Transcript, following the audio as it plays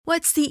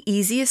What's the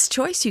easiest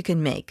choice you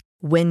can make?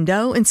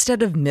 Window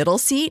instead of middle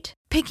seat?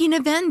 Picking a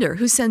vendor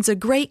who sends a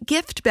great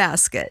gift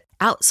basket?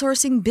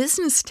 Outsourcing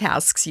business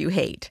tasks you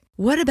hate?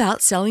 What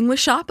about selling with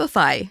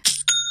Shopify?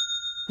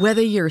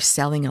 Whether you're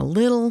selling a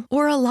little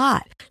or a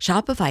lot,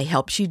 Shopify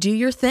helps you do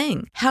your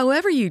thing,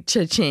 however you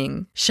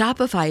cha-ching.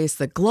 Shopify is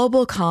the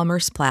global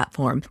commerce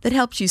platform that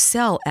helps you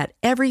sell at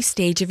every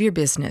stage of your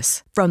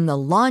business. From the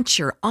launch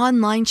your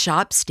online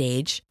shop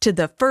stage to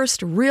the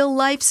first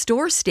real-life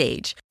store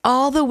stage,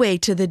 all the way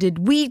to the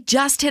did we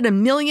just hit a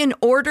million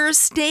orders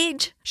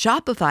stage.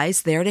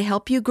 Shopify's there to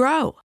help you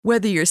grow.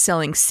 Whether you're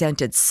selling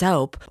scented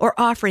soap or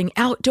offering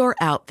outdoor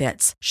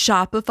outfits,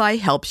 Shopify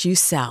helps you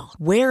sell.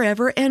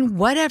 Wherever and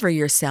whatever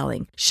you're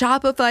selling,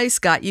 Shopify's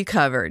got you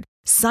covered.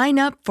 Sign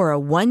up for a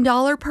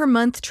 $1 per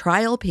month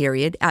trial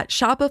period at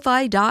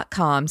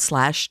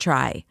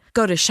shopify.com/try.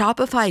 Go to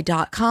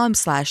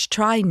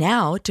shopify.com/try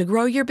now to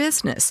grow your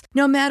business,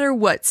 no matter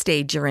what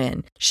stage you're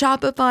in.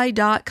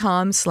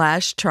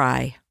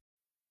 Shopify.com/try.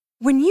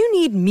 When you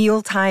need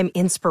mealtime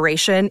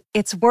inspiration,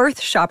 it's worth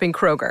shopping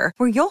Kroger,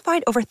 where you'll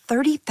find over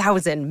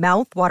 30,000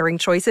 mouth-watering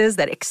choices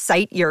that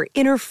excite your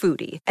inner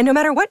foodie. And no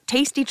matter what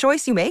tasty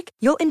choice you make,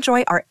 you'll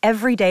enjoy our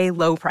everyday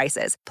low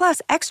prices,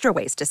 plus extra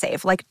ways to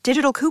save, like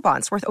digital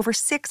coupons worth over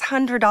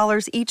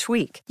 $600 each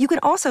week. You can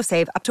also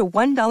save up to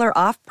 $1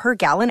 off per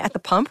gallon at the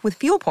pump with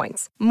fuel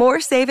points.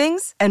 More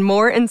savings and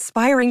more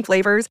inspiring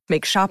flavors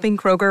make shopping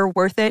Kroger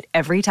worth it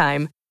every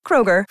time.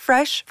 Kroger,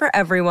 fresh for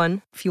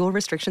everyone. Fuel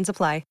restrictions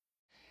apply.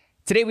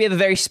 Today, we have a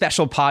very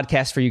special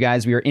podcast for you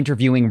guys. We are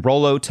interviewing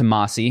Rollo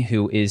Tomassi,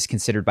 who is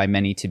considered by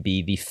many to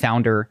be the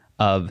founder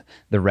of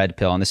the Red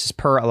Pill. And this is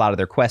per a lot of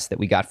the requests that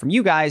we got from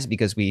you guys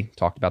because we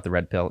talked about the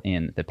Red Pill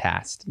in the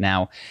past.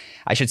 Now,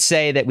 I should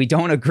say that we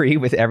don't agree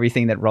with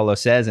everything that Rollo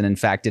says, and in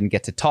fact, didn't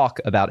get to talk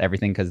about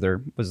everything because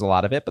there was a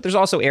lot of it. But there's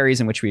also areas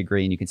in which we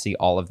agree, and you can see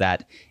all of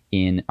that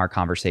in our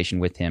conversation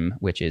with him,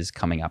 which is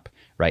coming up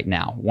right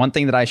now. One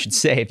thing that I should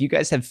say, if you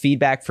guys have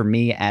feedback for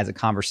me as a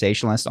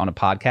conversationalist on a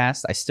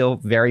podcast, I still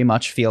very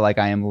much feel like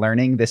I am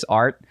learning this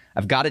art.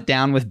 I've got it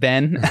down with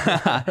Ben,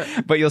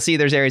 but you'll see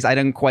there's areas I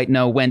don't quite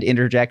know when to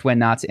interject, when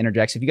not to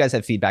interject. So if you guys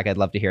have feedback, I'd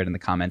love to hear it in the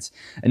comments.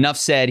 Enough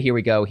said. Here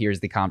we go.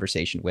 Here's the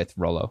conversation with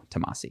Rollo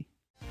Tomassi.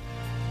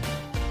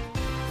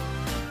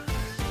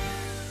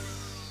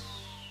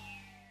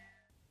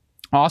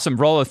 Awesome.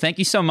 Rollo, thank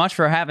you so much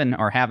for having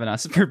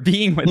us, for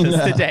being with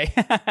us today.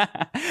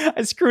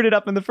 I screwed it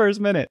up in the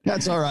first minute.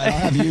 That's all right. I'll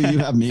have you, you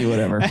have me,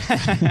 whatever.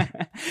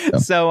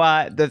 So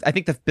I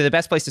think the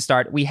best place to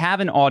start, we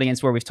have an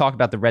audience where we've talked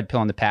about the Red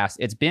Pill in the past.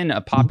 It's been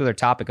a popular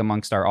topic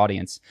amongst our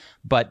audience.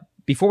 But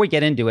before we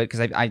get into it,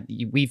 because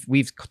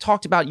we've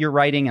talked about your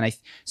writing, and I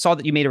saw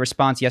that you made a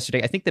response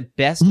yesterday. I think the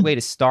best way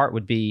to start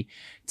would be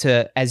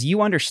to, as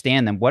you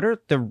understand them, what are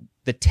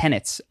the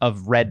tenets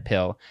of Red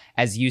Pill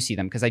as you see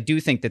them? Because I do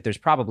think that there's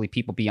probably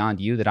people beyond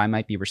you that I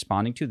might be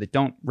responding to that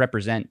don't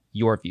represent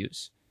your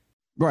views.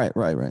 Right.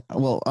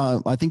 Well,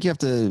 I think you have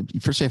to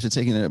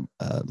take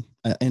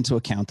into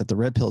account that the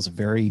Red Pill is a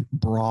very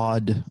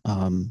broad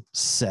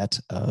set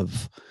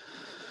of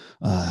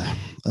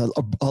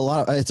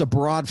it's a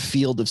broad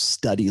field of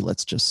study,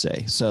 let's just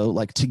say. So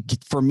like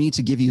for me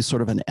to give you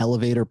sort of an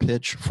elevator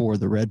pitch for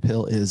the Red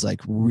Pill is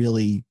like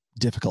really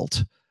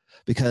difficult,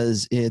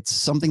 because it's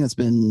something that's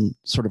been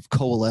sort of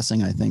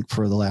coalescing, I think,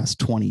 for the last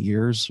 20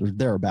 years or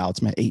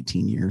thereabouts,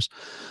 18 years.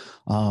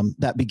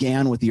 That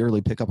began with the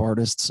early pickup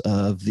artists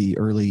of the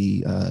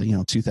early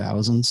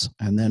 2000s.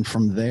 And then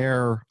from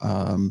there,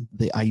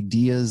 the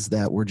ideas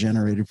that were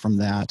generated from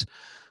that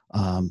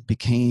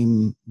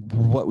became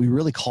what we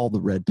really call the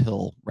Red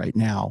Pill right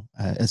now,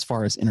 as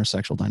far as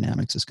intersexual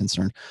dynamics is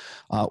concerned.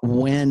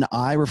 When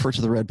I refer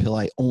to the Red Pill,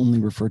 I only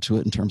refer to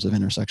it in terms of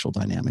intersexual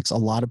dynamics. A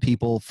lot of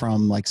people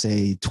from, like,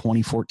 say,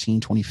 2014,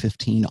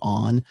 2015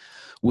 on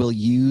will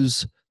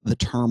use the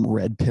term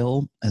Red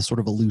Pill as sort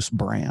of a loose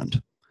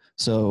brand.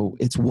 So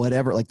it's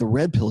whatever, like the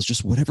Red Pill is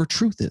just whatever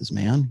truth is,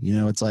 man. You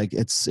know, it's like,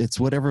 it's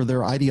whatever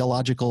their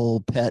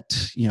ideological pet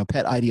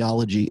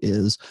ideology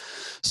is.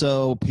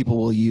 So people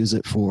will use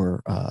it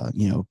for,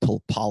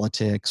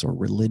 politics or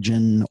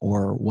religion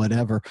or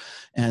whatever.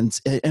 And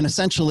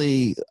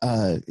essentially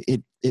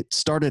it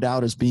started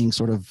out as being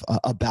sort of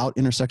about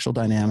intersexual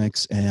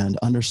dynamics and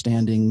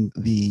understanding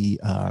the,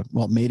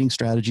 mating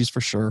strategies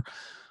for sure.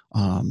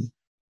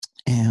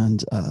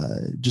 And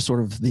just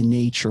sort of the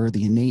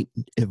innate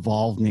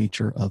evolved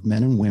nature of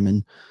men and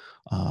women,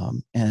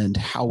 and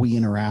how we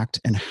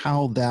interact, and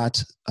how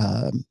that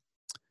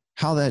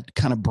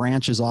kind of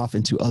branches off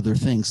into other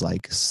things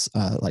like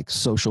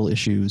social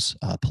issues,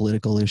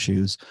 political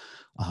issues,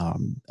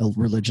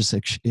 religious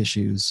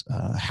issues,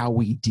 how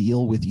we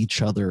deal with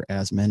each other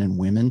as men and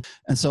women.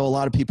 And so a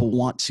lot of people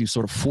want to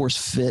sort of force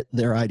fit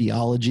their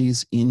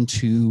ideologies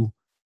into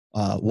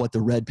what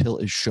the Red Pill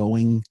is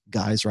showing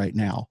guys right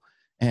now.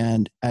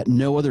 And at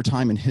no other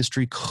time in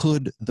history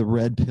could the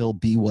Red Pill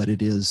be what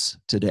it is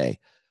today.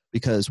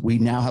 because we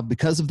now have,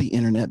 because of the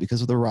internet,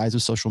 because of the rise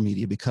of social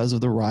media, because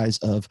of the rise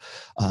of,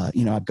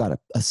 I've got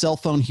a cell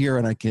phone here,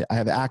 and I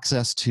have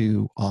access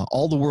to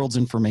all the world's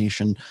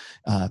information,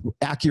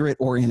 accurate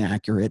or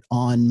inaccurate,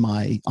 on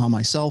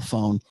my cell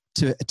phone.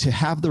 To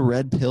have the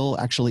red pill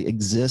actually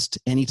exist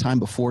anytime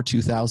before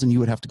 2000, you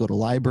would have to go to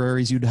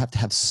libraries. You'd have to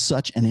have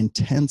such an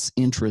intense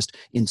interest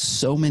in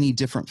so many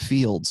different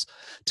fields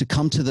to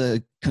come to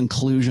the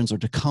conclusions, or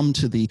to come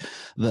to the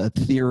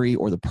theory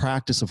or the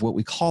practice of what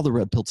we call the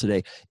red pill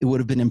today. It would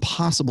have been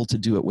impossible to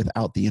do it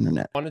without the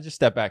internet. I want to just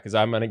step back, because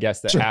I'm going to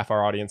guess that Sure. half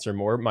our audience or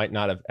more might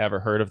not have ever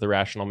heard of the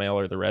rational male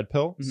or the red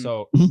pill. Mhm.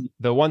 So Mhm.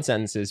 the one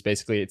sentence is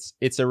basically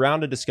it's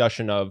around a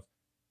discussion of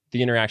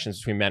the interactions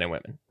between men and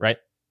women, right?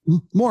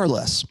 More or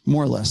less.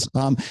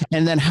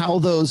 And then how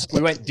those,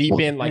 We went deep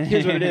in, like,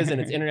 here's what it is,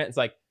 and it's internet. It's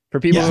like, for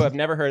people who have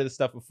never heard of this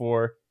stuff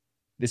before,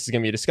 this is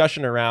going to be a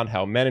discussion around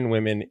how men and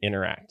women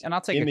interact. And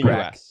I'll take in a the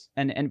crack. US.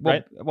 And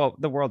right? well,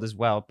 the world as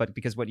well. But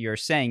because what you're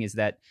saying is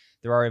that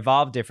there are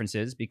evolved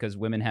differences, because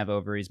women have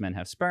ovaries, men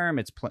have sperm.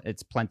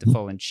 It's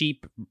plentiful and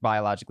cheap,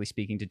 biologically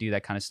speaking, to do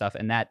that kind of stuff.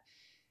 And that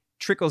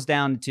trickles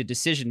down to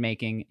decision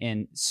making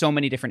in so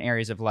many different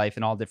areas of life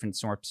and all different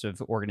sorts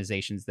of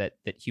organizations that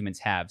humans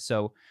have.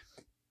 So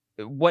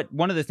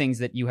one of the things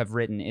that you have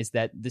written is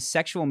that the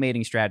sexual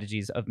mating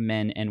strategies of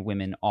men and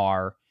women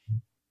are,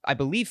 I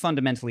believe,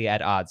 fundamentally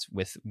at odds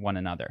with one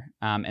another.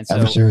 And so,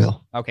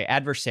 adversarial. Okay,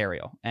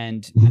 adversarial.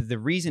 And Mhm. the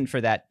reason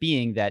for that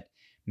being that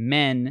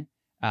men,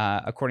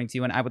 according to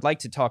you, and I would like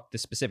to talk the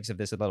specifics of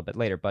this a little bit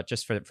later, but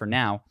just for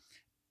now,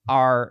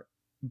 are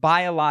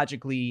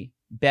biologically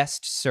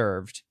best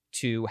served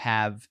to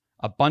have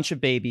a bunch of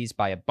babies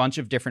by a bunch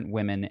of different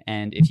women.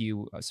 And if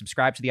you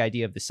subscribe to the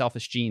idea of the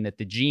selfish gene, that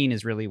the gene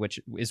is really which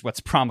is what's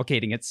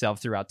promulgating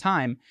itself throughout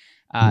time,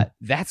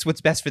 that's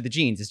what's best for the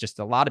genes. It's just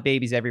a lot of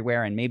babies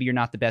everywhere, and maybe you're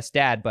not the best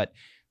dad, but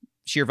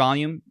sheer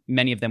volume,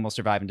 many of them will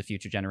survive into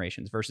future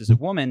generations. Versus a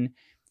woman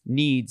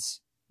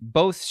needs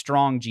both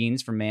strong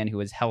genes from a man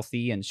who is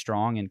healthy and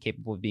strong and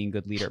capable of being a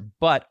good leader,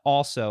 but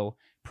also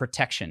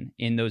protection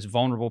in those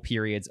vulnerable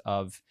periods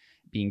of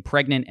being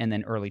pregnant and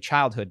then early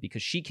childhood,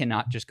 because she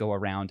cannot just go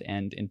around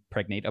and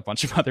impregnate a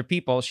bunch of other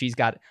people. She's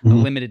got a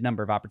limited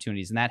number of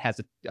opportunities, and that has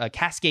a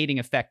cascading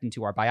effect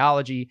into our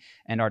biology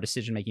and our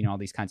decision making and all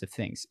these kinds of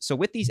things. So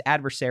with these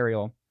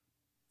adversarial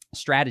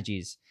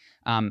strategies,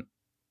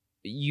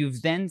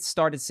 you've then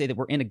started to say that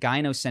we're in a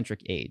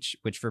gynocentric age,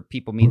 which for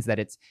people means that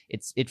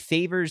it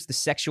favors the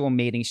sexual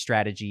mating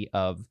strategy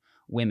of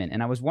women.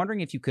 And I was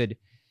wondering if you could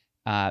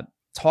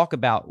talk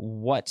about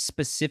what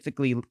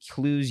specifically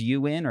clues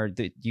you in, or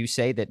that you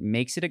say that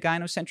makes it a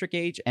gynocentric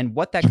age, and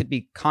what that could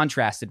be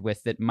contrasted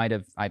with that might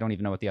have, I don't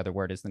even know what the other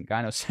word is than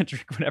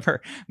gynocentric,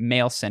 whatever,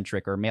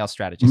 male-centric or male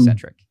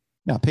strategy-centric.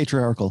 Yeah,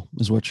 patriarchal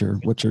is what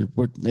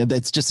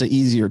it's just an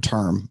easier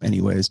term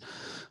anyways.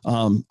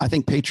 I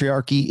think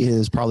patriarchy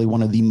is probably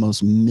one of the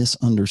most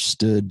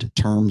misunderstood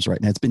terms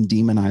right now. It's been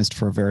demonized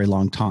for a very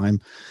long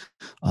time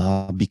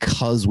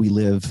because we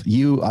live,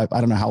 I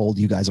don't know how old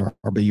you guys are,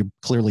 but you're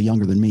clearly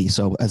younger than me.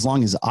 So as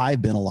long as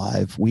I've been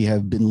alive, we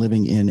have been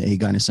living in a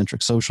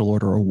gynocentric social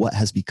order, or what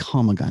has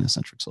become a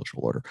gynocentric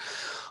social order.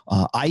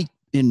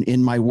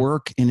 In my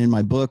work and in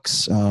my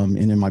books and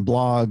in my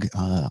blog,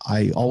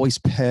 I always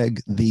peg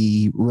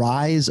the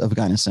rise of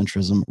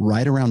gynocentrism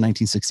right around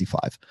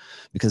 1965,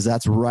 because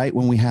that's right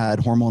when we had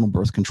hormonal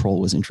birth control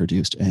was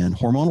introduced. And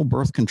hormonal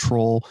birth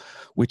control,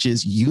 which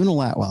is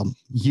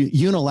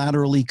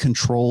unilaterally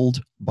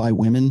controlled by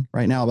women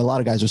right now. But a lot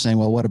of guys are saying,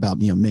 well, what about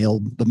the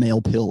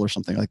male pill or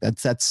something like that?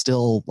 That's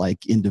still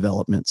like in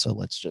development.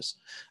 So it's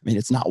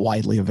not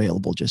widely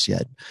available just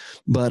yet.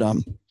 But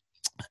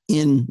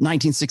in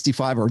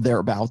 1965 or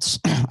thereabouts,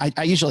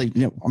 I usually,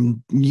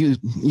 I'm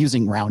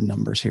using round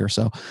numbers here.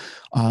 So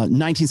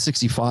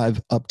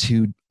 1965 up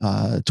to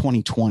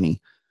 2020,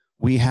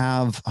 we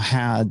have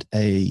had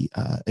a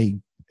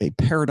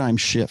paradigm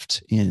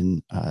shift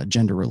in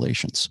gender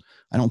relations.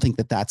 I don't think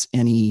that that's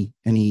any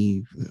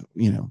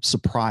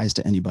surprise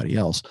to anybody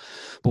else.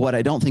 But what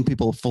I don't think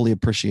people fully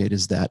appreciate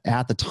is that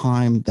at the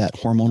time that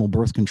hormonal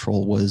birth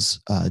control was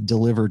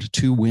delivered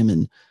to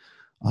women,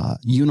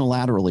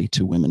 unilaterally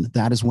to women,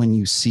 that is when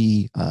you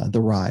see the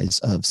rise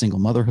of single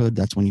motherhood.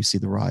 That's when you see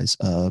the rise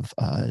of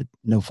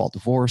no-fault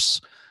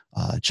divorce,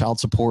 child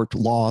support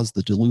laws.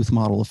 The Duluth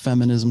model of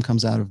feminism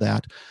comes out of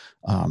that.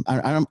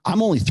 I'm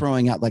only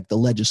throwing out like the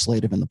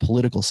legislative and the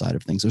political side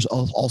of things. There's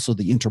also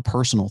the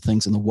interpersonal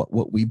things and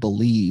what we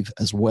believe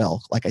as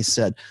well. Like I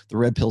said, the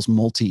red pill's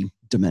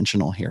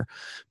multi-dimensional here.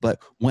 But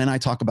when I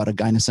talk about a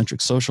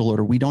gynocentric social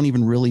order, we don't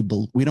even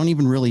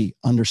really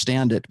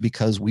understand it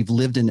because we've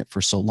lived in it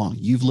for so long.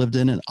 You've lived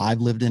in it. I've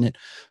lived in it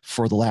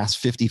for the last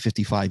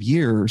 55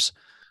 years.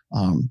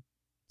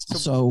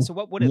 So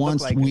what would it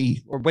look like?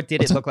 What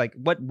did it look like?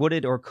 What would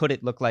it or could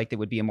it look like that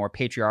would be a more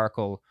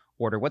patriarchal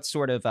order? What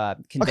sort of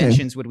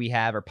conventions would we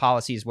have or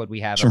policies would we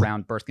have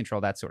around birth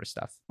control, that sort of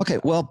stuff? Okay.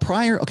 Well,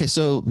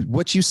 so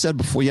what you said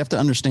before, you have to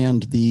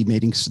understand the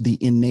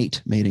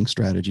innate mating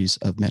strategies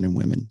of men and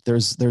women.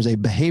 There's a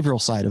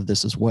behavioral side of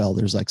this as well.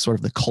 There's like sort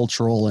of the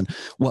cultural and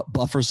what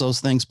buffers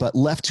those things, but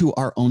left to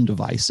our own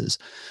devices,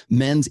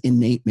 men's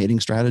innate mating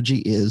strategy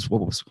is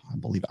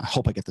I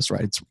hope I get this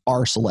right. It's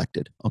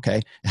R-selected.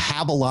 Okay.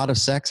 Have a lot of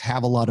sex,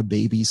 have a lot of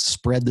babies,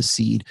 spread the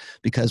seed,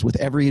 because with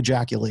every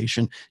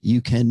ejaculation,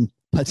 you can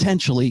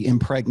potentially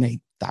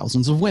impregnate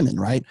thousands of women,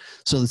 right?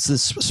 So it's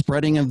this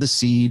spreading of the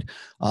seed.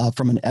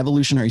 From an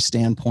evolutionary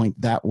standpoint,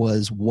 that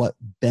was what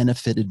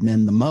benefited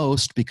men the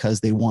most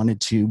because they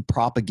wanted to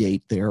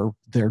propagate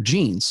their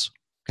genes.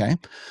 Okay.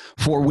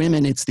 For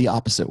women, it's the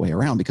opposite way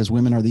around because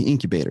women are the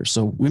incubators.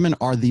 So women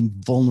are the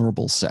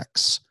vulnerable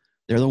sex.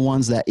 They're the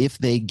ones that if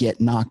they get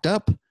knocked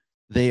up,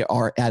 they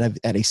are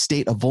at a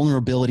state of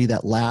vulnerability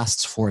that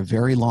lasts for a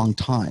very long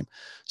time.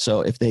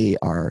 So if they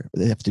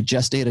have to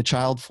gestate a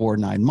child for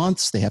 9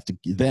 months, they have to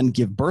then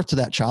give birth to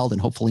that child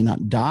and hopefully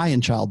not die in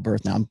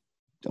childbirth. Now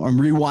I'm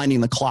rewinding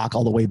the clock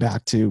all the way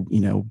back to,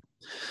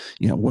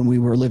 when we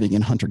were living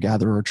in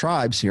hunter-gatherer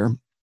tribes here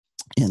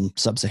in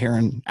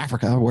sub-Saharan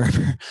Africa or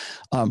wherever.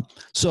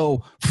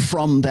 So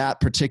from that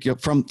particular,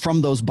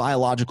 from those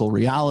biological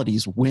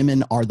realities,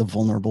 women are the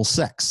vulnerable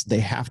sex. They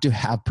have to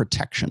have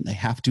protection. They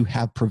have to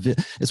have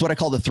it's what I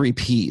call the 3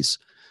 Ps.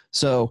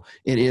 So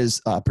it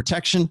is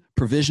protection,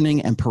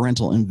 provisioning, and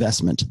parental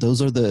investment. Those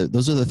are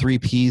the 3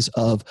 Ps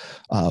of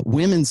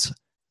women's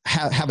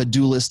have a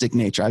dualistic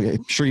nature.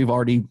 I'm sure you've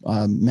already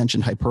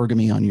mentioned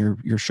hypergamy on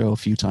your show a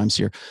few times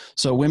here.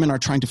 So women are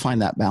trying to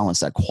find that balance,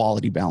 that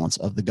quality balance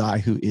of the guy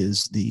who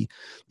is the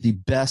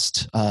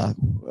best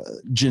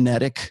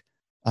genetic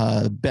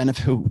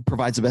benefit, who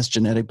provides the best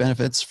genetic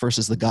benefits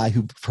versus the guy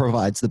who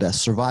provides the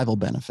best survival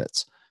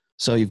benefits.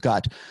 So you've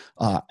got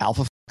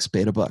alpha fucks,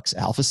 beta bucks,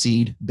 alpha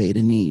seed,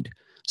 beta need.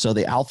 So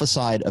the alpha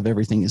side of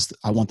everything is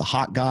I want the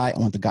hot guy. I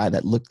want the guy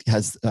that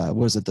has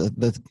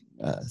the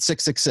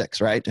 666,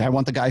 right? I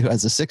want the guy who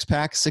has a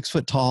 6-pack, 6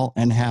 foot tall,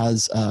 and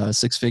has a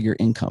 6-figure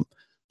income.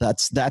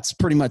 That's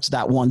pretty much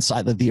that one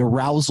side. That the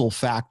arousal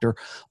factor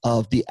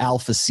of the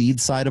alpha seed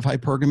side of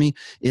hypergamy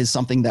is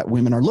something that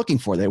women are looking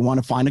for. They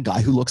want to find a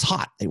guy who looks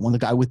hot. They want the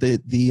guy with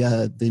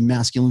the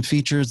masculine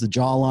features, the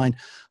jawline.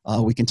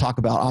 We can talk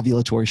about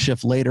ovulatory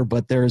shift later,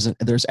 but there's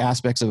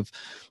aspects of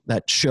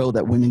that show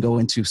that women go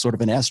into sort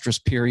of an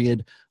estrus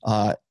period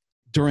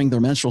during their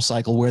menstrual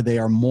cycle where they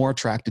are more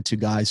attracted to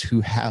guys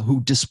who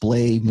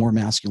display more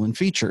masculine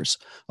features.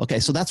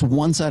 Okay, so that's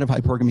one side of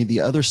hypergamy. The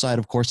other side,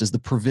 of course, is the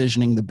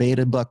provisioning, the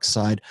beta buck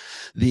side.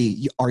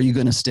 Are you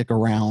going to stick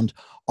around?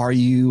 Are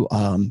you,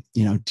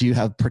 do you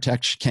have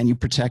protection? Can you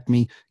protect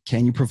me?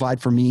 Can you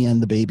provide for me and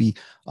the baby?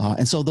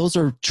 And so those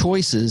are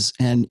choices.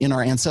 And in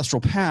our ancestral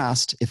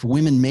past, if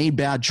women made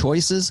bad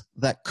choices,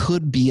 that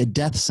could be a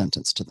death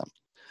sentence to them.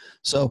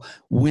 So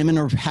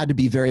women had to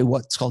be very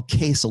what's called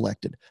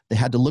K-selected. They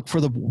had to look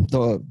for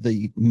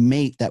the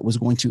mate that was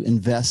going to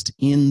invest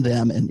in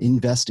them and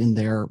invest in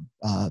their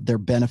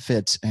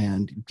benefit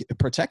and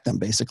protect them,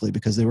 basically,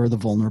 because they were the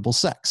vulnerable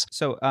sex.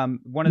 So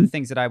one of the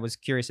things that I was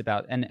curious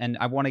about, and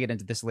I want to get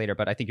into this later,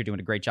 but I think you're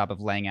doing a great job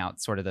of laying out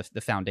sort of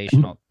the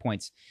foundational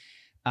points.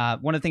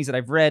 One of the things that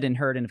I've read and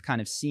heard and have kind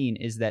of seen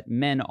is that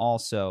men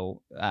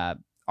also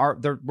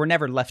we're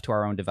never left to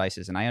our own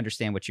devices. And I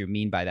understand what you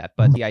mean by that.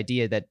 But the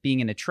idea that being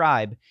in a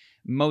tribe,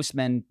 most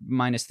men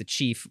minus the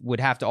chief would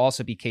have to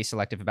also be case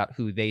selective about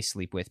who they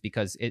sleep with,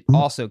 because it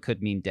also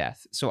could mean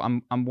death. So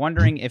I'm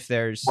wondering if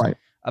there's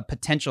a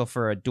potential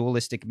for a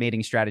dualistic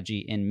mating strategy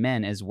in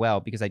men as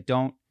well, because I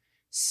don't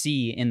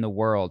see in the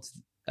world,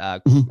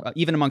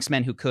 even amongst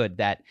men who could,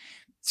 that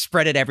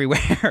spread it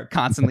everywhere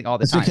constantly all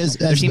the time. Because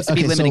there seems to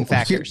be limiting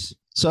factors.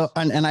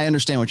 And I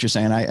understand what you're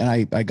saying.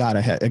 I got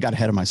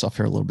ahead of myself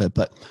here a little bit,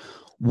 but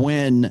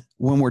when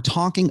we're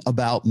talking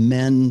about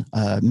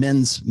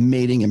men's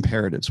mating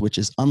imperatives, which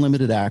is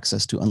unlimited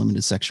access to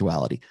unlimited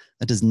sexuality,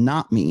 that does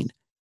not mean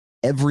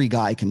every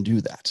guy can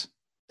do that.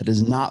 That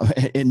is not,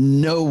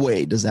 in no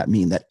way does that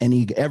mean that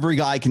every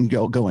guy can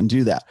go and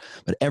do that.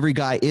 But every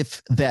guy,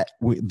 if there's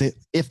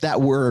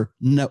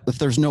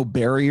no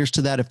barriers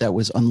to that, if that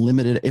was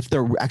unlimited, if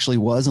there actually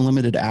was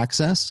unlimited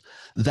access,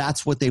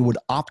 that's what they would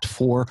opt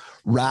for,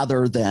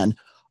 rather than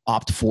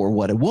opt for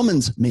what a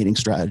woman's mating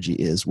strategy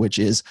is, which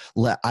is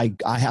I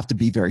have to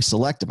be very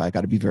selective. I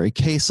got to be very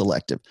case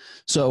selective.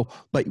 So,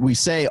 but we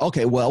say,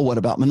 okay, well, what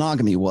about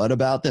monogamy? What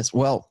about this?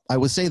 Well, I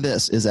would say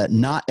this is that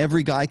not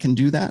every guy can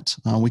do that.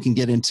 We can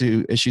get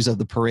into issues of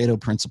the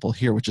Pareto principle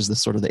here, which is the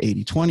sort of the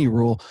 80-20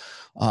 rule.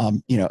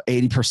 80%,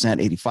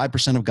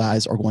 85% of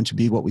guys are going to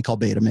be what we call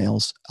beta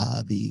males.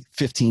 The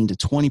 15 to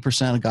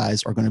 20% of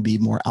guys are going to be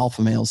more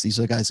alpha males. These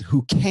are the guys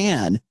who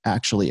can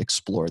actually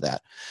explore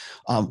that.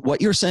 What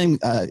you're saying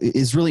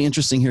is really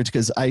interesting here,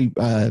 because I'm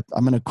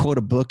going to quote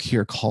a book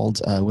here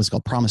called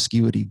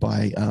Promiscuity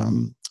by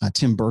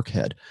Tim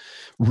Burkhead.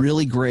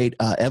 Really great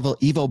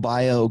Evo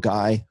Bio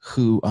guy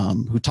who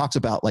talks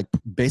about like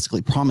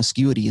basically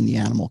promiscuity in the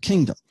animal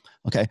kingdom.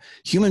 Okay,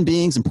 human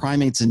beings and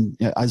primates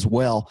as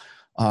well.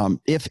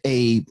 If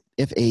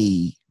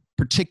a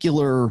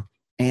particular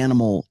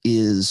animal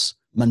is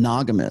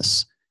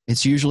monogamous,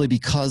 it's usually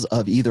because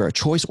of either a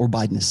choice or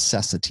by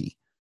necessity.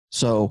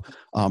 So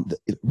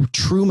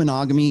true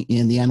monogamy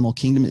in the animal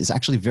kingdom is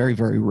actually very,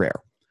 very rare.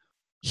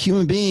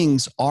 Human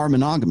beings are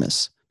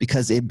monogamous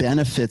because it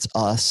benefits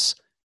us.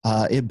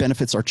 It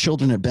benefits our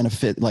children. It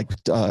benefits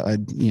a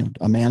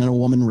man and a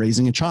woman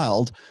raising a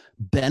child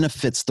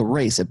benefits the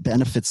race. It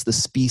benefits the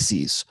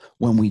species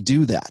when we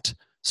do that.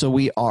 So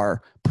we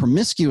are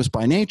promiscuous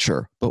by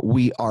nature, but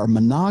we are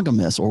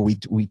monogamous, or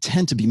we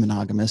tend to be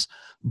monogamous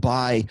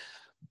by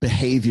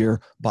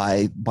behavior,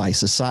 by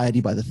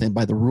society, by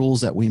the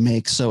rules that we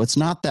make. So it's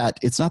not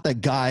that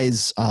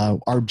guys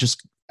are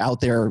just out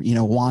there,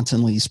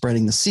 wantonly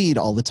spreading the seed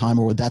all the time,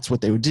 or that's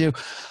what they would do.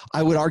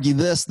 I would argue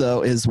this,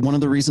 though, is one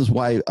of the reasons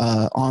why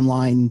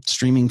online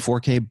streaming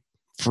 4K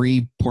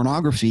free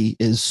pornography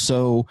is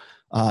so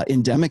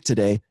endemic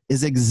today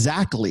is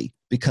exactly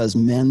because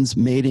men's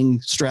mating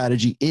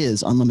strategy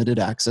is unlimited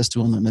access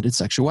to unlimited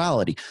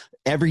sexuality.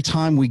 Every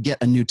time we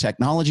get a new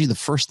technology, the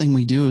first thing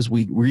we do is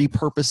we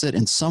repurpose it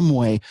in some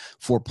way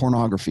for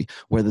pornography,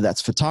 whether that's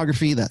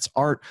photography, that's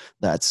art,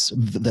 that's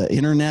the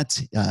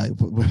internet,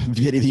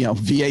 video,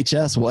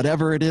 VHS,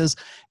 whatever it is.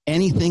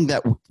 Anything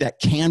that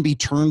can be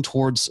turned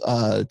towards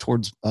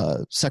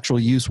sexual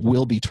use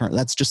will be turned.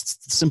 That's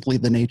just simply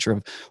the nature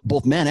of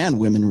both men and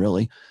women,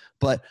 really.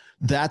 But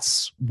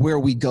that's where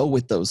we go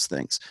with those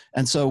things.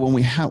 And so when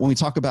we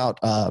talk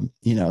about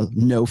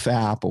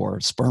NoFap or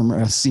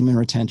semen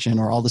retention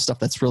or all the stuff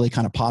that's really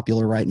kind of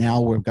popular right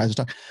now, where guys are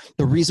talking,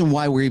 the reason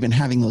why we're even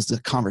having those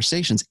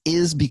conversations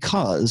is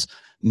because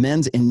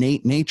men's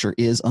innate nature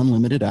is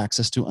unlimited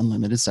access to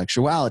unlimited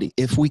sexuality.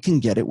 If we can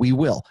get it, we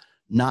will.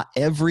 Not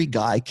every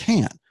guy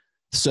can.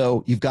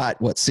 So you've got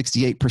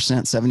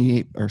 68%,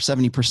 78 or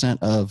 70%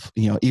 of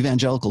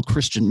evangelical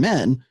Christian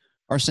men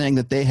are saying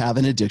that they have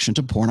an addiction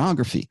to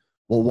pornography.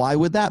 Well, why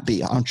would that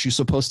be? Aren't you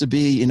supposed to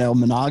be,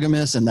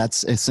 monogamous? And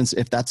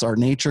if that's our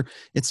nature,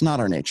 it's not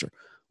our nature.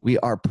 We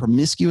are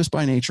promiscuous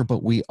by nature,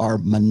 but we are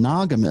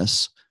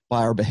monogamous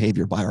by our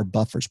behavior, by our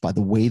buffers, by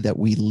the way that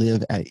we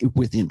live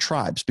within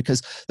tribes.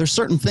 Because there's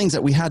certain things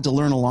that we had to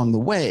learn along the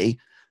way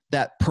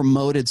that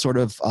promoted sort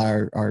of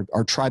our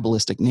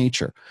tribalistic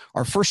nature.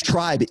 Our first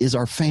tribe is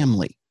our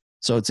family.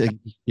 So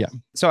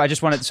So I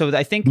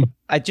think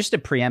just to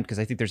preempt, because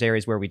I think there's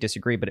areas where we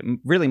disagree, but it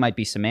really might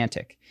be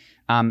semantic.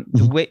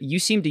 The way you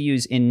seem to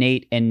use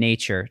innate and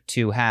nature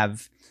to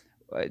have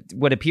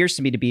what appears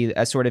to me to be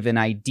a sort of an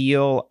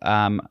idea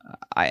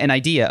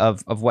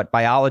of what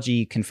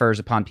biology confers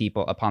upon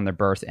people upon their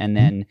birth, and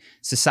then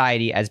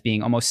society as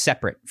being almost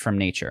separate from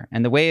nature.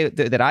 And the way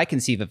that I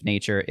conceive of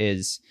nature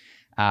is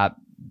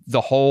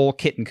the whole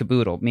kit and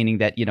caboodle, meaning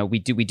that we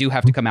do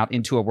have to come out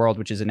into a world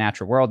which is a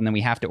natural world, and then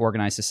we have to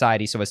organize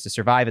society so as to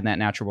survive in that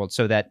natural world.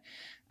 So that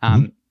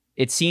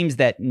it seems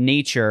that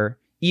nature,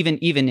 even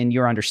in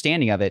your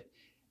understanding of it,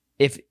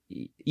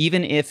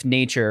 even if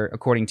nature,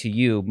 according to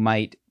you,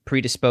 might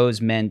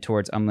predispose men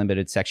towards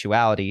unlimited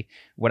sexuality,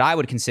 what I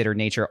would consider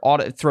nature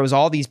throws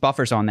all these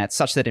buffers on that,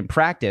 such that in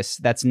practice,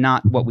 that's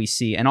not what we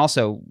see. And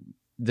also,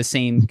 the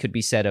same could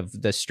be said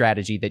of the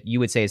strategy that you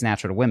would say is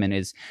natural to women,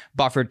 is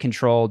buffered,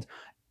 controlled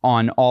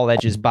on all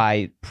edges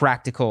by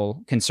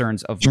practical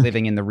concerns of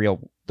living in the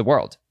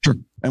world. Sure.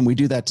 And we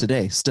do that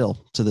today,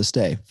 still to this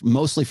day,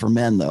 mostly for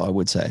men, though, I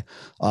would say.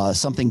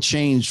 Something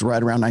changed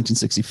right around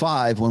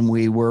 1965 when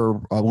we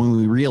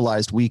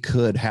realized we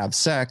could have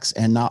sex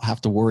and not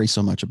have to worry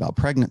so much about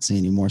pregnancy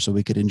anymore. So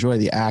we could enjoy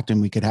the act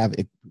and we could have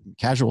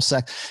casual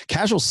sex.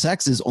 Casual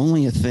sex is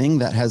only a thing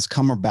that has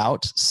come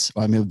about.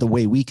 The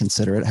way we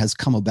consider it has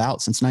come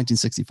about since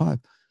 1965.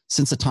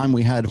 Since the time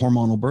we had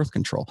hormonal birth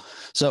control.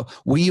 So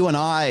you and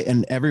I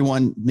and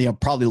everyone,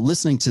 probably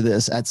listening to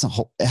this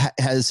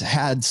has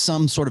had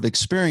some sort of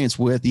experience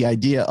with the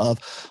idea of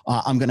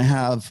I'm going to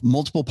have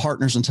multiple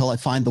partners until I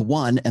find the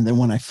one. And then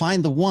when I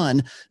find the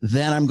one,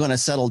 then I'm going to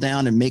settle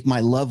down and make my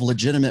love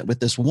legitimate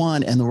with this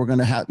one. And then we're going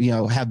to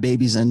have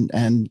babies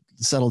and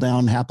settle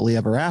down happily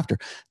ever after.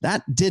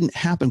 That didn't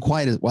happen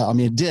quite as well. I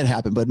mean, it did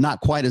happen, but not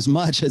quite as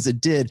much as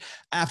it did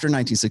after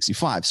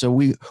 1965. So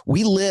we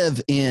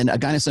live in a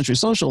gynocentric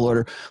social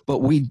order, but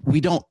we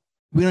don't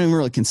even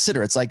really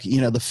consider it. It's like,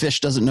 the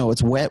fish doesn't know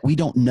it's wet. We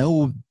don't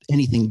know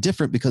anything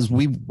different because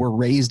we were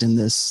raised in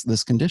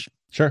this condition.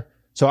 Sure.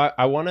 So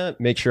I want to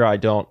make sure I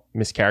don't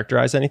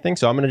mischaracterize anything.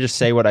 So I'm going to just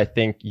say what I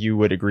think you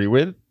would agree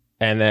with,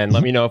 and then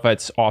let me know if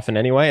it's off in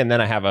any way. And then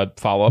I have a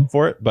follow-up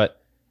for it.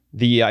 But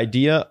the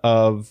idea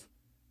of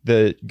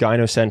the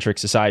gynocentric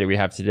society we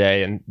have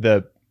today and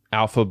the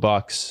alpha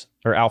bucks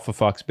or alpha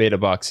fucks, beta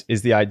bucks,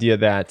 is the idea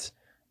that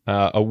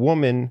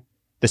the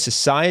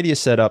society is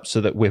set up so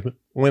that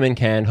women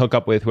can hook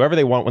up with whoever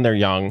they want when they're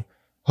young,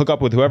 hook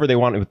up with whoever they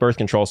want with birth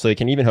control, so they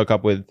can even hook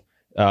up with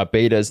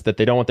betas that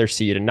they don't want their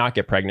seed and not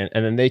get pregnant.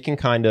 And then they can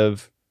kind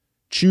of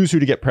choose who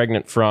to get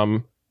pregnant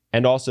from.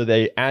 And also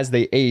as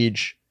they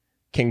age,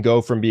 can go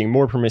from being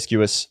more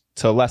promiscuous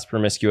to less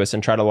promiscuous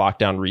and try to lock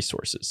down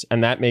resources.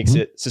 And that makes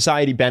it,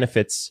 society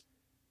benefits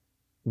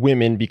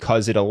women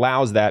because it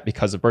allows that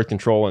because of birth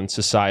control and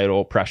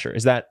societal pressure.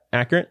 Is that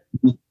accurate?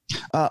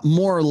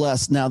 More or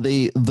less. Now,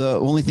 the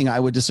only thing I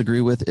would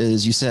disagree with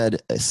is you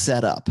said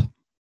set up.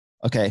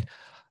 Okay.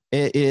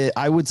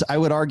 I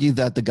would argue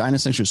that the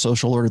gynocentric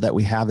social order that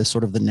we have is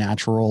sort of the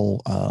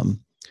natural,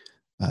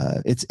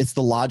 it's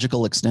the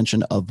logical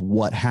extension of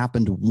what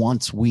happened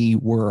once we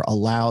were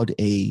allowed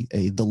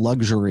the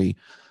luxury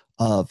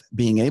of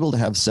being able to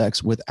have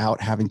sex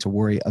without having to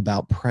worry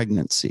about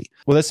pregnancy.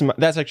 Well,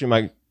 that's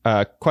actually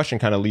my question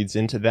kind of leads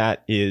into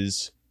that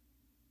is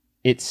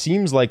it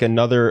seems like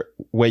another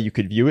way you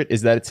could view it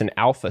is that it's an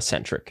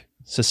alpha-centric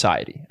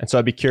society. And so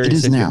I'd be curious.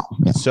 It is now.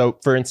 Yeah. So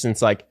for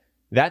instance, like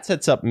that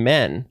sets up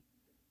men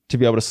to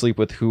be able to sleep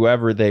with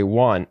whoever they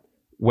want,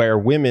 where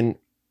women,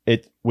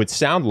 it would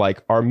sound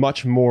like, are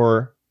much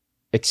more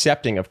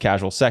accepting of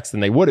casual sex than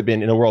they would have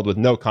been in a world with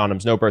no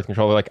condoms, no birth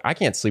control. They're like, I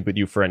can't sleep with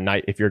you for a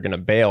night if you're going to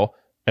bail,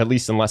 at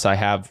least unless I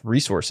have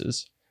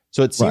resources.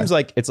 So it seems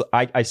like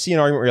I see an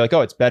argument where you're like,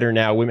 oh, it's better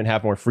now. Women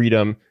have more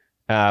freedom.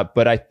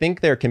 But I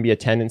think there can be a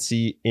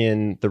tendency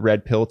in the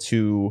red pill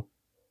to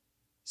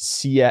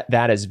see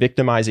that as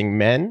victimizing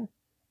men.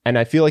 And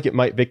I feel like it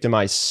might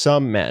victimize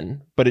some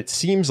men, but it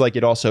seems like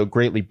it also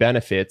greatly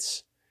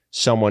benefits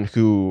someone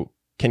who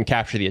can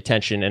capture the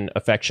attention and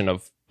affection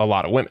of a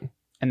lot of women.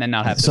 And then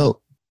not have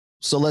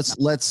So let's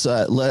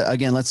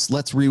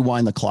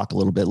rewind the clock a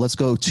little bit. Let's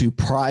go to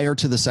prior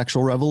to the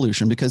sexual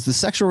revolution, because the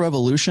sexual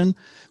revolution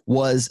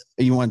was,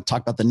 you want to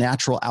talk about the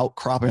natural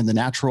outcrop and the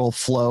natural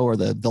flow or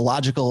the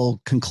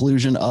logical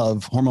conclusion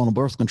of hormonal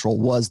birth control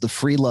was the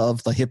free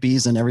love, the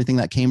hippies and everything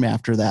that came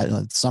after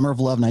that, Summer of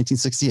Love,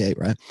 1968,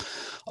 right?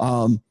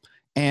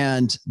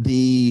 And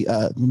the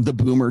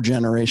boomer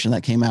generation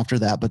that came after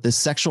that. But the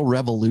sexual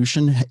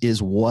revolution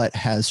is what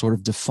has sort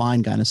of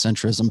defined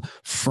gynocentrism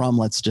from,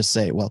 let's just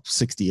say,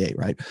 68,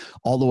 right?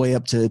 All the way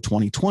up to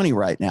 2020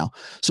 right now.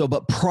 So,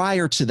 but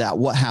prior to that,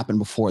 what happened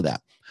before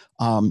that?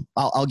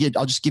 I'll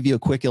just give you a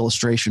quick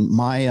illustration.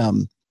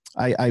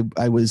 I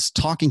was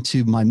talking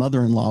to my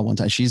mother-in-law one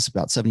time. She's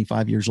about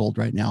 75 years old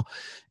right now.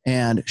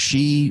 And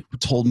she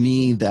told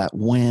me that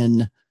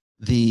when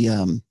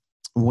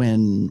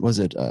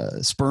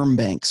sperm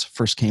banks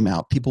first came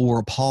out, people were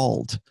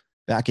appalled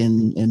back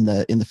in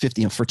the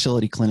 50s,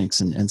 fertility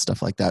clinics and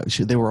stuff like that.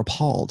 They were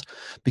appalled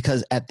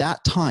because at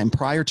that time,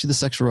 prior to the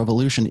sexual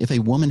revolution, if a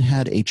woman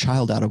had a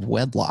child out of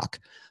wedlock,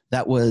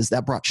 that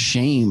brought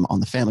shame on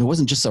the family. It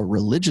wasn't just a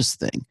religious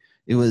thing.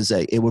 It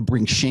would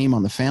bring shame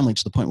on the family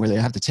to the point where they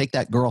have to take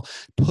that girl,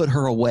 put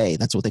her away.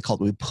 That's what they called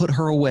it. We put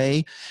her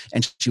away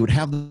and she would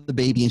have the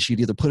baby and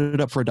she'd either put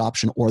it up for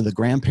adoption or the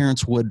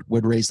grandparents would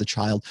raise the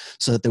child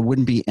so that there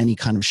wouldn't be any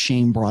kind of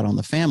shame brought on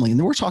the family. And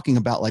then we're talking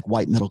about like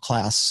white middle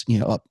class,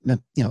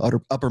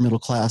 upper middle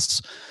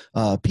class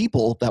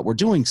people that were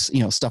doing,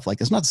 stuff like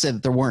this. Not to say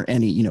that there weren't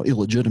any,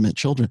 illegitimate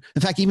children.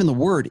 In fact, even the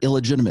word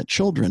illegitimate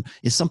children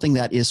is something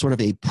that is sort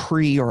of a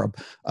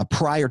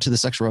prior to the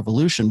sexual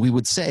revolution. We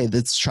would say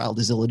this child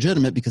is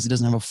illegitimate because he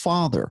doesn't have a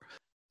father.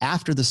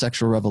 After the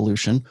sexual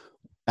revolution,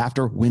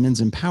 after women's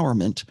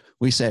empowerment,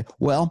 we say,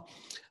 well,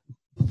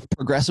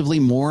 progressively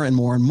more and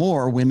more and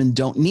more women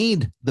don't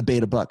need the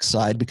beta buck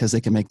side because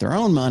they can make their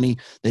own money.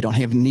 They don't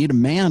need a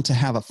man to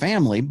have a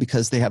family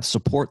because they have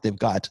support. They've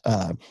got,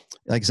 like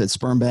I said,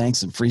 sperm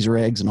banks and freezer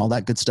eggs and all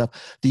that good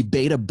stuff. The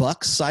beta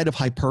buck side of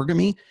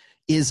hypergamy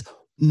is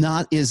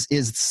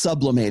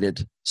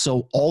sublimated.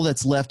 So all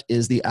that's left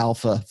is the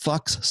alpha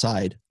fucks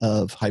side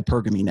of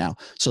hypergamy now.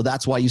 So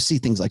that's why you see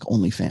things like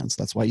OnlyFans.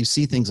 That's why you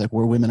see things like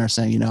where women are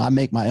saying, I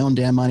make my own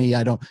damn money.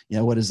 I don't,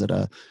 what is it?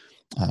 A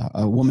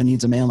woman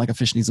needs a man like a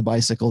fish needs a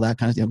bicycle, that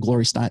kind of,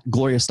 Gloria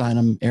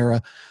Steinem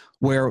era,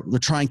 where they're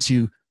trying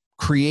to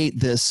create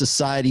this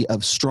society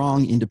of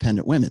strong,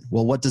 independent women.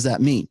 Well, what does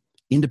that mean?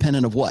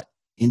 Independent of what?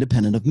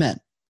 Independent of men.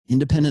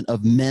 Independent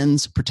of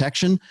men's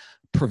protection,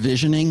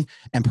 provisioning,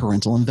 and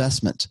parental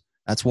investment.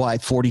 That's why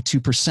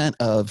 42%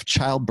 of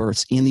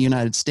childbirths in the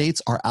United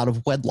States are out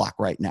of wedlock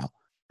right now.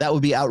 That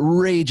would be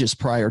outrageous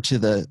prior to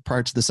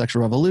the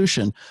sexual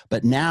revolution,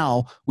 but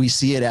now we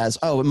see it as,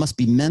 it must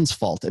be men's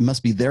fault. It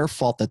must be their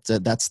fault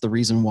that's the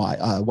reason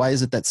why. Why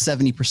is it that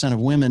 70% of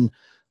women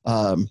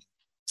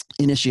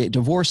initiate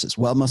divorces?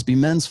 Well, it must be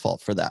men's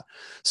fault for that.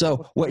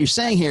 So what you're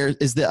saying here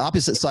is the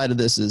opposite side of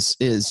this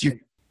is you.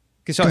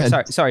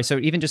 Sorry. So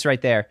even just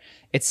right there,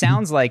 it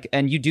sounds like,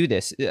 and you do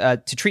this,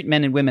 to treat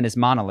men and women as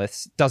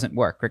monoliths doesn't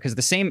work, because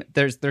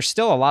there's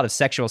still a lot of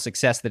sexual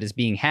success that is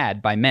being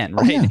had by men,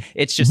 right? Oh, yeah.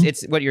 It's just,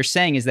 it's what you're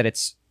saying is that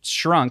it's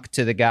shrunk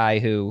to the guy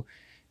who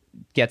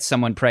gets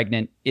someone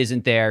pregnant,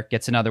 isn't there,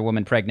 gets another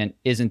woman pregnant,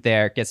 isn't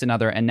there, gets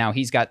another, and now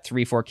he's got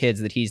 3-4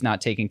 kids that he's not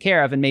taking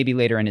care of, and maybe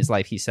later in his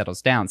life he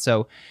settles down.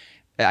 So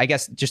I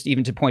guess just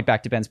even to point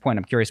back to Ben's point,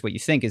 I'm curious what you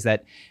think is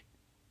that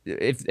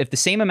if the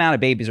same amount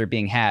of babies are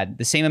being had,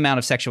 the same amount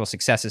of sexual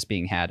success is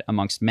being had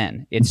amongst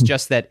men. It's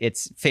just that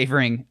it's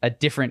favoring a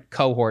different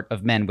cohort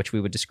of men, which we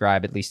would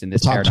describe, at least in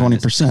this paradigm,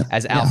 20%.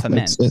 as alpha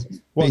men.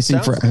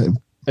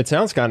 It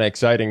sounds kind of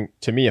exciting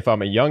to me if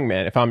I'm a young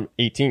man, if I'm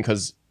 18,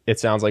 because it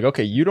sounds like,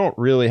 okay, you don't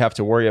really have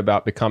to worry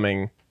about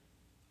becoming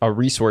a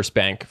resource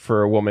bank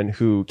for a woman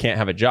who can't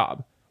have a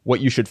job. What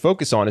you should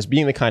focus on is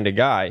being the kind of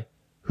guy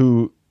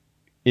who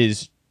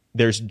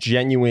there's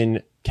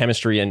genuine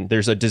chemistry and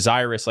there's a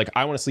desirous, like,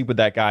 I want to sleep with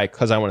that guy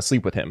because I want to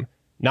sleep with him,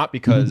 not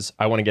because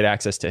I want to get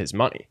access to his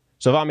money.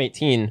 So if I'm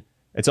 18,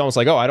 it's almost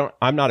like,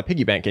 I'm not a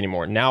piggy bank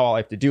anymore. Now all I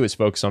have to do is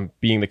focus on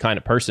being the kind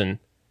of person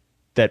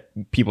that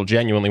people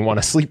genuinely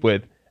want to sleep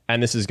with,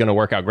 and this is going to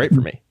work out great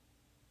for me.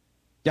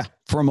 Yeah,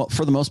 for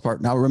the most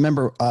part. Now,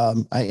 remember,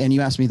 and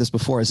you asked me this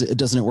before,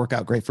 doesn't it work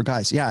out great for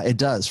guys? Yeah, it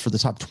does for the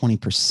top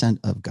 20%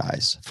 of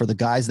guys. For the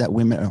guys that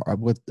women are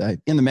with,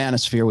 in the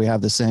manosphere, we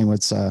have this saying,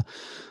 what's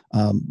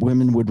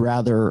women would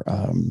rather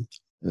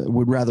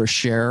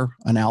share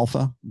an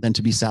alpha than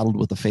to be saddled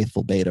with a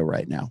faithful beta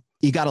right now.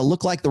 You got to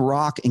look like The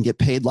Rock and get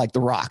paid like The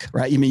Rock,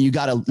 right? I mean, you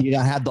got to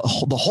have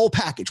the whole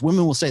package.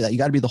 Women will say that. You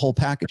got to be the whole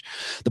package.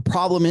 The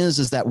problem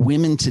is that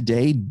women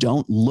today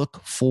don't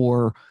look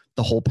for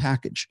the whole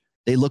package.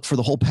 They look for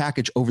the whole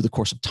package over the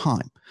course of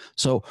time.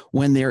 So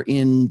when they're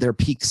in their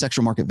peak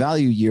sexual market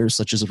value years,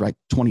 such as like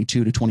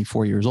 22 to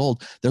 24 years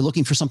old, they're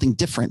looking for something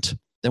different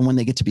than when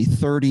they get to be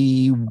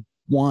 30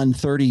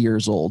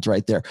 years old,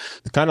 right there.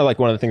 It's kind of like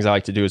one of the things I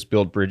like to do is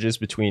build bridges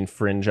between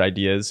fringe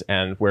ideas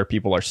and where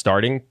people are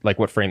starting, like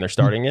what frame they're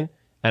starting in.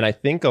 And I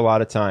think a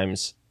lot of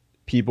times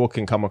people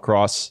can come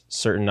across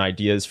certain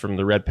ideas from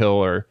the red pill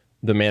or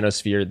the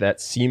manosphere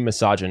that seem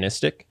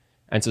misogynistic.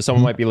 And so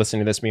someone might be listening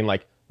to this being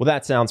like, well,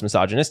 that sounds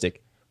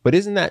misogynistic. But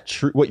isn't that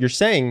true? What you're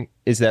saying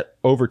is that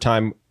over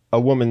time, a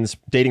woman's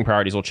dating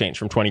priorities will change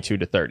from 22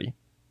 to 30.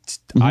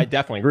 I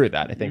definitely agree with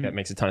that. I think that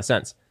makes a ton of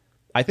sense.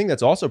 I think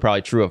that's also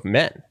probably true of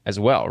men as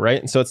well, right?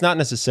 And so it's not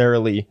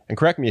necessarily, and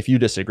correct me if you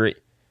disagree,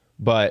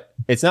 but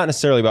it's not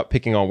necessarily about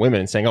picking on women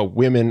and saying, oh,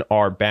 women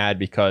are bad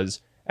because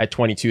at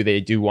 22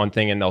 they do one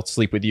thing and they'll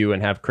sleep with you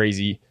and have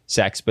crazy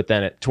sex, but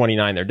then at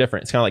 29 they're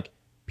different. It's kind of like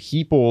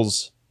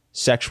people's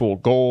sexual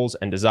goals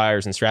and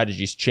desires and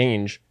strategies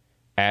change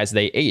as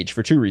they age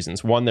for two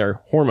reasons. One, their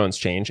hormones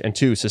change, and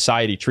two,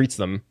 society treats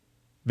them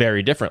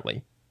very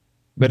differently.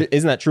 But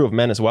isn't that true of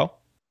men as well?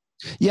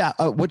 Yeah,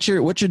 what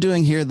you're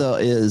doing here though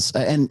is,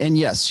 and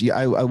yes,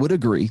 I would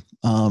agree.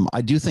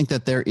 I do think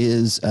that there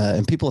is,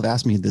 and people have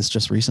asked me this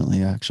just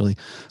recently, actually.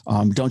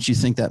 Don't you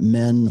think that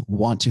men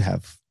want to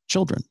have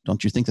children?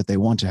 Don't you think that they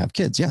want to have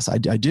kids? Yes, I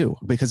do.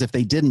 Because if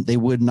they didn't, they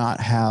would not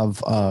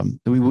have.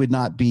 We wouldn't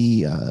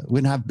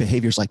have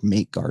behaviors like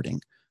mate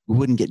guarding. We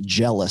wouldn't get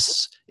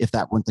jealous if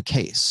that weren't the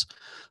case.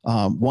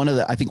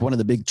 I think one of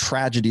the big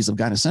tragedies of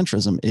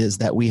gynocentrism is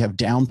that we have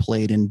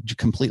downplayed and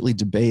completely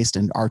debased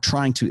and are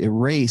trying to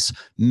erase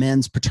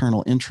men's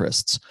paternal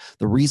interests.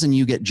 The reason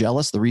you get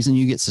jealous, the reason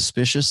you get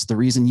suspicious, the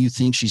reason you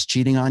think she's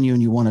cheating on you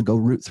and you want to go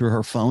root through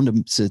her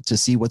phone to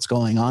see what's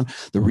going on,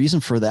 the reason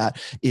for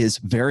that is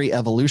very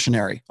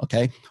evolutionary,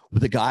 okay?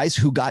 The guys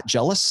who got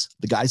jealous,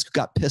 the guys who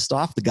got pissed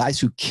off, the guys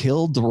who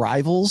killed the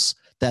rivals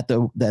that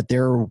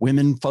their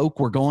women folk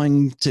were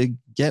going to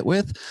get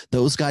with,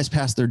 those guys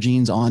passed their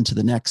genes on to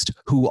the next,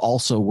 who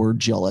also were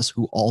jealous,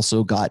 who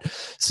also got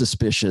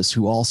suspicious,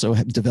 who also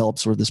developed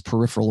sort of this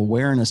peripheral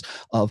awareness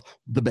of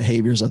the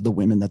behaviors of the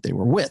women that they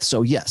were with.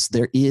 So yes,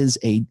 there is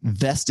a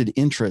vested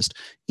interest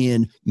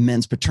in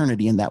men's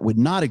paternity, and that would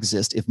not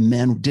exist if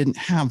men didn't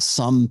have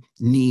some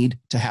need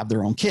to have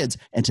their own kids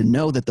and to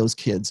know that those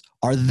kids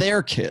are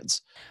their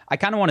kids. I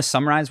kind of want to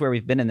summarize where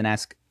we've been and then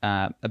ask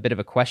a bit of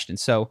a question.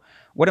 So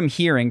what I'm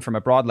hearing from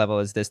a broad level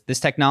is this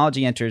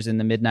technology enters in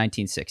the mid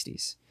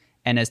 1960s.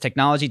 And as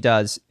technology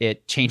does,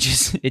 it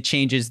changes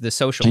the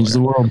social order.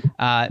 The world.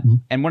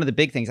 And one of the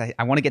big things,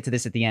 I want to get to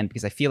this at the end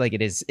because I feel like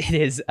it is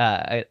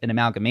an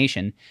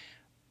amalgamation.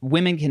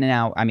 Women can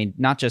now, I mean,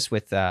 not just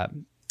with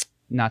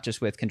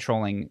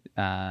controlling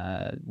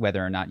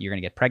whether or not you're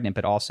going to get pregnant,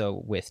 but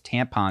also with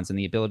tampons and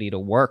the ability to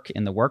work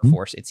in the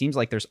workforce. It seems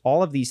like there's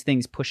all of these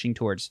things pushing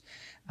towards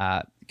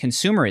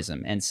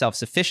consumerism and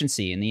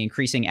self-sufficiency and the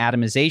increasing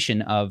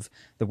atomization of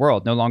the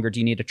world. No longer do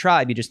you need a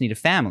tribe, you just need a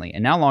family.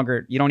 And now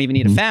longer, you don't even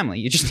need a family.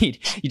 You just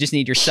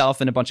need yourself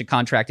and a bunch of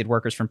contracted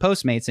workers from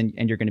Postmates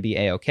and you're going to be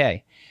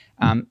A-okay.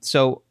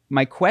 So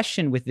my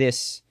question with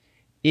this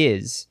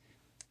is,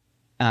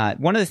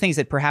 one of the things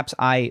that perhaps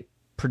I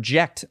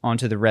project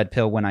onto the red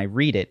pill when I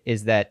read it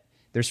is that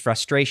there's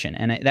frustration.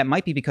 And that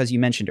might be because you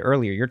mentioned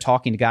earlier, you're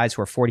talking to guys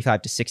who are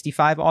 45 to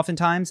 65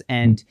 oftentimes.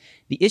 And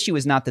the issue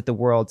is not that the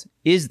world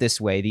is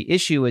this way. The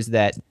issue is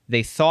that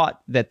they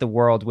thought that the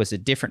world was a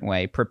different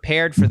way,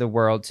 prepared for the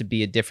world to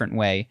be a different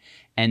way,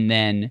 and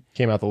then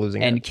came out the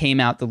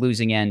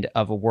losing end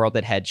of a world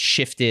that had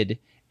shifted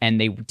and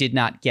they did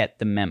not get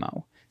the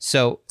memo.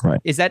 So right.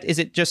 Is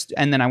it just,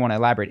 and then I want to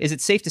elaborate, is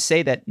it safe to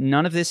say that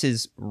none of this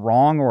is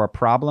wrong or a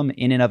problem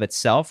in and of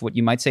itself? What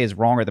you might say is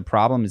wrong or the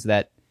problem is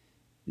that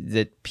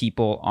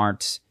people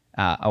aren't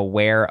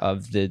aware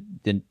of the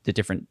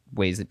different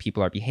ways that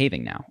people are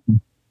behaving now,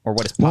 or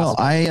what is possible?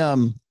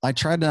 Well, I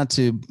tried not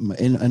to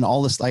in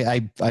all this.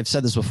 I've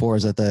said this before,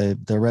 is that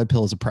the red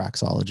pill is a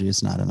praxeology.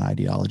 It's not an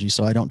ideology.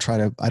 So I don't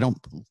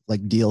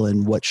like deal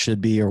in what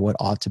should be or what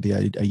ought to be.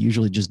 I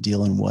usually just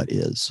deal in what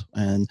is.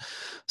 And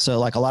so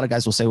like a lot of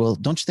guys will say, well,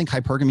 don't you think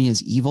hypergamy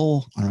is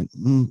evil? I'm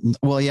like,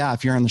 well, yeah,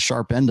 if you're on the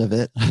sharp end of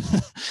it,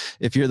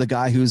 if you're the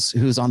guy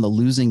who's on the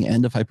losing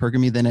end of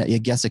hypergamy, then I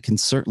guess it can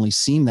certainly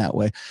seem that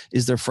way.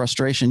 Is there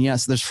frustration?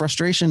 Yes, there's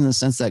frustration in the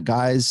sense that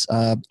guys,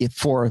 if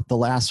for the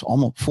last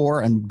almost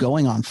 4 and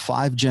going on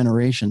 5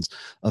 generations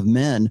of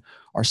men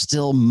are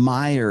still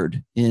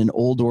mired in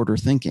old order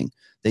thinking.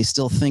 They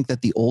still think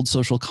that the old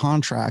social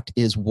contract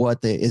is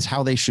is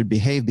how they should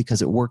behave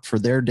because it worked for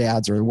their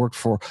dads or it worked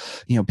for,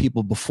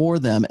 people before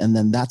them. And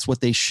then that's what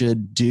they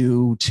should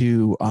do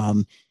to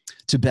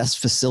best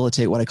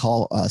facilitate what I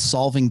call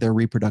solving their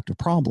reproductive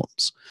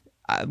problems.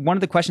 One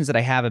of the questions that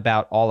I have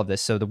about all of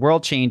this, so the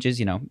world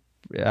changes,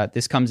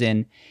 this comes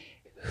in.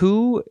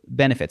 Who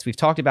benefits? We've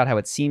talked about how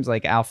it seems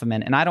like alpha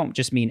men, and I don't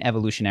just mean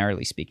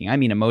evolutionarily speaking, I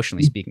mean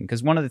emotionally speaking,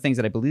 because one of the things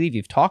that I believe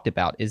you've talked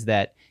about is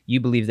that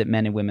you believe that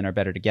men and women are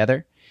better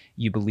together.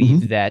 You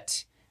believe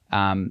that,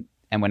 and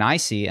when I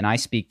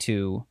speak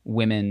to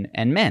women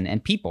and men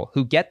and people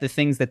who get the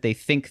things that they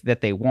think that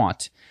they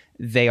want,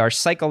 they are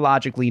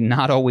psychologically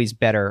not always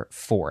better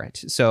for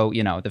it. So,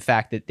 the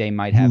fact that they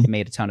might have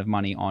made a ton of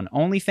money on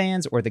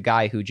OnlyFans, or the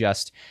guy who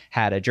just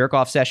had a jerk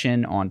off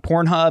session on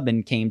Pornhub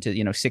and came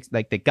to, 6,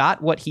 like they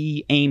got what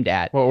he aimed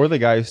at. Well, or the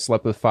guy who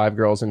slept with 5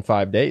 girls in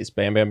 5 days.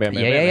 Bam, bam, bam,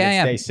 bam, bam.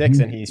 And it's day 6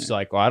 and he's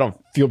like, well, I don't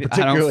feel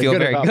particularly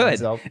good about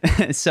myself.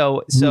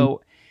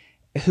 So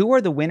who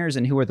are the winners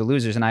and who are the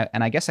losers? And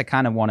I guess I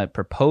kind of want to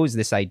propose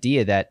this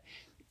idea that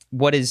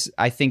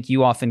I think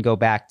you often go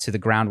back to the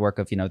groundwork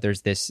of,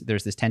 there's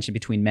this tension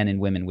between men and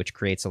women, which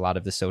creates a lot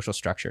of the social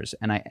structures.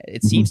 And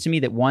it seems to me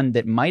that one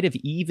that might have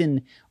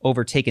even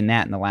overtaken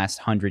that in the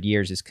last 100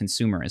 years is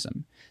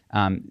consumerism.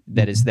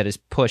 That is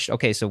pushed.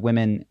 Okay, so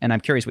women, and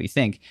I'm curious what you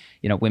think,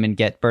 women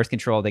get birth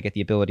control, they get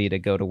the ability to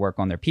go to work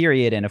on their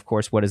period. And of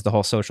course, what is the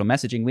whole social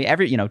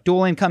messaging?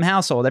 Dual income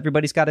household,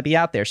 everybody's got to be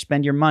out there,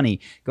 spend your money,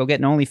 go get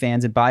an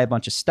OnlyFans and buy a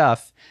bunch of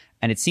stuff.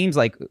 And it seems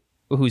like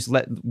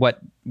what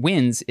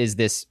wins is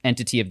this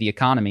entity of the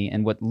economy,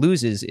 and what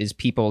loses is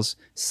people's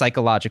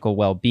psychological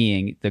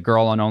well-being. The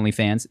girl on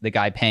OnlyFans, the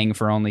guy paying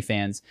for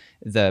OnlyFans,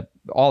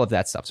 all of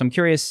that stuff. So I'm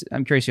curious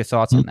your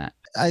thoughts on that.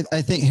 I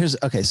think here's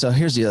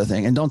the other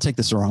thing, and don't take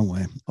this the wrong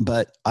way,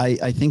 but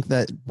I think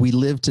that we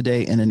live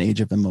today in an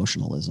age of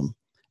emotionalism.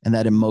 And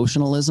that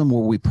emotionalism,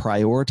 where we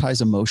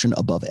prioritize emotion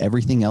above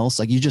everything else,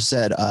 like you just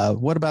said,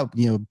 what about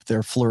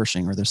their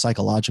flourishing or their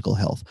psychological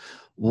health?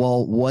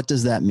 Well, what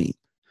does that mean?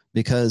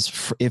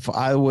 Because if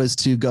I was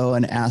to go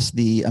and ask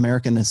the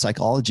American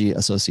Psychology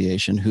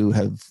Association, who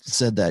have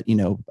said that,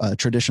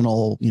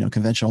 traditional,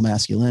 conventional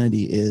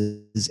masculinity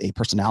is a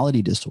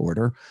personality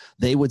disorder,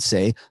 they would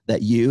say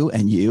that you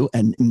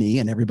and me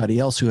and everybody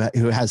else who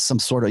has some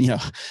sort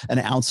of, an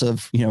ounce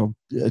of,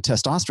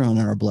 testosterone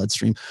in our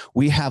bloodstream,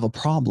 we have a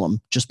problem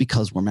just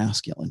because we're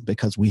masculine,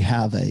 because we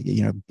have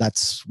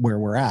that's where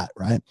we're at.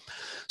 Right.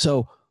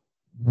 So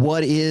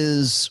what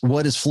is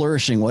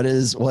flourishing? What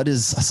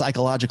is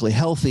psychologically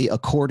healthy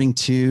according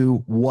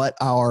to what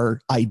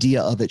our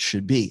idea of it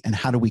should be, and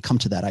how do we come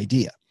to that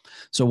idea?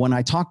 So when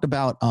I talked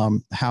about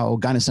how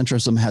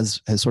gynocentrism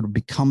has sort of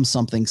become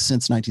something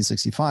since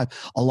 1965,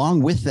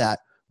 along with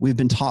that, we've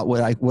been taught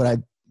what I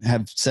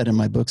have said in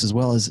my books as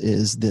well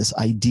is this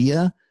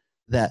idea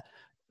that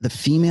the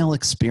female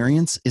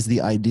experience is the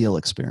ideal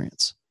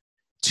experience.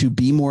 To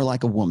be more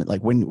like a woman.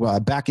 Like when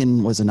back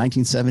in the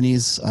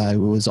 1970s, it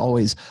was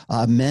always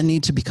men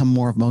need to become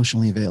more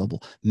emotionally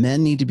available.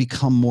 Men need to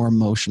become more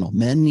emotional.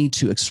 Men need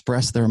to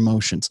express their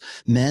emotions.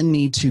 Men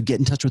need to get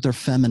in touch with their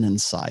feminine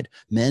side.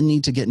 Men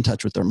need to get in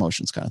touch with their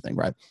emotions, kind of thing,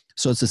 right?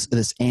 So it's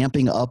this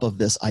amping up of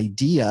this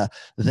idea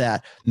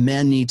that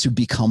men need to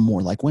become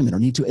more like women, or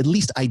need to at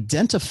least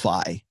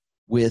identify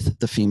with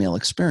the female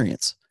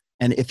experience.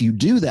 And if you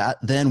do that,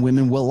 then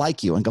women will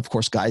like you. And of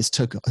course, guys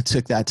took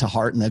that to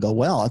heart, and they go,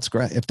 well, that's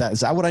great.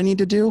 Is that what I need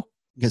to do?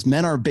 Because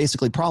men are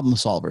basically problem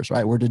solvers,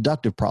 right? We're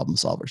deductive problem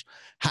solvers.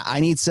 I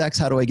need sex.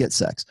 How do I get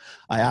sex?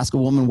 I ask a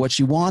woman what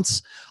she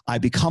wants. I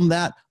become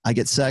that. I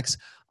get sex.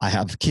 I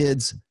have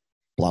kids,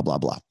 blah, blah,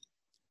 blah.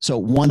 So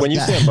when you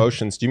say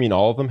emotions, do you mean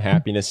all of them?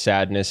 Happiness,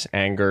 sadness,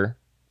 anger,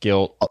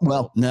 guilt?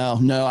 Well,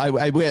 no.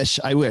 I wish.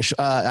 I wish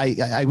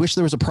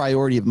there was a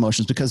priority of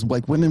emotions, because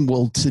like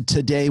women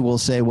today will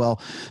say,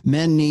 well,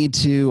 men need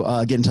to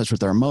get in touch with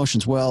their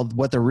emotions. Well,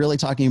 what they're really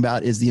talking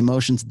about is the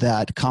emotions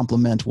that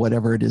complement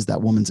whatever it is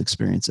that woman's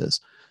experience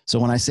is. So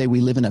when I say we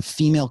live in a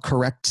female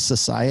correct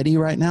society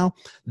right now,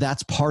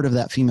 that's part of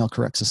that female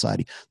correct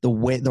society. The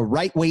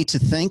right way to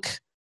think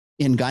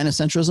in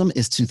gynocentrism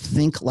is to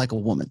think like a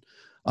woman.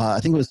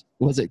 I think it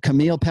was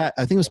Camille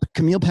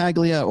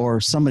Paglia or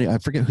somebody, I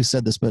forget who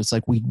said this, but it's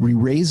like we've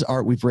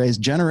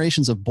raised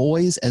generations of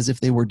boys as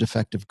if they were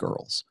defective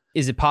girls.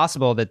 Is it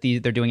possible that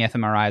they're doing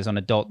fMRIs on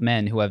adult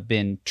men who have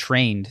been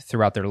trained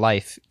throughout their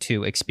life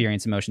to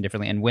experience emotion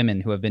differently, and women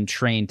who have been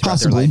trained throughout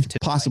their life to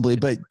possibly?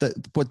 But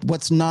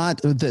what's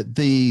not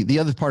the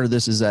other part of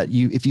this is that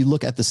if you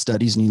look at the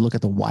studies and you look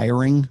at the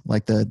wiring,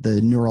 like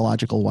the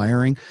neurological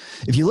wiring,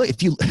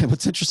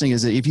 what's interesting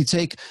is that if you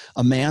take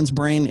a man's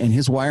brain and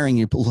his wiring,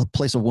 you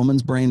place a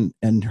woman's brain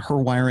and her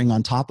wiring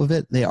on top of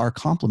it, they are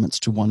complements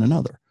to one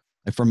another.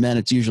 Like for men,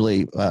 it's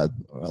usually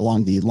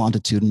along the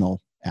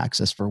longitudinal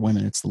axis. For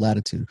women, it's the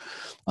latitude.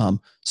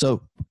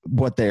 So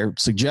what they're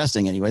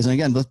suggesting anyways, and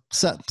again, the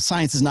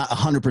science is not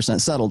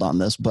 100% settled on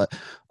this, but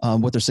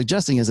what they're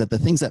suggesting is that the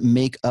things that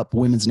make up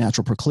women's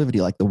natural proclivity,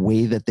 like the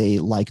way that they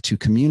like to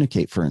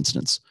communicate, for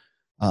instance,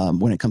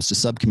 when it comes to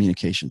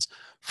subcommunications,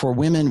 for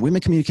women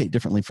communicate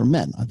differently from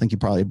men. I think you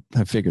probably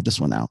have figured this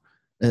one out,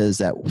 is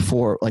that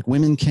for like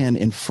women can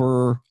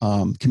infer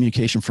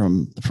communication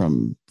from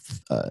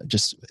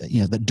just,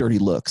 the dirty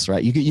looks,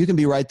 right? You can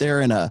be right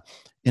there in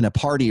a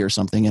party or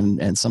something,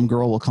 and some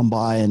girl will come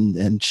by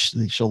and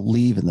she'll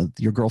leave, and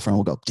your girlfriend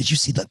will go, "Did you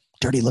see the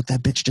dirty look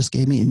that bitch just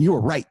gave me?" And you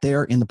were right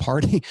there in the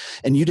party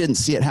and you didn't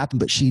see it happen,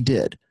 but she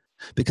did,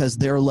 because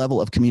their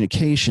level of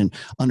communication,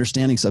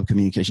 understanding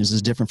subcommunications,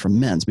 is different from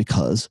men's,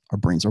 because our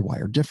brains are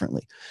wired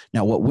differently.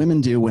 Now, what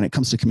women do when it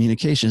comes to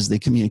communication is they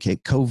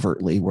communicate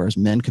covertly, whereas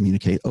men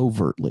communicate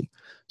overtly.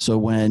 So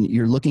when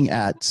you're looking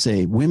at,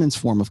 say, women's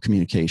form of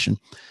communication,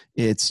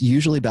 it's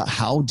usually about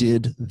how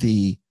did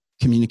the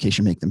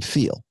communication make them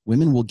feel.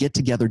 Women will get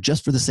together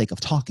just for the sake of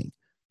talking.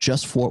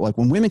 Just for, like,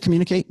 when women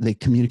communicate, they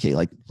communicate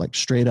like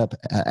straight up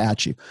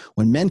at you.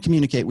 When men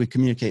communicate, we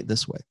communicate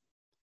this way.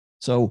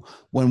 So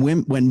when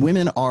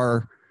women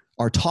are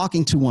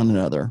talking to one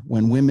another,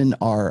 when women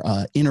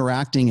are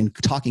interacting and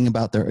talking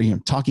about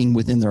talking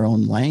within their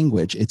own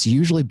language, it's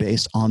usually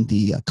based on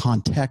the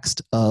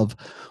context of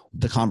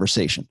the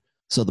conversation.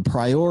 So the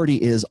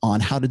priority is on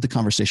how did the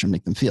conversation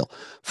make them feel.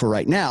 For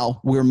right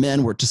now,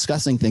 we're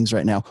discussing things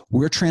right now.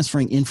 We're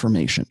transferring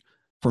information.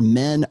 For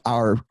men,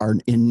 our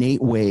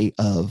innate way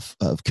of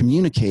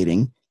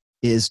communicating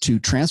is to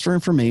transfer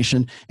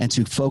information and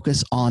to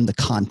focus on the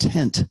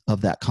content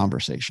of that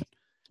conversation.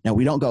 Now,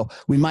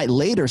 we might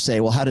later say,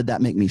 well, how did that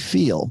make me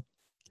feel?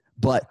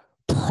 But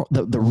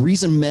the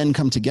reason men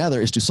come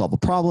together is to solve a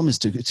problem, is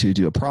to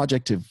do a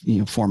project,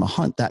 to form a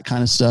hunt, that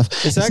kind of stuff.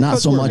 It's not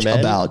so much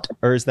about,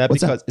 or is that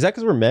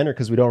because we're men, or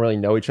because we don't really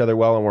know each other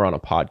well and we're on a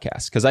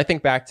podcast? Because I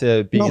think back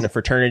to being in a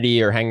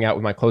fraternity or hanging out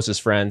with my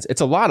closest friends,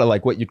 it's a lot of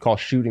like what you'd call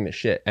shooting the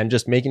shit and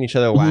just making each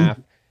other laugh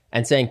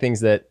and saying things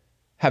that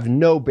have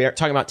no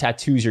talking about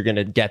tattoos you're going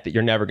to get that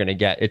you're never going to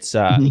get. It's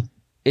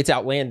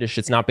outlandish.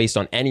 It's not based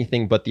on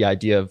anything but the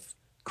idea of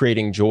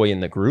creating joy in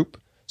the group.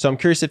 So I'm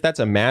curious if that's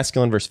a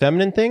masculine versus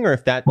feminine thing, or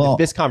if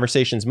this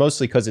conversation is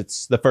mostly because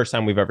it's the first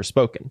time we've ever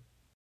spoken.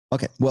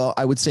 Okay. Well,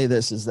 I would say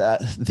this is that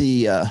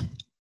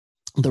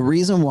the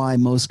reason why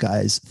most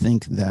guys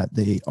think that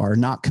they are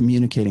not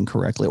communicating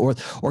correctly, or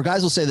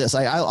guys will say this,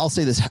 I'll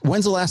say this.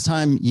 When's the last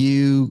time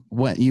you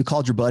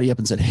called your buddy up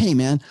and said, "Hey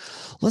man,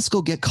 let's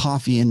go get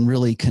coffee and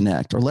really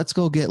connect," or let's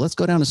go down to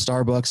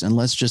Starbucks and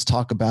let's just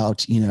talk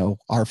about,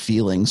 our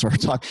feelings, or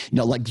talk,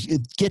 like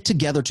get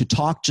together to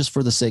talk just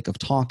for the sake of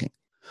talking.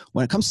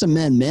 When it comes to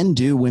men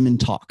do, women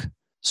talk.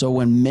 So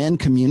when men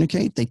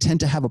communicate, they tend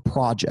to have a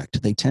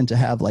project. They tend to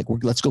have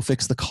let's go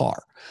fix the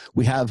car.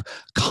 We have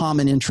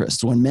common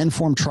interests. When men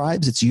form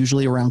tribes, it's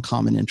usually around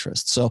common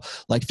interests. So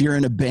like if you're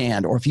in a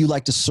band, or if you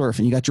like to surf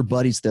and you got your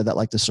buddies there that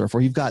like to surf, or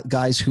you've got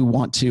guys who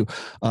want to,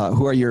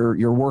 who are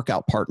your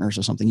workout partners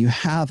or something, you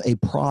have a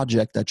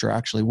project that you're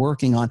actually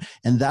working on.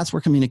 And that's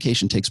where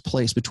communication takes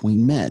place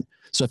between men.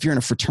 So if you're in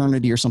a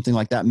fraternity or something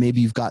like that,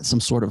 maybe you've got some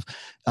sort of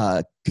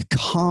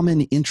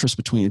common interest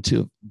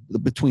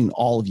between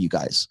all of you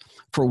guys.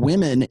 For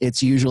women,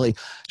 it's usually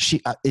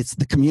it's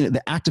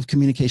the act of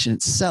communication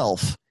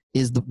itself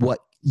is what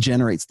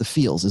generates the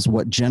feels, is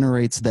what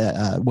generates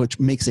which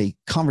makes a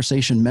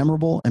conversation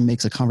memorable and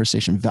makes a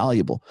conversation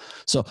valuable.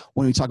 So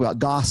when we talk about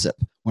gossip,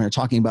 when we're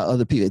talking about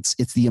other people,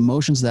 it's the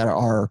emotions that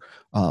are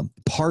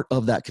part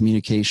of that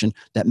communication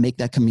that make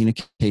that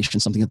communication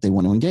something that they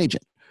want to engage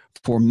in.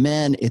 For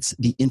men, it's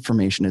the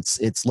information.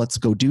 It's let's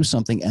go do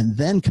something, and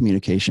then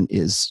communication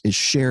is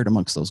shared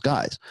amongst those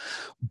guys.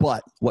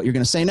 But what you're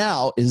going to say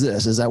now is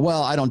that,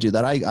 well, I don't do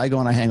that. I go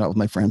and I hang out with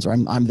my friends, or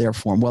I'm there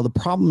for them. Well, the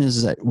problem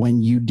is that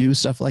when you do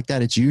stuff like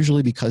that, it's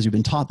usually because you've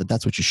been taught that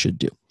that's what you should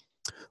do.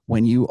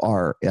 When you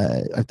are,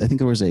 I think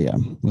there was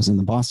was in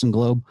the Boston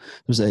Globe.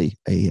 There was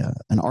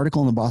an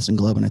article in the Boston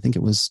Globe, and I think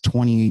it was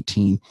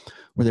 2018,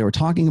 where they were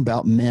talking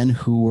about men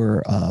who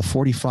were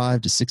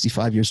 45 to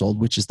 65 years old,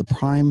 which is the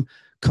prime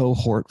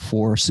cohort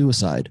for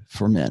suicide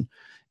for men.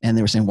 And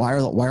they were saying, why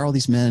are all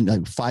these men,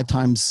 like 5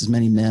 times as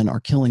many men are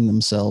killing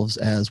themselves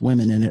as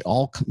women? And it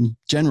all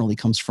generally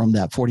comes from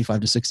that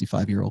 45 to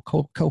 65-year-old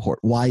cohort.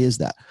 Why is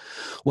that?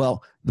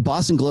 Well, the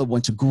Boston Globe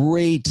went to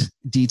great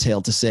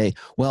detail to say,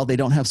 well, they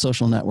don't have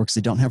social networks.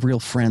 They don't have real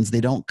friends. They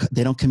don't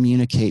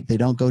communicate. They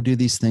don't go do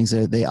these things.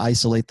 They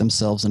isolate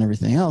themselves and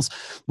everything else.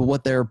 But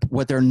what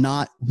they're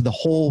not, the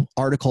whole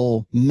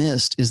article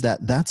missed is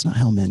that that's not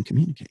how men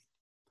communicate.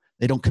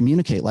 They don't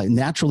communicate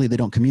naturally. They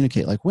don't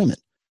communicate like women.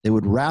 They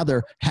would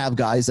rather have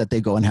guys that they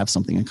go and have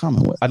something in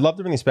common with. I'd love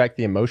to bring this back to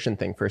the emotion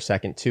thing for a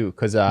second too,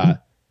 because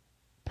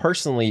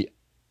personally,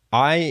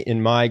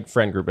 in my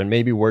friend group, and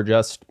maybe we're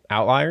just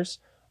outliers,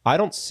 I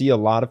don't see a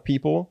lot of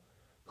people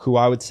who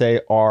I would say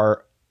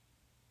are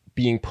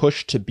being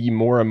pushed to be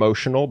more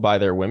emotional by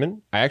their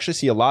women. I actually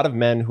see a lot of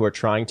men who are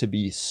trying to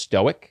be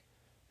stoic,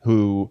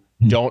 who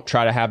don't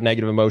try to have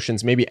negative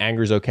emotions. Maybe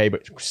anger is okay,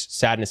 but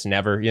sadness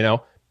never, you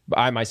know.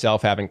 I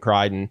myself haven't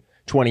cried in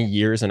 20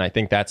 years, and I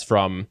think that's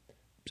from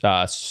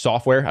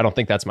software. I don't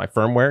think that's my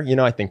firmware. You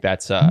know, I think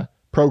that's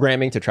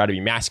programming to try to be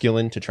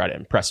masculine, to try to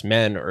impress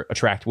men or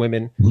attract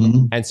women.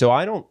 Mm-hmm. And so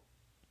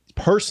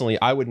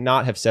I would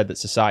not have said that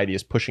society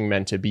is pushing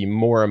men to be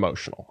more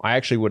emotional. I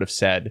actually would have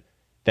said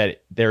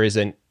that there is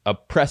a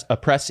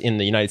press in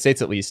the United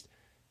States, at least,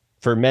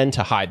 for men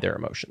to hide their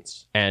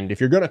emotions. And if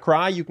you're going to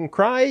cry, you can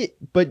cry,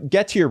 but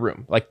get to your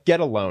room, like get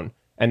alone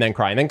and then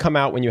cry, and then come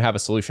out when you have a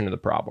solution to the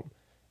problem.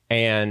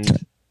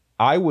 And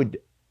I would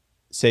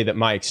say that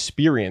my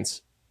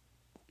experience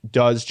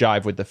does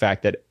jive with the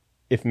fact that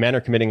if men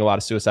are committing a lot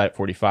of suicide at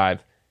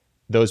 45,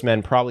 those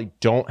men probably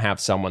don't have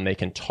someone they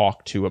can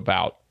talk to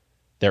about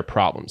their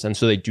problems. And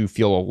so they do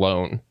feel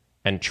alone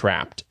and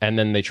trapped. And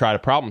then they try to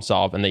problem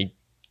solve and they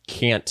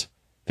can't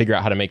figure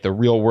out how to make the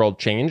real world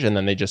change. And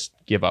then they just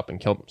give up and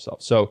kill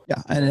themselves. So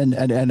yeah.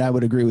 And I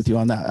would agree with you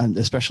on that, and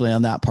especially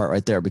on that part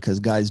right there, because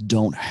guys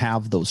don't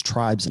have those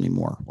tribes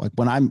anymore. Like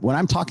when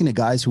I'm talking to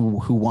guys who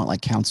want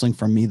like counseling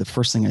from me, the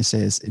first thing I say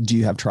is, do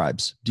you have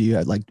tribes? Do you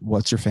have, like,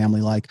 what's your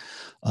family like?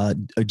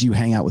 Do you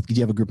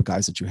have a group of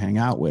guys that you hang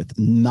out with?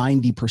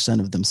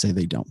 90% of them say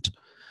they don't.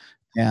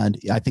 And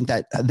I think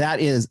that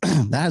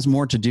has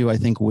more to do, I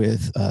think,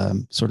 with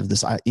sort of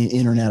this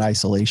internet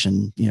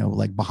isolation, you know,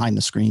 like behind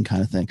the screen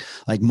kind of thing.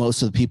 Like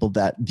most of the people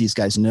that these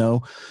guys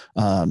know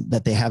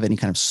that they have any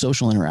kind of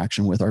social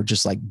interaction with are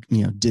just like,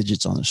 you know,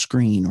 digits on the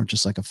screen or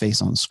just like a face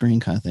on the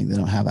screen kind of thing. They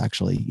don't have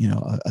actually, you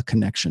know, a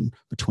connection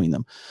between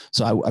them.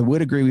 So I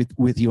would agree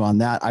with you on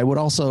that. I would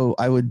also,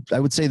 I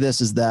would say this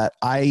is that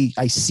I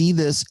see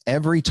this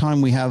every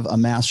time we have a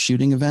mass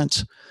shooting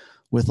event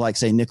with, like,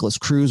 say, Nicholas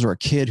Cruz, or a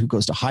kid who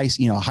goes to a high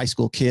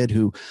school kid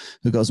who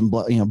goes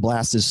and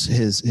blasts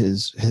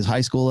his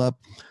high school up.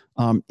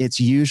 It's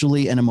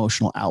usually an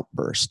emotional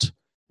outburst.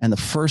 And the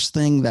first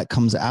thing that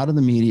comes out of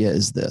the media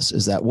is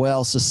that,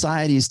 well,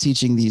 society is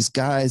teaching these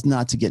guys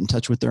not to get in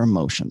touch with their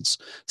emotions.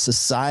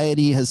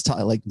 Society has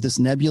taught, like, this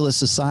nebulous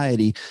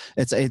society.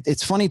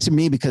 It's funny to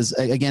me because,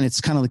 again,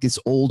 it's kind of like this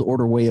old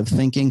order way of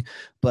thinking,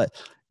 but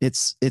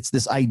it's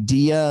this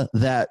idea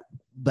that,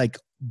 like,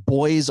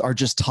 boys are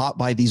just taught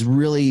by these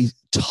really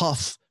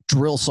tough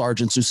drill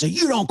sergeants who say,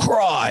 you don't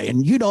cry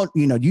and you don't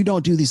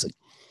do these things.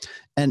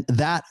 And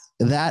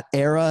that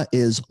era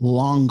is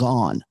long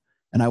gone.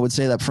 And I would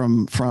say that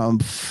from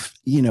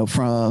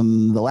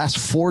the last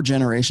 4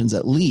 generations,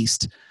 at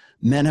least,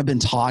 men have been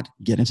taught,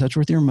 get in touch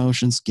with your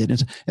emotions,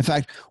 in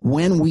fact,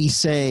 when we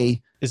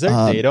say, is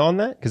there data on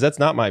that? Because that's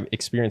not my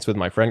experience with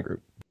my friend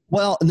group.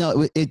 Well,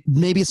 no,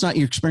 maybe it's not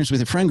your experience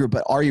with your friend group,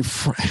 but are you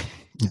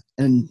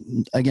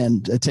and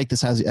again, take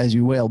this as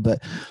you will, but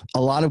a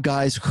lot of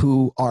guys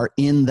who are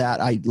in that,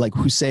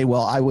 who say,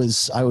 well, I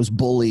was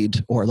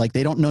bullied, or like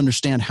they don't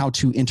understand how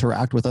to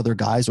interact with other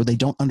guys, or they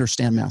don't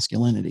understand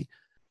masculinity.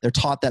 They're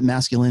taught that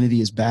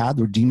masculinity is bad.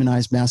 They're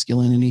demonized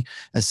masculinity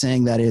as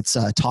saying that it's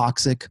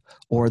toxic,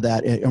 or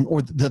that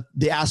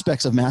the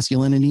aspects of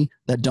masculinity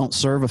that don't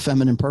serve a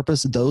feminine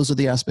purpose. Those are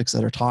the aspects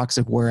that are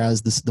toxic.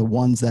 Whereas the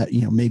ones that,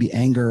 maybe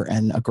anger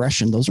and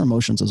aggression, those are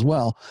emotions as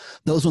well.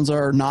 Those ones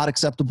are not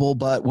acceptable.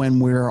 But when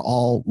we're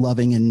all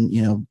loving and,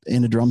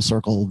 in a drum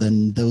circle,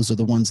 then those are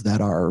the ones that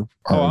are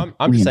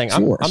I'm just saying,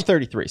 I'm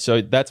 33.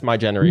 So that's my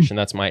generation.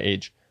 That's my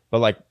age.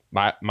 But like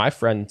my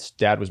friend's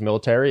dad was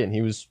military, and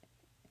he was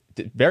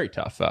very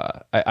tough.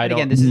 I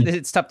don't. Again,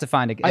 it's tough to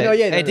find. I know.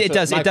 Yeah, it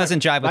doesn't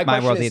jive with my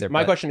world either.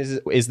 My question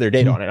is there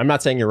data on it? I'm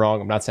not saying you're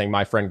wrong. I'm not saying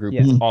my friend group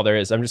is all there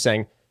is. I'm just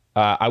saying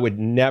I would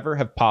never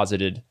have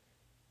posited,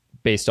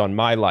 based on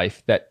my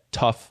life, that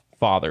tough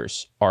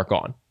fathers are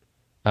gone.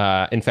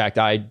 In fact,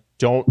 I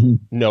don't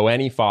know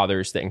any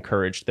fathers that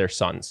encouraged their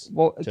sons.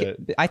 Well,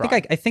 I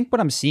think what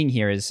I'm seeing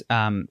here is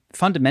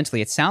fundamentally,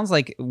 it sounds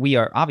like we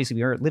are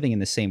living in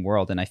the same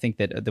world, and I think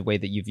that the way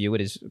that you view it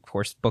is, of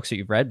course, books that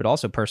you've read, but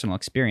also personal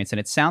experience. And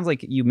it sounds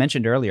like you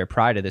mentioned earlier,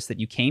 prior to this, that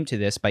you came to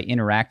this by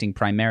interacting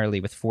primarily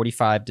with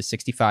 45 to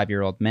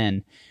 65-year-old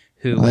men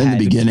who in the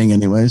beginning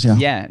anyways.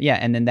 Yeah.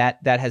 And then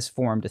that has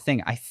formed a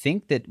thing. I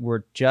think that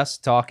we're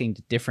just talking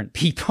to different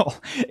people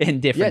in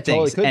different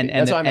things. Totally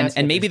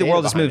and maybe the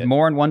world has moved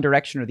more in one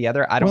direction or the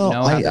other. I don't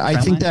know. I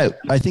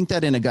think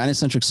that in a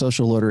gynocentric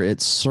social order,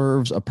 it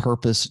serves a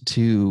purpose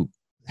to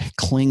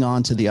cling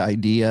on to the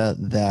idea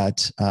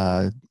that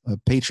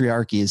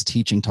patriarchy is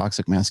teaching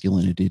toxic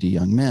masculinity to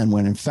young men,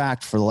 when in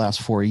fact, for the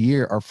last 4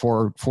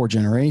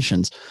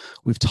 generations,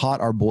 we've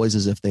taught our boys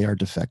as if they are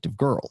defective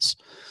girls.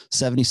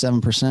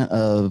 77%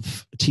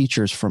 of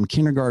teachers from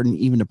kindergarten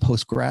even to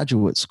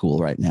postgraduate school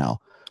right now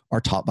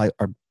are taught by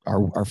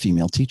our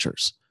female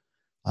teachers.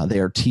 They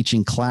are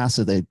teaching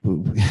classes.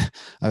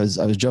 I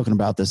was joking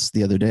about this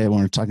the other day when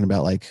we were talking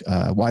about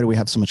why do we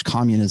have so much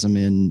communism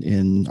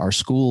in our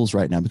schools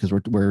right now? Because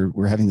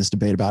we're having this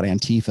debate about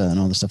Antifa and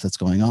all the stuff that's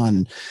going on.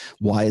 And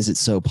why is it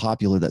so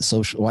popular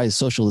why is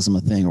socialism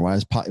a thing, or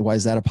why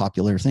is that a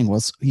popular thing?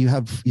 Well,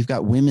 you've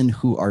got women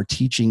who are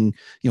teaching,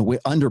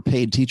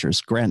 underpaid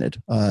teachers,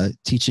 granted,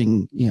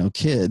 teaching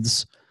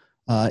kids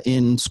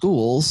in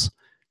schools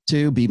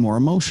to be more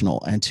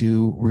emotional and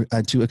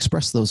to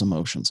express those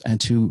emotions and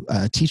to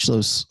teach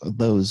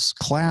those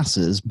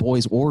classes,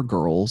 boys or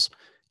girls,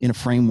 in a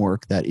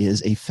framework that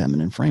is a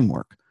feminine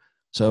framework.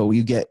 So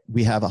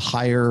we have a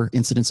higher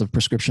incidence of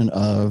prescription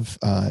of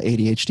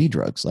ADHD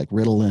drugs like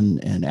Ritalin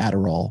and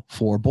Adderall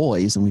for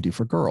boys than we do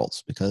for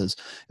girls, because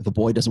if a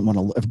boy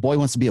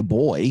wants to be a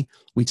boy,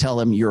 we tell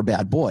him you're a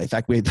bad boy. In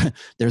fact,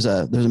 there's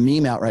a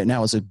meme out right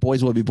now. It says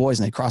boys will be boys,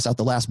 and they cross out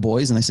the last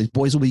boys and they say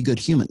boys will be good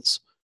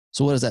humans.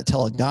 So what does that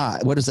tell a guy?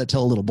 What does that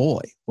tell a little boy?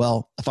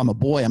 Well, if I'm a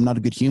boy, I'm not a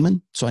good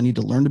human. So I need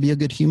to learn to be a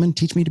good human.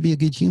 Teach me to be a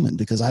good human,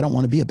 because I don't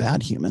want to be a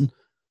bad human.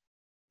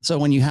 So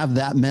when you have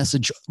that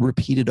message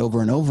repeated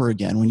over and over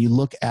again, when you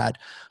look at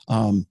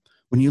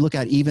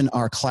even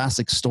our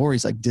classic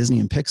stories like Disney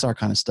and Pixar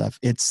kind of stuff,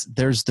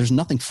 there's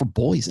nothing for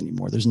boys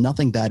anymore. There's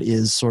nothing that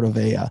is sort of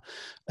a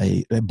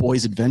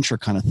boy's adventure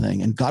kind of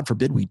thing. And God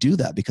forbid we do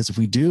that, because if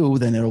we do,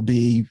 then there'll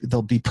be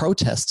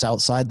protests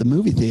outside the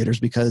movie theaters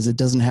because it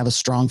doesn't have a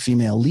strong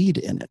female lead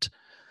in it.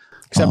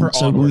 Except for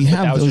Onward,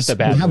 that was just a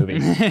bad movie.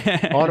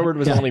 Onward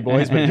was only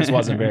boys, but it just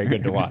wasn't very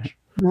good to watch.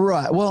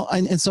 Right. Well,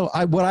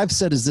 what I've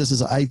said is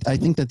this: I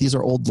think that these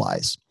are old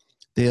lies.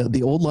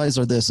 The old lies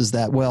are this: is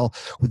that, well,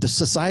 the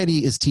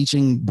society is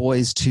teaching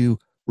boys to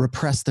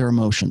repress their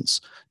emotions,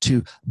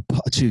 to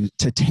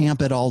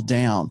tamp it all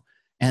down.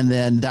 And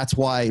then that's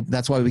why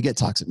we get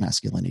toxic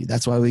masculinity.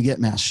 That's why we get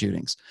mass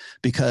shootings,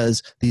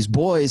 because these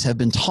boys have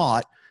been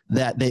taught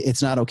that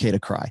it's not okay to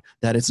cry,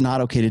 that it's not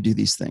okay to do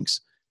these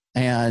things.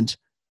 And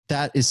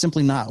that is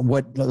simply not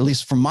what, at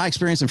least from my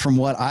experience and from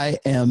what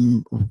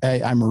I'm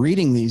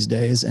reading these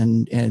days,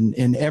 and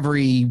in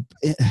every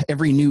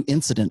new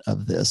incident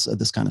of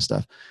this kind of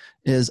stuff,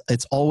 is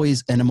it's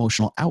always an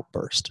emotional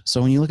outburst.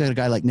 So when you look at a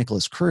guy like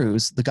Nicholas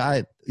Cruz, the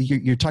guy,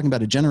 you're talking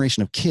about a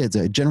generation of kids,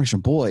 a generation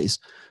of boys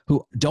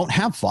who don't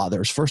have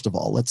fathers. First of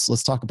all,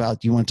 let's talk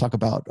about, you want to talk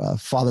about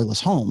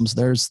fatherless homes.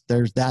 There's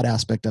that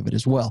aspect of it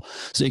as well.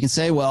 So you can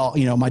say, well,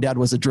 my dad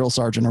was a drill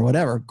sergeant or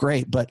whatever.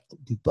 Great. But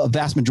a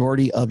vast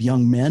majority of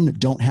young men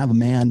don't have a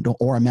man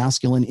or a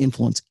masculine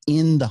influence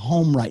in the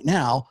home right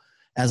now.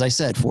 As I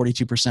said,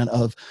 42%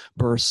 of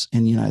births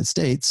in the United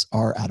States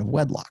are out of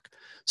wedlock.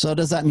 So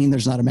does that mean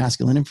there's not a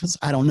masculine influence?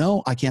 I don't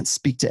know. I can't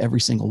speak to every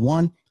single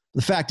one.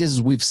 The fact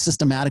is we've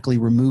systematically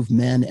removed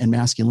men and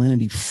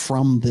masculinity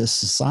from this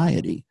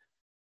society.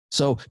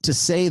 So to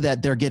say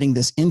that they're getting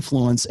this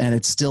influence and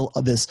it's still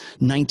this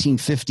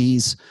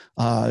 1950s,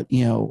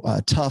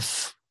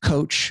 tough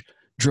coach,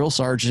 drill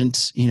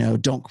sergeant,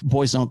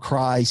 boys don't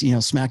cry,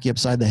 smack you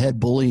upside the head,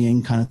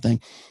 bullying kind of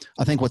thing.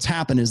 I think what's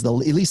happened is at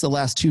least the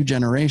last two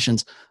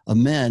generations of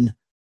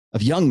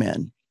young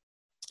men,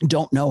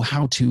 don't know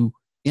how to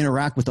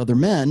interact with other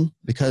men,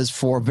 because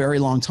for a very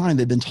long time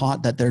they've been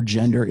taught that their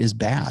gender is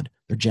bad.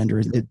 Their gender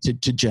is to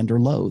gender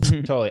loathe.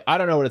 Totally. I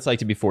don't know what it's like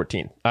to be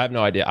 14. I have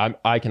no idea.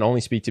 I can only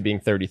speak to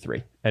being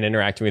 33 and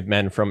interacting with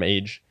men from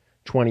age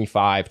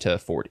 25 to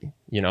 40.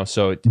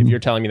 So if you're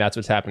telling me that's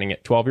what's happening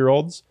at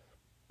 12-year-olds,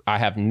 I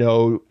have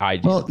no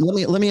idea. Well,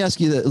 let me ask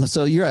you that.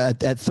 So you're at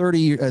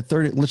 30,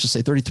 let's just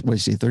say 30. What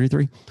did you say?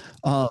 33.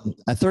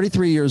 At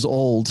 33 years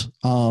old.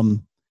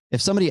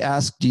 If somebody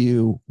asked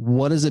you,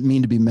 what does it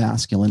mean to be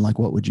masculine? Like,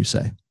 what would you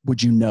say?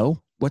 Would you know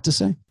what to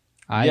say?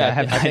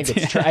 I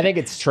think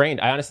it's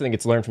trained. I honestly think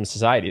it's learned from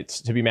society.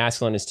 It's to be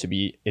masculine is to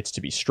be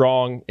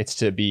strong. It's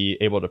to be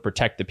able to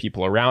protect the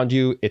people around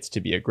you. It's to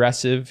be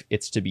aggressive.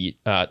 It's to be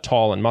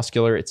tall and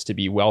muscular. It's to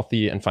be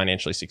wealthy and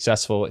financially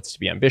successful. It's to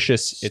be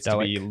ambitious. It's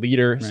Stoic. To be a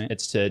leader. Right.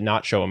 It's to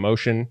not show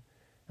emotion.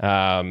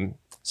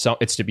 So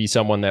it's to be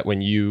someone that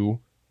when you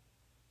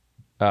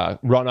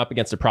run up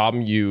against a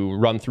problem, you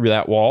run through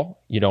that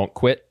wall. You don't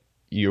quit.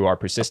 You are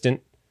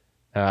persistent.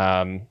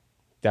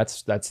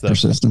 That's the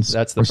persistence.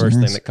 That's the first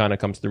thing that kind of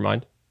comes through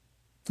mind.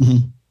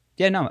 Mm-hmm.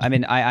 Yeah, no, I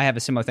mean, I have a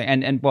similar thing.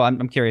 And well,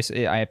 I'm curious.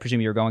 I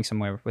presume you're going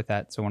somewhere with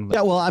that. So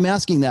yeah, well, I'm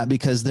asking that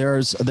because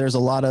there's a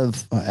lot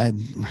of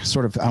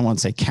sort of, I won't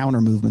say counter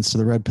movements to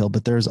the red pill,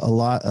 but there's a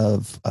lot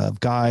of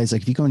guys,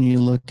 like if you go and you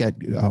look at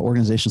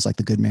organizations like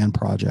the Good Man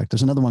Project,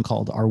 there's another one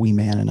called Are We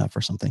Man Enough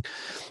or something.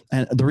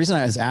 And the reason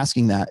I was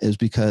asking that is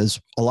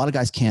because a lot of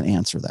guys can't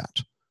answer that,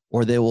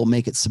 or they will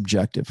make it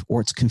subjective,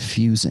 or it's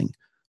confusing.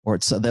 Or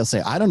they'll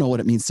say, I don't know what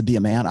it means to be a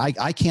man.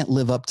 I can't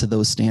live up to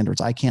those standards.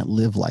 I can't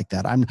live like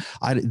that.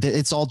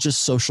 It's all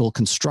just social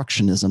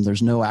constructionism.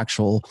 There's no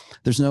actual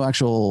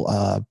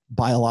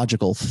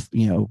biological,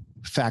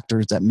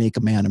 factors that make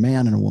a man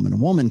and a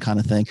woman kind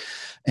of thing.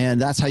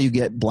 And that's how you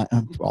get,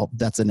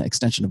 that's an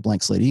extension of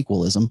blank slate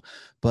equalism,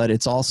 but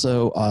it's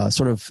also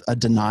sort of a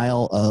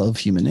denial of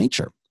human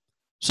nature.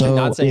 So I'm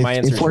not saying my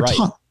answer is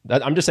right.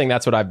 I'm just saying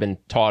that's what I've been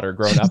taught or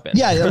grown up in.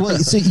 Yeah, well,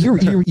 see,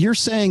 you're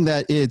saying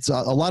that it's a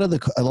lot of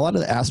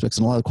the aspects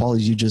and a lot of the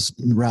qualities you just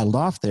rattled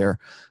off there.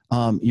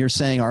 You're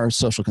saying are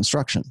social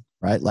construction,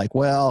 right? Like,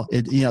 well,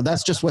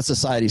 that's just what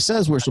society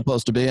says we're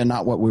supposed to be, and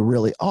not what we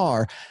really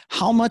are.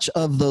 How much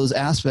of those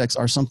aspects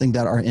are something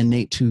that are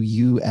innate to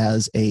you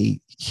as a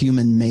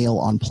human male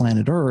on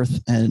planet Earth,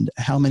 and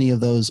how many of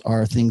those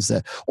are things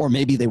that, or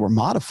maybe they were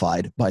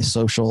modified by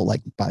social,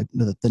 like by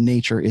the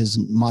nature is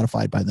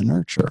modified by the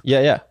nurture?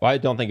 Yeah. Well, I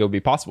don't think it would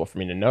be possible for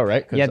me to know,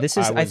 right? Yeah, this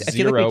is. I was I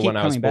feel like we keep when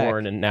I was coming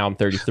born, back. and now I'm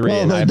 33,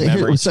 and I have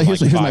memories. So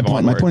here's my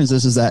point. My point is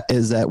this: is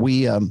that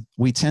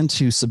we tend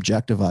to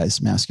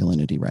subjectivize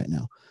masculinity right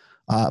now.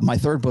 My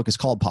third book is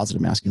called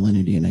Positive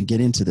Masculinity, and I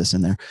get into this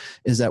in there,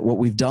 is that what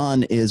we've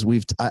done is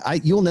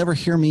you'll never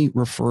hear me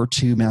refer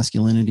to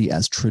masculinity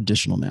as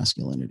traditional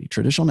masculinity.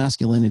 Traditional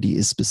masculinity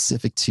is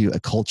specific to a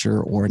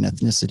culture or an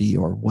ethnicity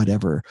or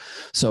whatever.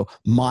 So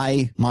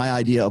my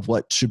idea of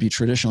what should be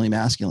traditionally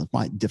masculine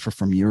might differ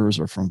from yours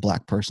or from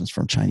Black persons,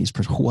 from Chinese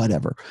persons,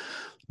 whatever.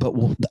 But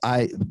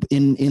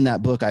in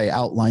that book, I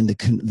outlined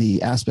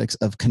the aspects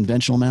of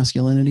conventional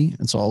masculinity,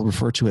 and so I'll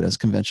refer to it as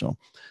conventional,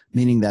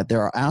 meaning that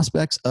there are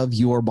aspects of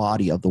your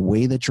body, of the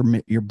way that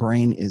your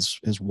brain is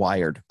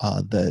wired,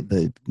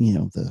 the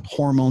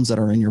hormones that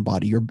are in your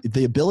body,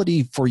 the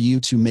ability for you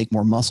to make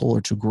more muscle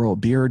or to grow a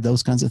beard,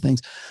 those kinds of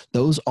things.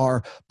 Those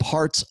are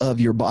parts of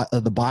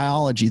the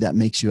biology that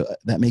makes you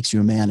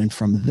a man, and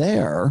from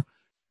there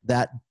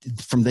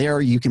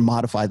you can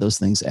modify those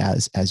things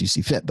as you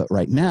see fit. But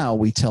right now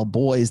we tell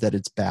boys that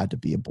it's bad to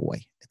be a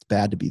boy. It's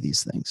bad to be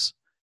these things.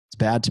 It's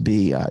bad to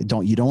be,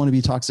 you don't want to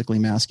be toxically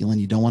masculine.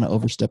 You don't want to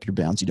overstep your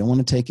bounds. You don't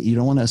want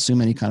to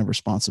assume any kind of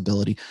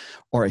responsibility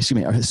or assume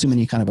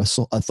any kind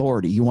of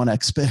authority. You want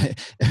to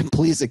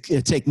please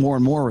take more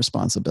and more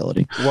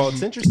responsibility. Well,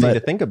 it's interesting to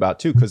think about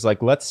too, because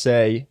like, let's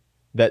say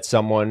that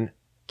someone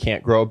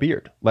can't grow a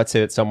beard. Let's say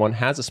that someone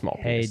has a small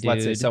penis. Hey, dude,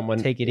 let's say someone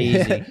take it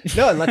easy.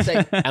 No, and let's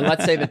say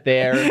that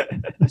they're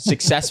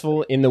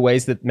successful in the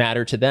ways that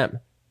matter to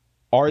them.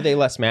 Are they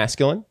less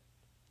masculine?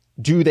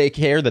 Do they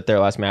care that they're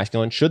less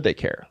masculine? Should they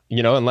care?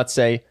 And let's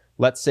say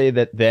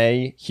that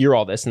they hear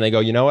all this and they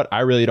go, you know what? I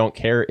really don't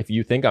care if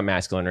you think I'm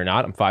masculine or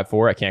not. I'm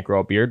 5'4", I can't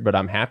grow a beard, but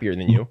I'm happier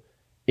than you.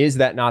 Is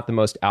that not the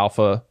most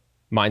alpha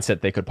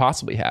mindset they could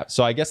possibly have?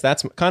 So I guess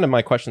that's kind of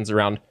my questions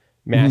around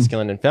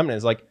masculine and feminine,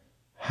 is like,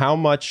 how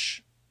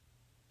much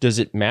does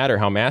it matter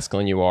how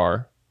masculine you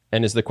are?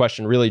 And is the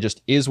question really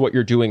just, is what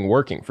you're doing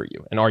working for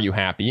you? And are you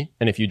happy?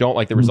 And if you don't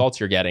like the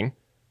results you're getting,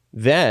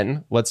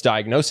 then let's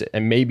diagnose it.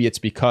 And maybe it's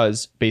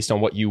because based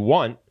on what you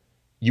want,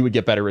 you would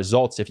get better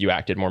results if you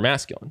acted more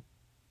masculine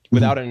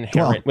without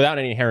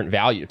any inherent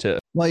value to.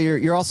 Well,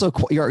 you're also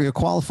you're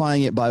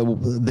qualifying it by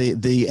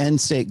the end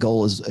state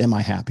goal is, am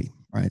I happy?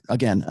 Right.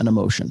 Again, an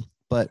emotion.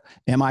 But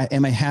am I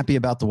happy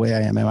about the way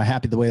I am? Am I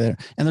happy the way that?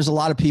 And there's a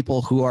lot of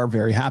people who are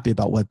very happy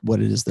about what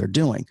it is they're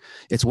doing.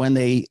 It's when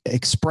they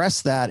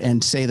express that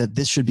and say that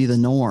this should be the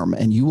norm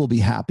and you will be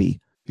happy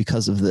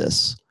because of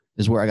this,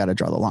 is where I got to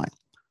draw the line.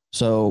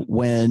 So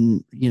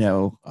when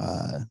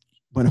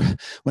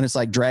it's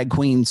like drag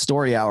queen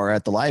story hour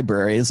at the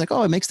library, it's like,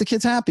 oh, it makes the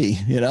kids happy.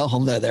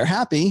 They're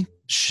happy.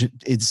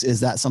 Is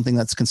that something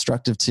that's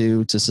constructive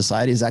to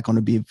society? Is that going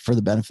to be for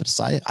the benefit of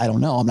society? I don't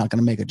know. I'm not going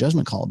to make a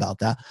judgment call about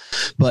that.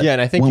 But yeah,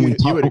 and I think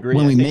you would agree.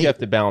 I think you have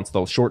to balance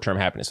the short-term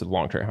happiness with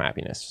long-term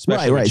happiness,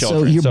 especially with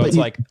children. So it's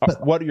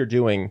what you're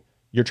doing,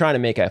 you're trying to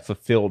make a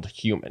fulfilled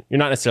human. You're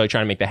not necessarily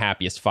trying to make the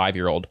happiest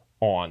 5-year-old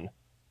on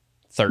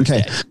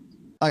Thursday.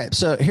 Okay,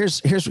 so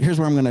here's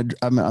where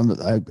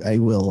I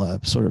will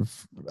sort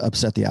of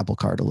upset the apple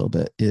cart a little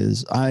bit.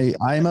 Is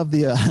I'm of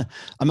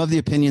the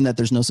opinion that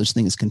there's no such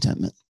thing as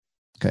contentment.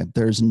 Okay,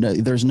 there's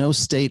no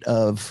state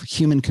of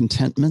human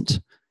contentment.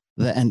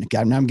 And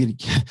God, now I'm going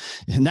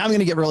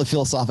to get really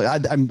philosophical.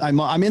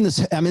 I'm in this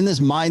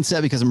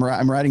mindset because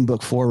I'm writing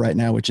book 4 right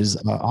now, which is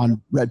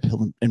on red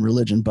pill and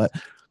religion. But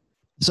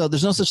so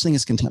there's no such thing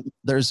as contentment.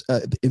 There's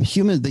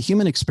the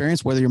human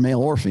experience, whether you're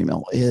male or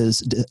female,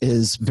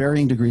 is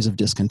varying degrees of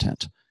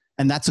discontent,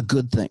 and that's a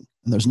good thing.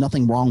 And there's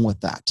nothing wrong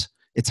with that.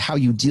 It's how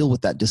you deal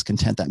with that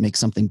discontent that makes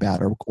something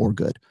bad or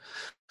good.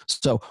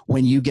 So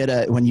when you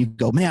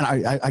go, man,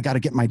 I got to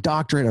get my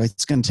doctorate.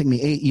 It's going to take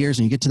me 8 years.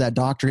 And you get to that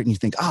doctorate and you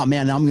think, oh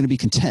man, now I'm going to be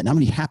content. I'm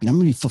going to be happy. I'm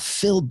going to be a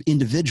fulfilled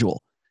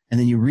individual. And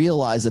then you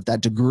realize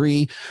that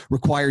degree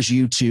requires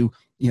you to,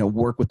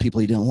 work with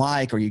people you didn't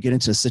like, or you get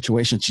into a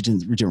situation that you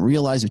didn't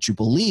realize that you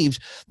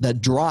believed.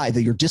 That drive,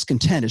 that your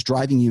discontent is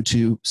driving you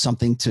to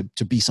something,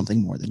 to be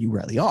something more than you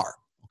really are.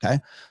 Okay.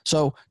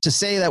 So to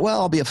say that, well,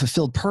 I'll be a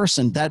fulfilled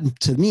person, that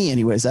to me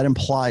anyways, that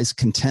implies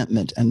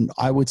contentment. And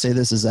I would say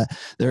this is that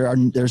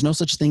there's no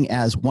such thing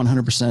as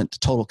 100%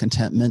 total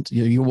contentment.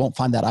 You won't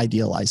find that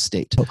idealized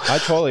state. I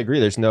totally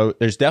agree. There's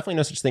definitely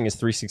no such thing as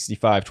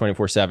 365,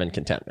 24/7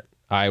 contentment.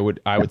 I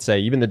would say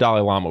even the Dalai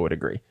Lama would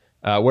agree.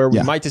 Where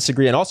we might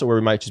disagree, and also where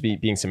we might just be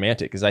being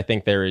semantic, is I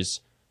think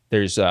there's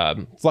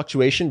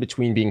fluctuation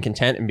between being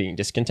content and being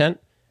discontent.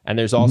 And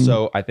there's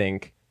also, I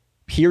think,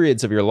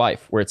 periods of your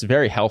life where it's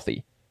very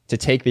healthy to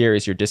take the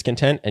areas you're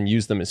discontent and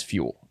use them as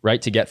fuel, right?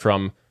 To get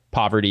from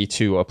poverty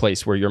to a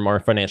place where you're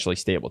more financially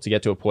stable, to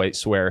get to a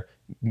place where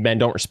men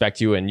don't respect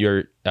you and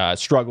you're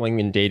struggling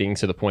in dating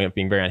to the point of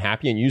being very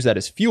unhappy, and use that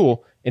as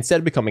fuel. Instead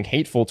of becoming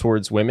hateful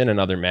towards women and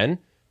other men,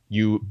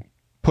 you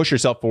push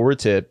yourself forward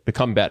to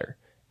become better.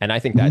 And I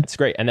think that's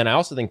great. And then I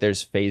also think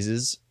there's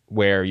phases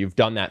where you've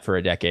done that for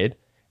a decade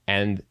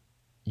and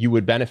you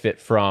would benefit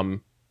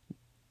from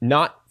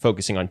not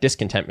focusing on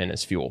discontentment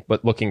as fuel,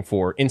 but looking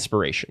for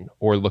inspiration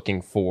or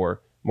looking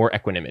for more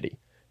equanimity.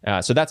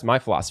 So that's my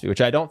philosophy,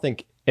 which I don't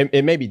think,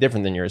 it may be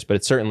different than yours, but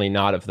it's certainly I'm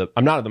not of the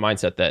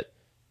mindset that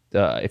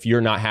if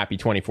you're not happy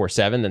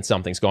 24/7, then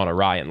something's gone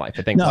awry in life.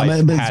 I think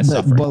life has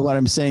suffering. But what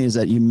I'm saying is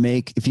that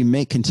if you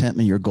make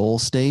contentment your goal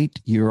state,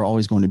 you're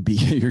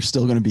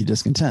still going to be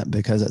discontent,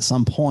 because at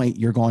some point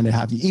you're going to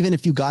have, even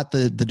if you got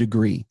the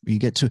degree,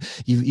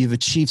 you've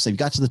achieved, so you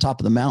got to the top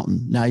of the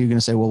mountain. Now you're going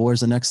to say, well,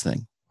 where's the next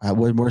thing?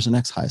 Where's the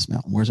next highest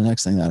mountain? Where's the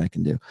next thing that I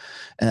can do?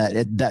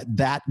 And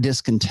that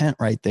discontent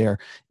right there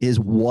is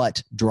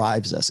what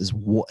drives us.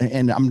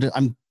 And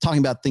I'm talking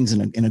about things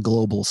in a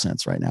global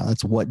sense right now.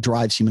 That's what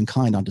drives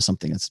humankind onto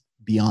something that's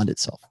beyond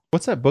itself.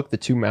 What's that book, The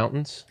Two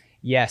Mountains?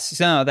 Yes.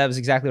 So that was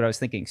exactly what I was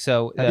thinking.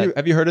 So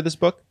have you heard of this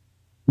book?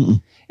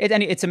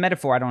 It's a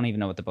metaphor. I don't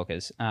even know what the book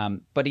is.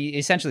 But he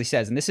essentially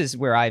says, and this is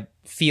where I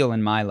feel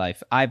in my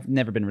life, I've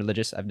never been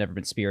religious. I've never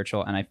been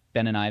spiritual. And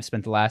Ben and I have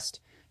spent the last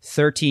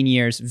 13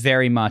 years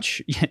very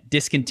much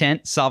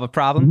discontent, solve a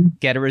problem,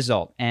 get a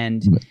result.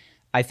 And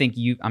I think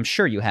I'm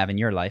sure you have in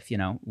your life.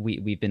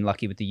 We've been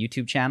lucky with the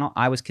YouTube channel.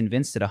 I was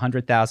convinced at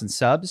 100,000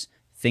 subs,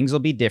 things will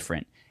be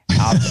different.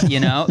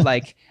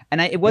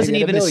 It wasn't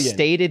even a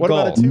stated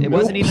goal. It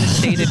wasn't even a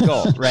stated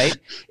goal, right?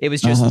 It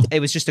was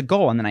just a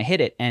goal. And then I hit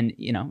it and,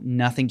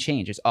 nothing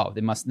changes. Oh,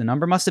 the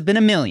number must have been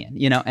 1 million,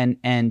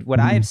 and what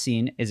I have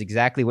seen is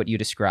exactly what you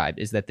described,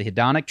 is that the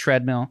hedonic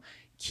treadmill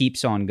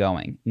keeps on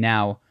going.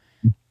 Now,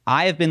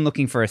 I have been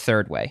looking for a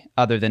third way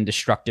other than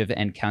destructive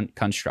and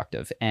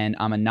constructive, and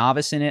I'm a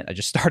novice in it. I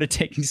just started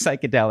taking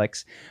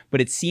psychedelics,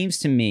 but it seems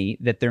to me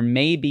that there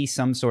may be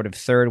some sort of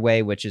third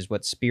way, which is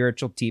what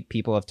spiritual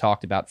people have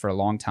talked about for a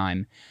long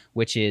time,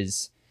 which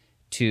is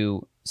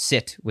to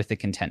sit with the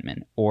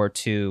contentment, or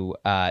to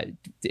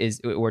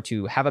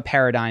have a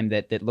paradigm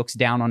that looks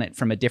down on it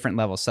from a different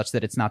level, such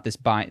that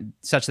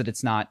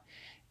it's not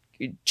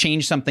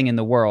change something in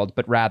the world,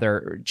 but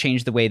rather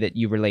change the way that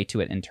you relate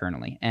to it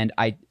internally. And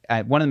I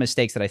one of the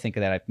mistakes that I think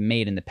that I've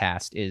made in the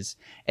past is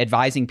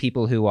advising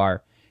people who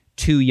are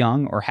too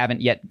young or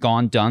haven't yet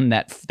done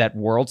that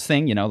world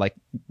thing, like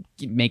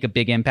make a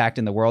big impact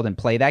in the world and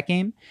play that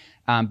game.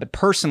 But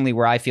personally,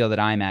 where I feel that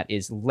I'm at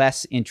is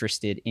less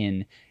interested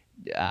in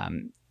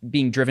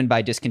being driven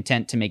by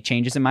discontent to make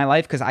changes in my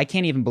life, because I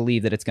can't even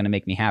believe that it's going to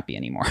make me happy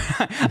anymore.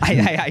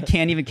 I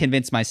can't even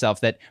convince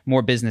myself that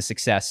more business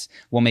success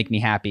will make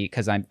me happy,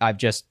 because I've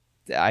just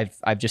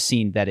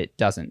seen that it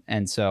doesn't.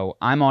 And so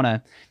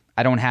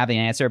I don't have an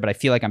answer, but I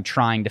feel like I'm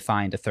trying to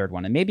find a third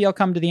one, and maybe I'll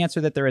come to the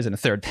answer that there isn't a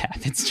third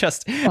path. It's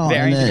just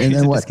and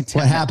then what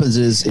happens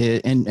is,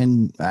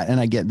 and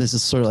I get, this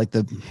is sort of like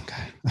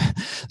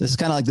this is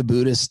kind of like the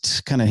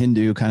Buddhist kind of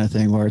Hindu kind of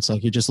thing, where it's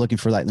like you're just looking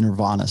for that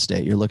nirvana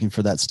state. You're looking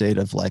for that state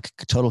of like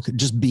total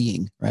just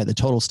being, right? The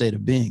total state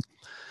of being.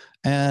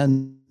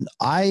 And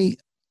I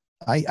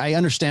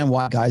understand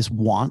why guys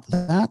want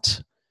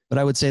that. But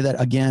I would say that,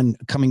 again,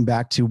 coming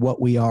back to what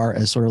we are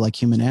as sort of like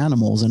human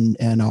animals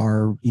and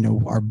our,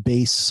 our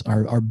base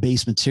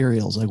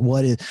materials, like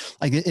what is,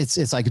 like,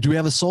 it's like, do we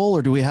have a soul,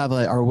 or do we have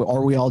are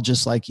we all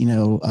just like,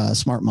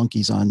 smart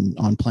monkeys on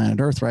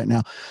planet Earth right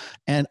now?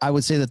 And I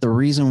would say that the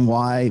reason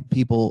why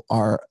people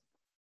are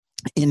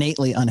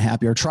innately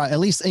unhappy, or try, at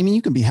least,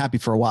 you can be happy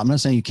for a while. I'm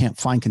not saying you can't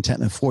find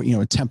contentment for,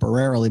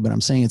 temporarily, but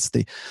I'm saying it's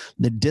the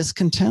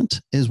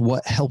discontent is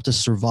what helped us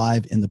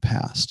survive in the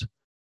past.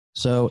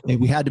 So if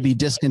we had to be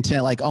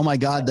discontent, like, oh my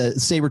God, the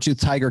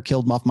saber-toothed tiger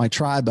killed off my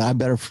tribe, but I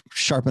better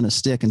sharpen a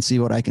stick and see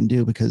what I can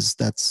do, because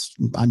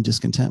I'm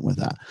discontent with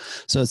that.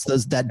 So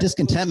that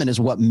discontentment is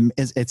what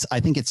is, I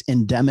think it's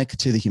endemic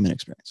to the human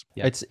experience.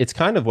 Yeah. It's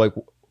kind of like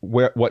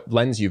what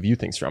lens you view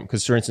things from.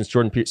 Because for instance,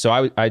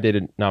 so I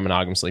dated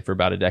non-monogamously for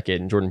about a decade,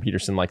 and Jordan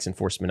Peterson likes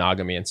enforced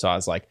monogamy. And so I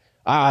was like,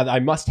 I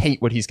must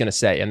hate what he's going to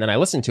say. And then I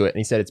listened to it and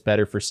he said it's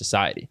better for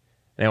society.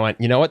 And I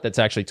went, you know what? That's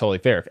actually totally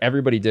fair. If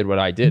everybody did what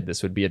I did,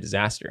 this would be a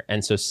disaster.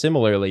 And so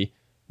similarly,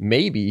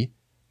 maybe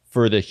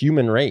for the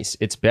human race,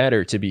 it's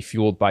better to be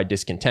fueled by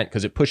discontent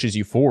because it pushes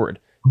you forward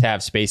to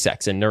have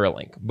SpaceX and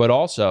Neuralink. But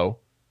also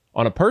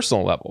on a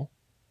personal level,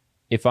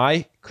 if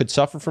I could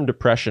suffer from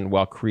depression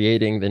while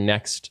creating the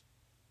next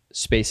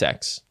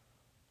SpaceX,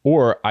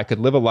 or I could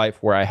live a life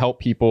where I help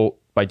people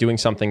by doing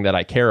something that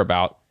I care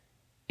about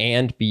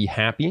and be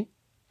happy,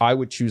 I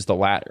would choose the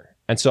latter.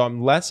 And so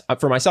I'm less,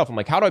 for myself, I'm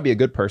like, how do I be a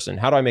good person?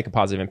 How do I make a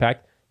positive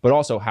impact? But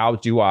also, how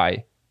do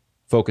I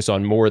focus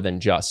on more than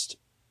just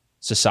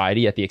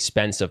society at the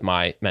expense of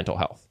my mental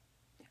health?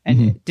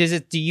 And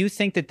do you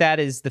think that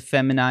is the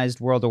feminized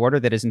world order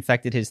that has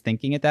infected his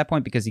thinking at that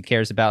point because he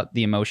cares about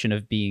the emotion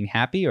of being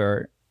happy?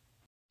 Or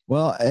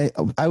well,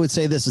 I would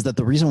say this is that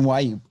the reason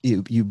why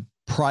you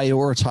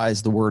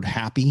prioritize the word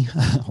happy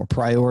or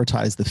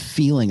prioritize the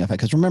feeling of it,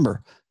 because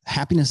remember,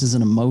 happiness is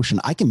an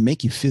emotion. I can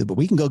make you feel, but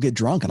we can go get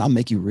drunk and I'll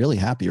make you really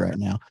happy right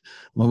now.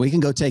 Well, we can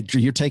go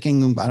you're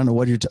taking, I don't know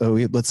what let's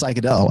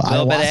psychedel. A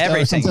little bit of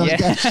everything. Yeah. Like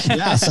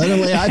yeah.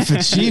 Suddenly I've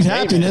achieved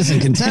happiness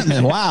and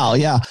contentment. Wow.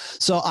 Yeah.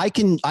 So I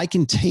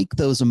can take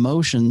those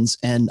emotions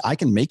and I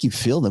can make you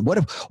feel them. What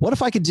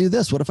if I could do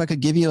this? What if I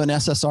could give you an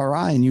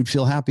SSRI and you'd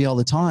feel happy all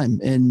the time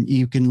and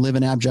you can live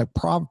in abject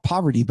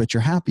poverty, but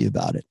you're happy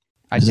about it?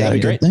 Is that a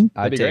good thing?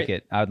 I'd take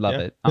it. I would love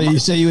it. You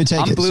say you would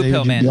take it. I'm blue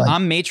pill, man.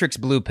 I'm Matrix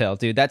blue pill,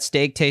 dude. That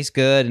steak tastes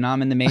good, and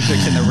I'm in the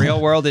Matrix, and the real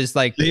world is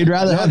like. So you'd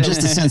rather have just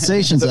the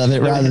sensations of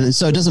it, rather than,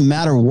 so it doesn't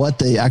matter what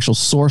the actual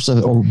source of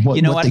it or what.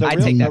 You know what? I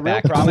take that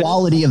back. The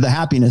quality of the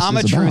happiness. I'm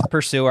a truth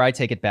pursuer. I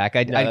take it back.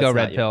 I'd go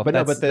red pill,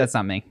 but that's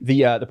not me.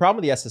 The problem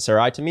with the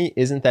SSRI to me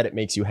isn't that it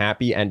makes you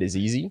happy and is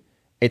easy.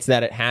 It's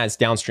that it has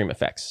downstream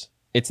effects.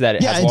 It's that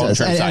it has long-term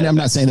side and I'm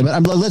not saying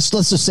that, but let's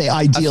just say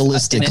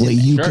idealistically,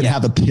 you could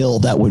have a pill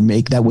that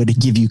would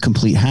give you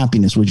complete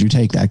happiness. Would you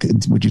take that?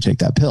 Would you take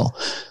that pill?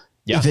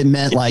 Yeah. If it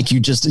meant like you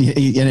just and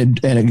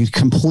it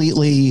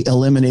completely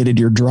eliminated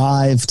your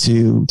drive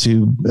to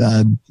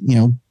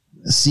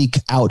seek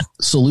out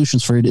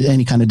solutions for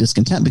any kind of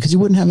discontent, because you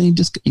wouldn't have any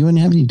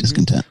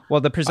discontent.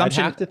 Well, the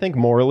presumption, I have to think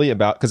morally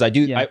about, because I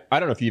do. Yeah. I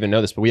don't know if you even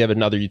know this, but we have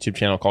another YouTube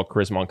channel called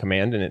Charisma on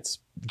Command, and it's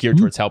geared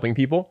towards helping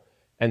people,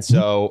 and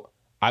so.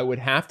 I would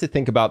have to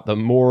think about the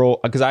moral,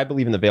 because I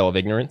believe in the veil of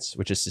ignorance,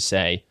 which is to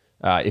say,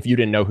 if you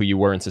didn't know who you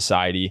were in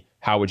society,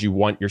 how would you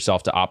want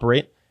yourself to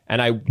operate?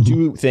 And I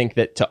do think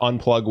that to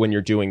unplug when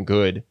you're doing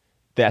good,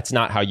 that's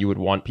not how you would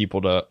want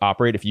people to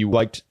operate if you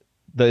liked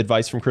the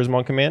advice from Charisma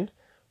on Command.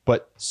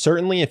 But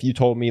certainly if you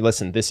told me,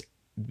 listen,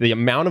 the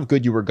amount of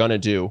good you were going to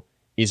do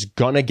is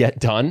going to get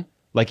done.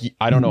 Like,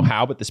 I don't know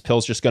how, but this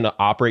pill's just going to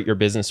operate your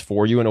business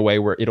for you in a way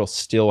where it'll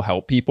still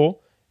help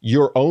people.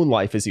 Your own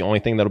life is the only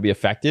thing that'll be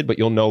affected, but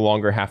you'll no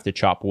longer have to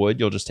chop wood.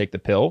 You'll just take the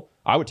pill.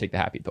 I would take the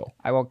happy pill.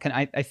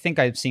 I think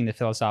I've seen the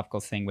philosophical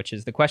thing, which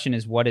is the question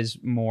is, what is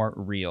more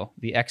real,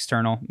 the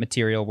external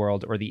material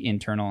world or the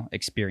internal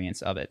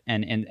experience of it?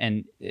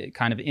 And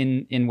kind of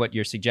in what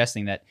you're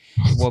suggesting that,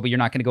 well, but you're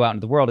not going to go out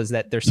into the world, is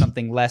that there's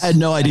something less. I had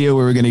no idea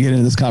we were going to get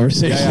into this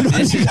conversation.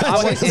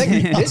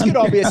 This could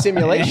all be a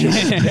simulation.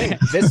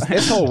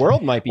 This whole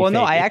world might be. Well, fake.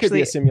 No, it could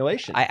be a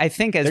simulation. I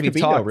think as we've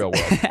talked, no real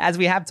world. As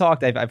we have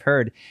talked, I've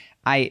heard.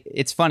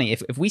 It's funny,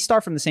 if we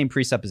start from the same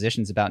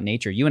presuppositions about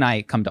nature, you and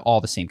I come to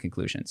all the same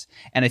conclusions.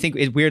 And I think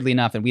weirdly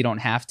enough, and we don't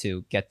have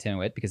to get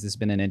to it because this has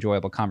been an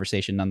enjoyable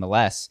conversation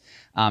nonetheless,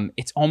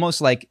 it's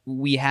almost like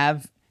we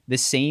have the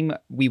same,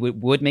 we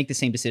would make the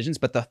same decisions,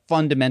 but the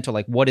fundamental,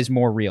 like, what is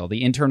more real,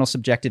 the internal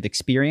subjective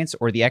experience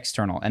or the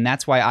external? And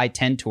that's why I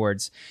tend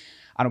towards,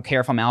 I don't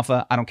care if I'm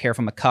alpha, I don't care if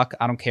I'm a cuck,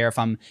 I don't care if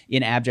I'm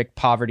in abject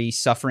poverty,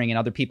 suffering, and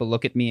other people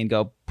look at me and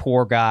go,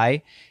 poor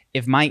guy.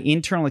 If my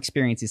internal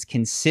experience is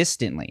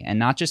consistently, and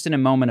not just in a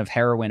moment of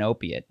heroin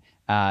opiate,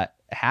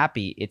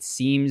 happy, it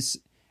seems,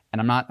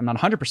 and I'm not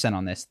 100%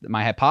 on this,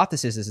 my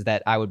hypothesis is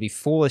that I would be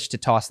foolish to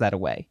toss that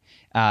away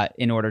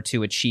in order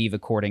to achieve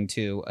according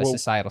to a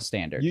societal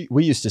standard.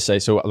 We used to say,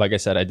 so like I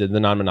said, I did the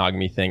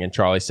non-monogamy thing, and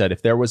Charlie said,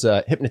 if there was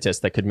a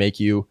hypnotist that could make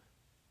you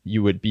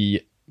would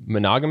be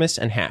monogamous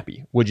and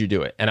happy, would you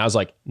do it? And I was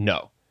like,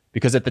 no.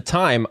 Because at the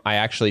time, I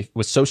actually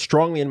was so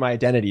strongly in my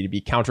identity to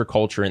be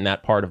counterculture in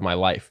that part of my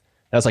life.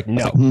 And I was like,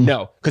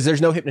 no, because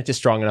there's no hypnotist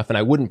strong enough and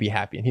I wouldn't be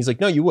happy. And he's like,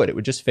 no, you would. It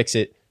would just fix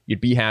it. You'd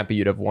be happy.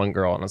 You'd have one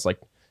girl. And I was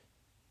like,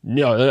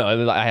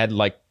 no. I had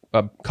like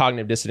a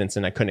cognitive dissonance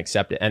and I couldn't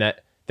accept it. And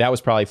that was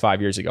probably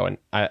 5 years ago.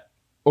 And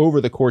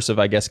over the course of,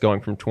 I guess,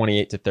 going from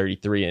 28 to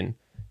 33,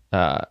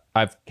 and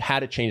I've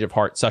had a change of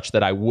heart such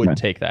that I would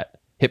take that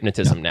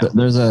hypnotism now.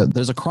 There's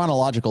a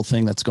chronological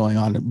thing that's going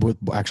on with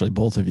actually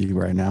both of you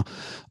right now,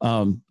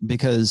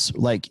 because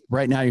like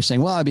right now you're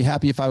saying, well, I'd be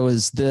happy if I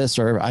was this,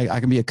 or I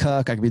can be a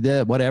cuck, I can be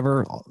that,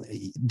 whatever.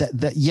 At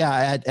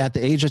the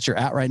age that you're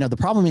at right now, the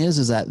problem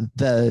is that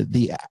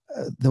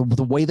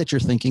the way that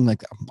you're thinking,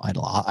 like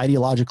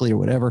ideologically or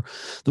whatever,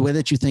 the way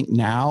that you think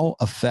now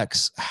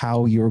affects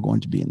how you're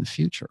going to be in the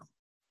future.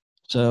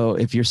 So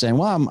if you're saying,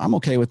 well, I'm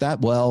okay with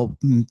that, well,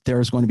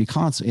 there's going to be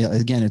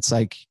again, it's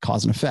like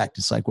cause and effect.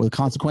 It's like, well, the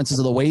consequences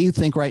of the way you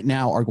think right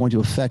now are going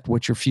to affect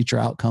what your future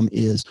outcome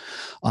is.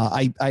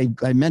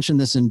 I mentioned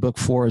this in book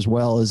 4 as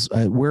well, as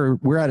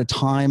we're at a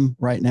time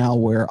right now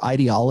where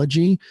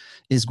ideology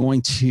is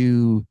going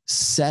to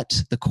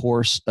set the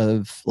course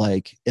of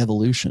like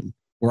evolution.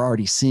 We're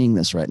already seeing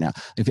this right now.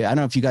 I don't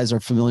know if you guys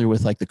are familiar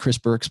with like the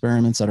CRISPR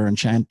experiments that are in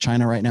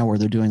China right now, where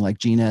they're doing like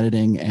gene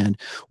editing, and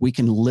we're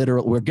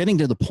getting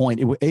to the point,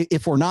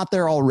 if we're not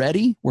there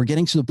already, we're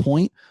getting to the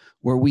point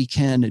where we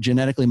can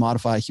genetically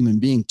modify a human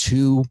being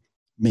to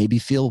maybe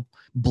feel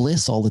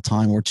bliss all the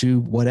time, or to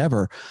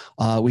whatever.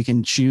 We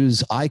can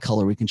choose eye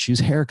color, we can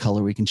choose hair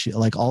color, we can choose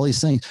like all these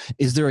things.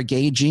 Is there a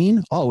gay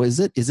gene? Oh, is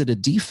it a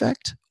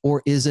defect,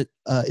 or is it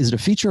a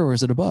feature, or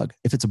is it a bug?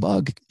 If it's a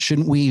bug,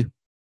 shouldn't we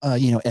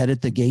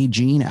edit the gay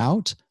gene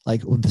out?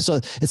 Like,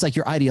 so it's like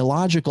your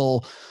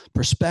ideological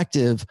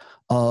perspective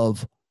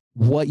of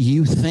what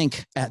you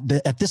think at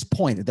this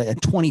point,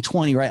 at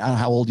 2020, right? I don't know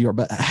how old you are,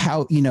 but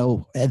how,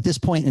 at this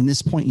point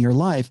in your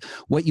life,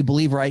 what you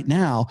believe right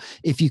now,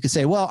 if you could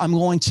say, well, I'm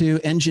going to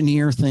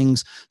engineer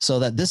things so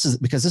that this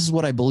is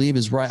what I believe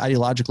is right,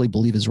 ideologically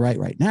believe is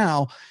right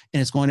now.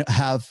 And it's going to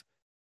have,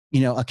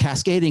 a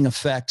cascading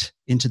effect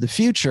into the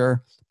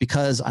future,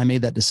 because I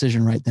made that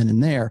decision right then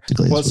and there.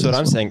 Well, that's what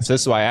I'm saying. So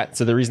this is why.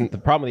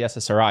 The problem with the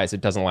SSRI is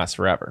it doesn't last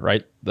forever,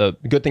 right? The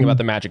good thing about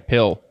the magic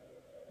pill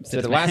is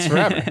that it lasts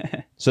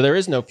forever. So there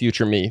is no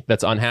future me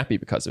that's unhappy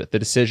because of it. The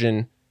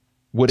decision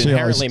would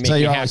inherently make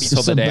me happy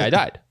till the day I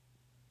died.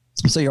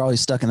 So you're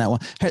always stuck in that one.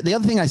 The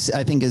other thing I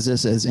think is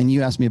this, and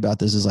you asked me about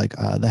this, is like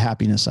the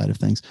happiness side of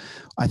things.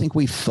 I think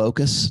we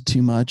focus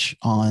too much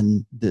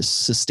on this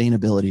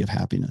sustainability of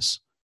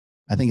happiness.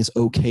 I think it's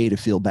okay to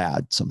feel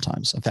bad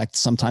sometimes. In fact,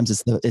 sometimes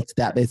it's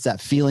that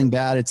feeling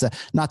bad. It's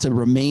not to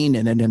remain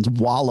in it and to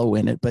wallow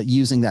in it, but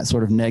using that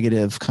sort of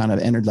negative kind of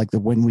energy, like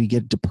when we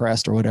get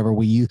depressed or whatever.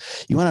 You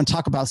want to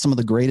talk about some of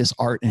the greatest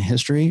art in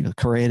history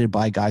created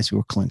by guys who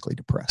were clinically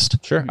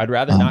depressed. Sure, I'd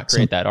rather not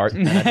create that art,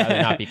 and I'd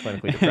rather not be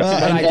clinically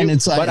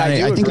depressed.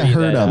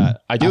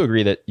 I do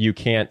agree that you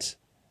can't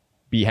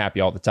be happy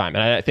all the time,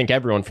 and I think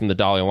everyone from the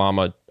Dalai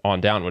Lama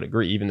on down would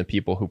agree. Even the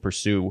people who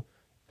pursue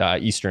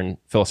Eastern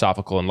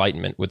philosophical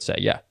enlightenment would say,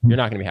 yeah, you're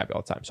not going to be happy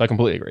all the time. So I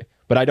completely agree.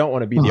 But I don't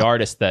want to be the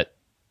artist that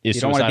is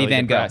suicidally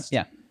depressed,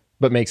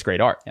 but makes great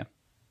art. Yeah.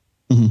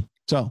 Mm-hmm.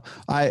 So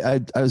I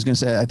was going to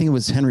say, I think it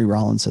was Henry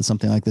Rollins said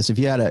something like this. If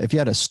you had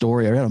a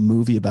story or had a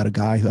movie about a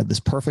guy who had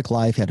this perfect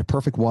life, he had a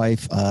perfect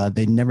wife,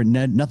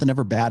 nothing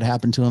ever bad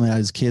happened to him. And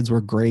his kids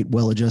were great,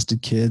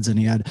 well-adjusted kids. And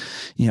he had,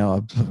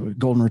 a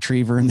golden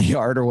retriever in the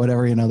yard or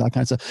whatever, that kind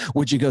of stuff.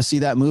 Would you go see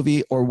that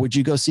movie, or would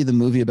you go see the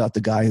movie about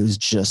the guy who's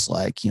just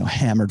like,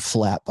 hammered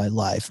flat by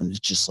life and is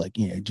just like,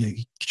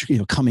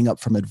 coming up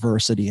from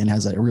adversity and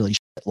has a really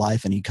shit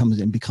life, and he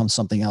comes and becomes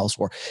something else,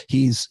 or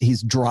he's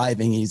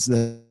driving,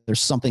 there's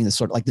something that's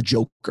sort of like the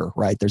Joker,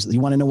 right? You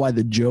want to know why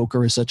the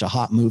Joker is such a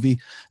hot movie?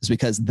 Is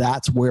because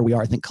that's where we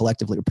are, I think,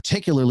 collectively,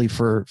 particularly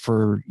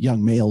for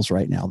young males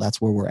right now.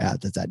 That's where we're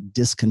at. That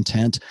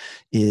discontent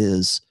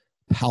is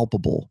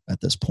palpable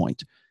at this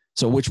point.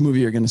 So which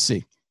movie are you going to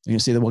see? You're going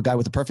to see the guy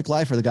with the perfect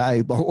life, or the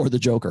guy or the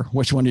Joker?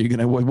 Which one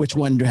which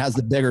one has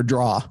the bigger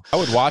draw? I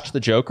would watch the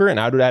Joker, and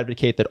I would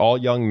advocate that all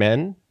young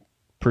men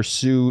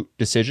pursue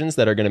decisions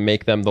that are going to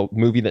make them the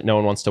movie that no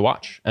one wants to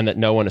watch, and that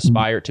no one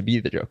aspired to be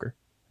the Joker.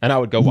 And I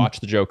would go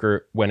watch the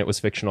Joker when it was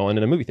fictional and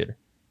in a movie theater,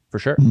 for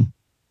sure.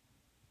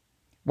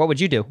 What would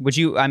you do?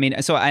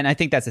 And I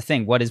think that's the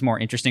thing. What is more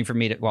interesting for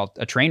me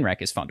a train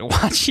wreck is fun to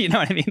watch. You know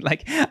what I mean?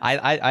 Like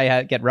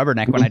I get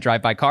rubberneck when I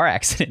drive by car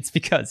accidents,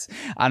 because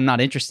I'm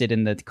not interested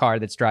in the car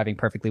that's driving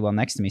perfectly well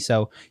next to me.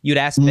 So you'd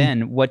ask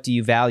Ben, what do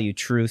you value,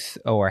 truth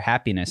or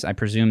happiness? I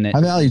presume that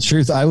I value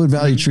truth. I would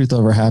value truth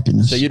over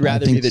happiness. So you'd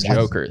rather be the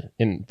Joker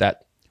in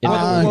that.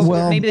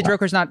 Maybe the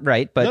Joker's not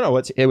right,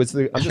 but it was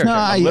the. I'm sure.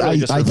 I'm literally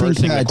just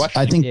reversing the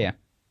question.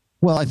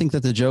 Well, I think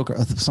that the Joker,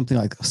 something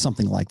like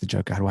the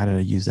Joker. Why did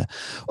I use that?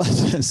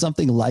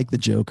 Something like the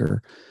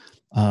Joker.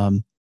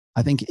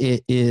 I think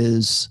it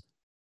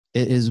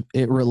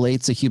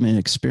relates a human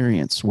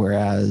experience,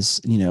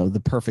 whereas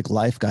the perfect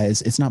life guy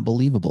it's not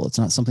believable. It's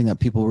not something that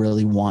people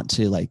really want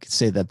to like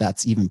say that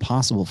that's even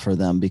possible for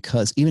them,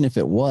 because even if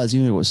it was,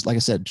 like I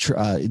said,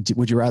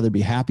 would you rather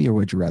be happy or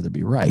would you rather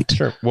be right?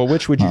 Sure. Well,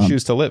 which would you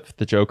choose to live,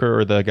 the Joker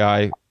or the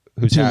guy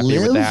who's happy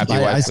with the happy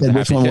wife? I said,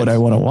 which one would I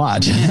want to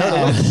watch?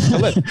 To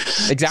live.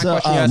 Exact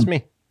question you asked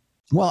me.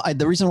 Well,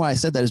 the reason why I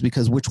said that is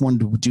because which one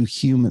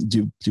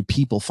do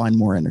people find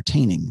more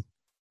entertaining?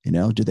 You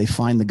know, do they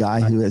find the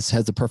guy who has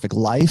the perfect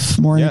life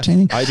more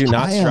entertaining? I do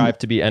not strive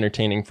to be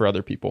entertaining for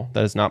other people.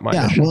 That is not my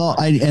mission. Well,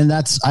 I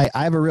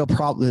have a real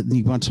problem.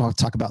 You want to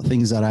talk about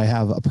things that I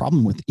have a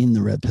problem with in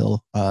the Red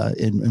Pill,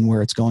 and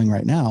where it's going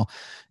right now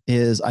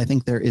is I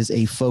think there is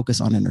a focus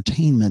on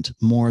entertainment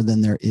more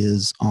than there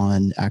is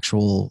on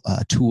actual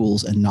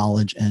tools and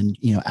knowledge and,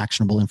 you know,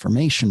 actionable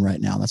information right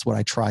now. That's what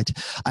I tried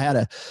to. I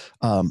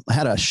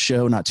had a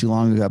show not too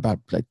long ago, about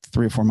like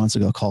 3 or 4 months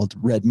ago, called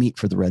Red Meat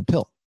for the Red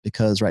Pill.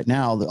 Because right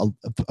now,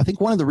 I think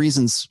one of the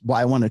reasons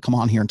why I wanted to come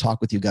on here and talk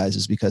with you guys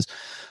is because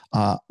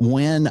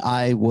when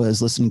I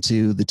was listening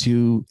to the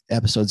 2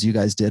 episodes you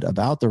guys did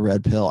about the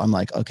Red Pill, I'm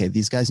like, okay,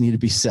 these guys need to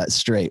be set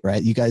straight,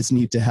 right? You guys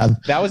need to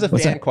have. That was a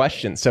fan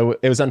question. So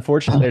it was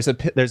unfortunate.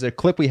 There's a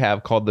clip we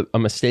have called A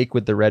Mistake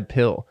with the Red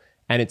Pill.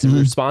 And it's a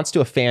response to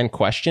a fan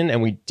question.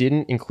 And we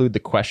didn't include the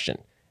question.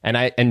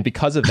 And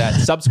because of that,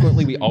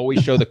 subsequently, we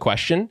always show the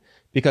question.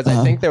 Because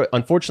I think that,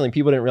 unfortunately,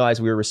 people didn't realize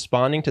we were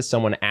responding to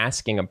someone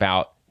asking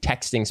about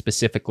texting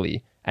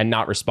specifically and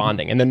not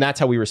responding. And then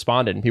that's how we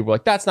responded. And people were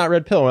like, that's not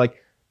Red Pill. And we're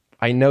like,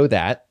 I know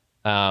that.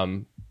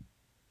 I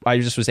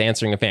just was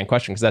answering a fan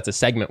question because that's a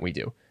segment we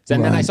do.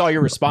 And then I saw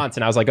your response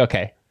and I was like,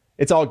 okay,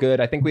 it's all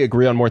good. I think we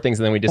agree on more things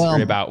than we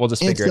disagree about. We'll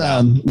just figure it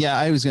out. Yeah,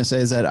 I was going to say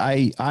is that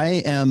I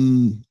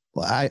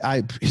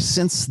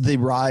since the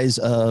rise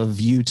of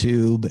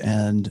YouTube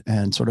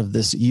and sort of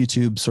this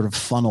YouTube sort of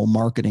funnel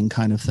marketing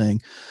kind of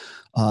thing,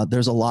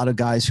 there's a lot of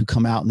guys who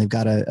come out and they've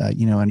got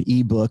an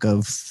ebook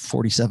of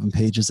 47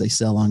 pages they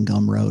sell on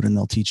Gumroad, and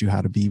they'll teach you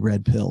how to be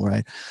Red Pill,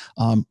 right?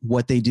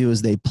 What they do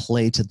is they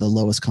play to the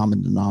lowest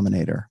common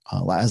denominator.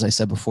 As I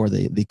said before,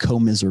 the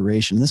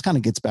commiseration. This kind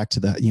of gets back to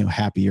the, you know,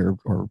 happy or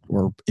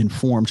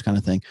informed kind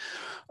of thing.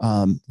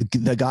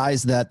 The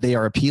guys that they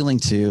are appealing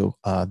to,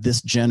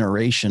 this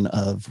generation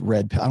of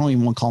Red Pill, I don't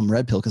even want to call them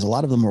Red Pill because a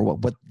lot of them are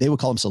what they would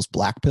call themselves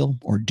Black Pill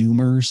or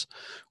Doomers,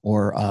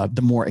 or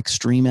the more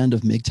extreme end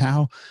of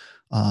MGTOW.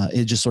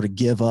 It just sort of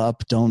give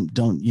up. Don't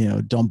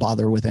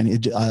bother with any.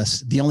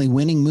 The only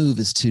winning move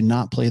is to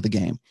not play the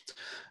game.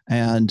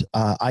 And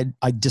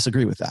I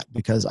disagree with that,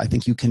 because I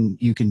think you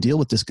can deal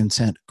with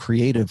discontent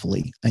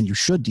creatively, and you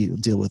should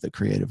deal with it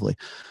creatively.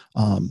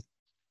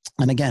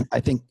 And again, I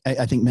think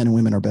men and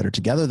women are better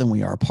together than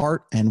we are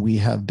apart, and we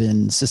have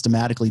been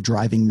systematically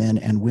driving men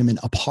and women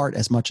apart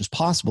as much as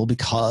possible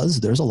because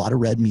there's a lot of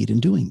red meat in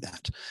doing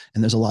that,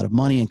 and there's a lot of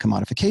money and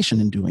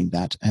commodification in doing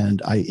that.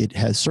 And it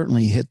has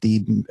certainly hit the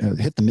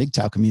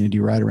MGTOW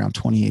community right around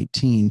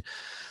 2018.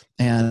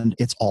 And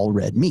it's all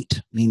red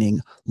meat,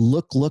 meaning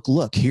look, look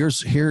what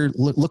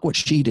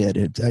she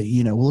did.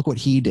 Look what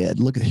he did.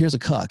 Here's a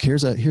cuck.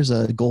 Here's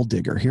a gold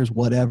digger. Here's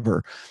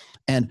whatever.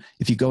 And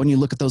if you go and you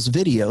look at those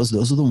videos,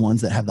 those are the ones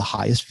that have the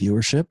highest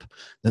viewership.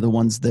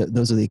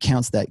 Those are the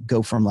accounts that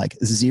go from like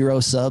 0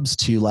 subs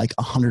to like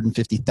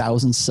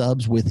 150,000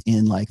 subs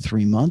within like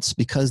 3 months,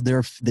 because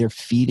they're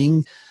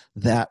feeding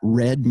that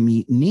red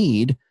meat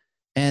need.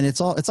 And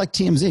it's like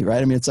TMZ,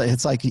 right? I mean, it's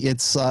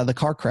the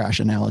car crash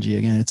analogy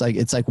again.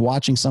 It's like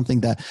watching something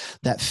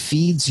that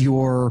feeds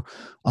your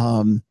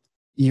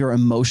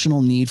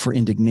emotional need for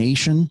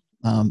indignation.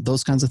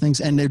 Those kinds of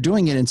things. And they're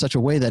doing it in such a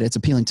way that it's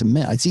appealing to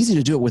men. It's easy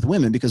to do it with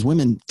women because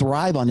women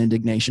thrive on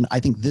indignation. I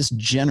think this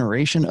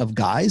generation of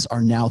guys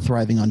are now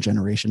thriving on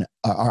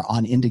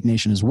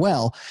indignation as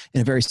well,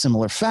 in a very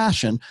similar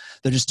fashion.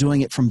 They're just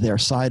doing it from their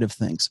side of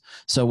things.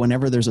 So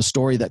whenever there's a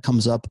story that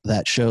comes up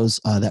that shows,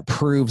 that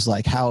proves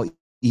like how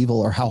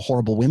evil or how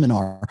horrible women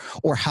are,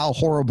 or how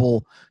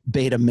horrible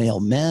beta male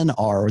men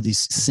are, or these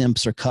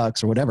simps or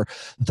cucks or whatever,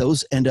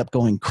 those end up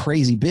going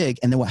crazy big.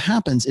 And then what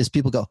happens is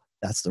people go,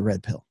 that's the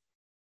red pill.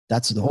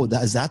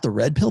 Is that the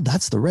red pill?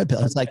 That's the red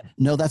pill. It's like,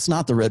 no, that's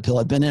not the red pill.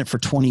 I've been in it for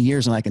 20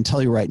 years, and I can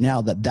tell you right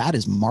now that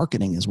is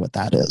marketing is what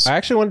that is. I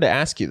actually wanted to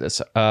ask you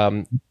this.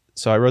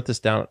 So I wrote this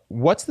down.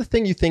 What's the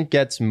thing you think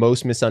gets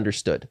most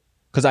misunderstood?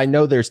 Because I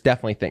know there's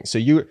definitely things. So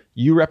you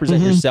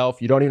represent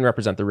yourself. You don't even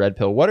represent the red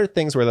pill. What are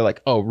things where they're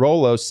like, oh,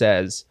 Rollo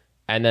says,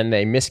 and then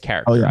they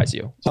mischaracterize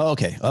you? Oh,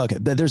 okay.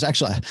 There's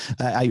actually,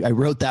 I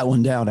wrote that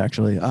one down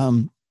actually.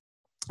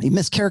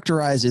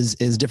 Mischaracterized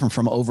is different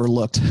from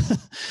overlooked.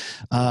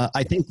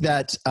 I think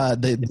that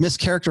the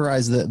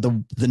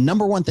mischaracterized, the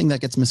number one thing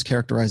that gets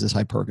mischaracterized is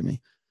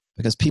hypergamy,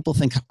 because people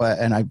think,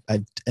 and I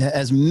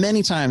as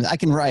many times I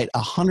can write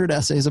 100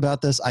 essays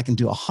about this, I can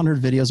do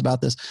 100 videos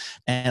about this,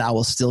 and I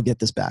will still get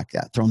this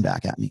thrown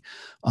back at me,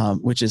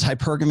 which is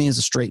hypergamy is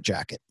a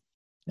straitjacket.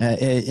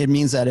 It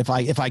means that if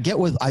I get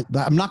with,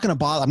 I'm not going to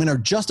bother. I'm going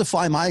to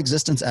justify my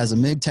existence as a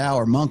MGTOW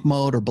or monk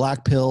mode or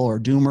black pill or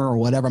doomer or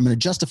whatever. I'm going to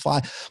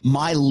justify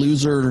my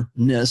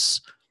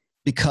loserness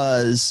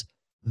because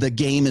the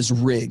game is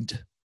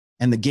rigged.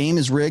 and the game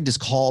is rigged is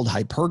called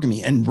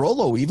hypergamy. And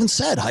Rollo even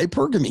said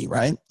hypergamy,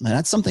 right? And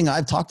that's something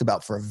I've talked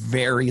about for a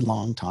very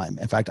long time.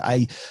 In fact,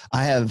 I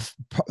have,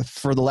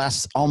 for the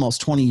last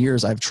almost 20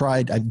 years, I've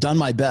done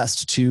my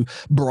best to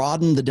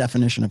broaden the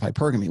definition of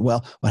hypergamy.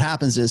 Well, what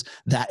happens is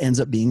that ends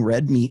up being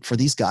red meat for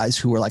these guys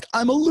who are like,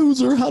 I'm a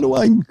loser. How do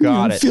I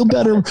feel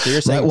better? So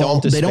you're saying right? Well,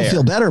 they don't despair.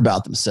 feel better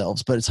about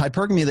themselves, but it's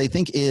hypergamy they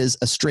think is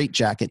a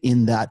straitjacket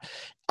in that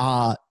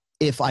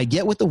if I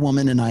get with the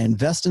woman and I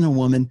invest in a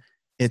woman,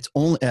 it's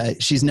only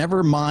she's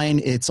never mine.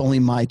 It's only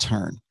my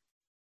turn.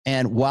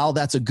 And while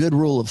that's a good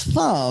rule of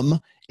thumb,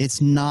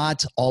 it's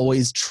not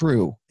always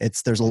true.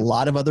 There's a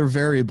lot of other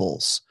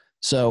variables.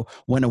 So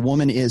when a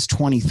woman is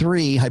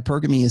 23,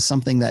 hypergamy is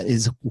something that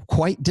is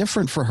quite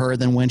different for her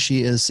than when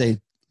she is, say,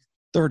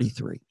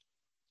 33.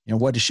 You know,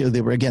 what does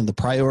they were, again, the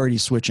priority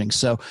switching.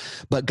 So,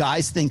 but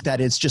guys think that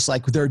it's just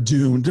like they're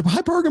doomed.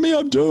 Hypergamy,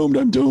 I'm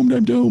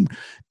doomed.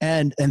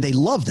 And they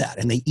love that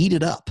and they eat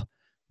it up.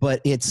 But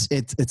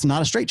it's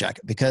not a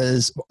straitjacket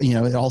because, you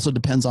know, it also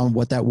depends on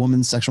what that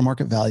woman's sexual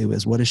market value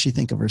is. What does she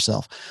think of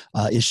herself?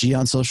 Is she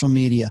on social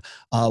media?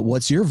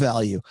 What's your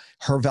value?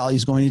 Her value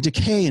is going to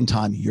decay in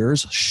time.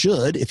 Yours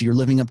should, if you're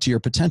living up to your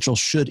potential,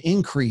 should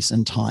increase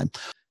in time.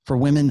 For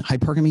women,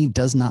 hypergamy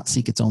does not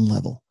seek its own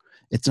level.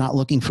 It's not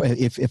looking for,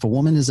 if a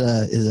woman is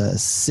a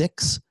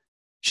 6,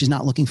 she's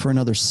not looking for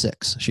another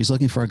 6. She's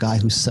looking for a guy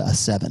who's a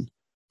 7.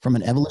 From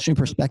an evolutionary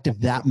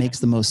perspective, that makes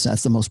the most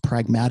sense, the most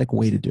pragmatic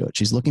way to do it.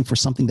 She's looking for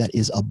something that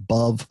is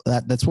above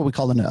that. That's what we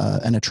call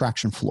an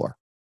attraction floor.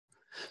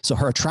 So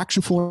her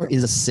attraction floor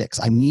is a 6.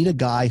 I need a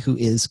guy who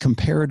is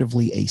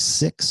comparatively a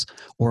 6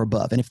 or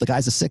above. And if the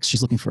guy's a 6,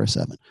 she's looking for a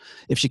 7.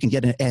 If she can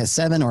get a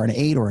 7 or an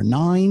 8 or a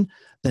 9,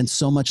 then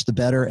so much the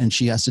better. And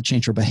she has to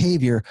change her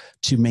behavior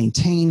to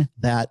maintain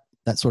that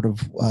sort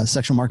of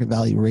sexual market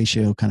value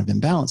ratio kind of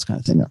imbalance kind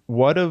of thing.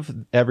 What of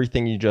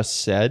everything you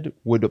just said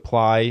would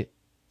apply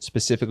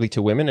specifically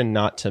to women and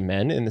not to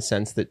men, in the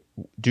sense that,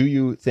 do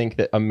you think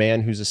that a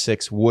man who's a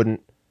 6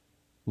 wouldn't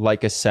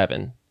like a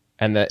 7,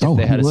 and that if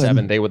they had a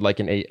 7, they would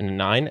like an 8 and a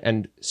 9?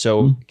 And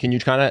so can you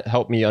kind of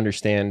help me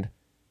understand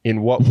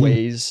in what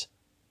ways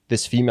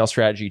this female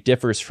strategy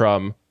differs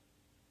from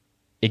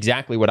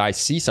exactly what I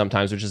see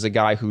sometimes, which is a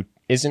guy who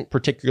isn't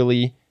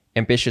particularly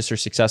ambitious or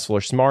successful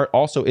or smart,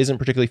 also isn't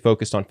particularly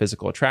focused on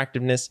physical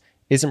attractiveness,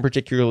 isn't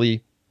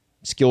particularly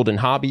skilled in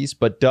hobbies,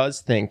 but does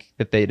think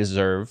that they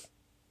deserve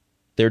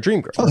their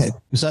dream girl. Okay.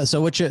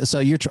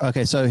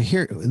 So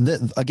here,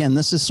 again,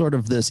 this is sort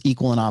of this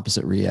equal and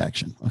opposite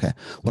reaction. Okay.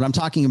 What I'm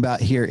talking about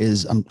here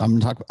is I'm going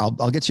to talk,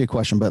 I'll get to your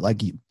question, but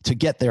like to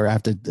get there, I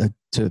have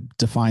to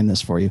define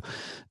this for you,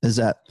 is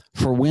that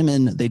for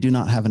women, they do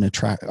not have an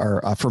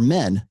for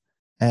men,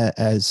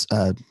 as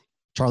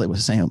Charlie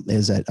was saying,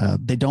 is that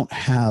they don't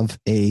have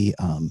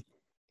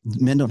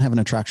men don't have an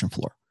attraction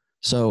floor.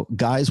 So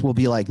guys will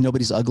be like,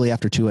 nobody's ugly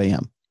after 2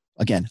 a.m.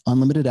 Again,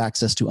 unlimited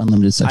access to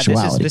unlimited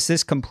sexuality. This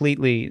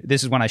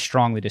is one I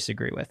strongly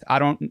disagree with.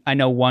 I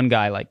know one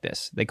guy like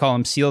this. They call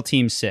him SEAL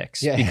Team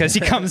 6 because he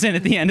comes in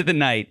at the end of the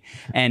night,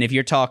 and if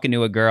you're talking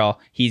to a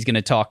girl, he's going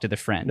to talk to the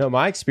friend. No,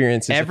 my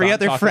experience is every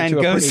other friend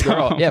goes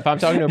home. Yeah, if I'm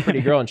talking to a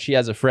pretty girl and she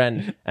has a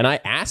friend, and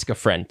I ask a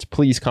friend to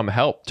please come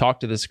help,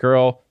 talk to this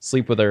girl,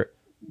 sleep with her,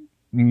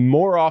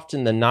 more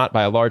often than not,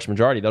 by a large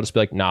majority, they'll just be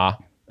like, nah.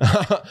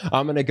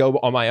 I'm going to go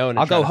on my own.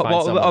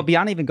 I'll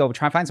beyond even go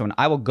try and find someone.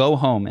 I will go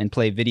home and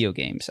play video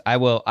games. I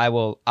will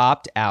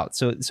opt out.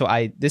 So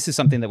this is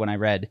something that when I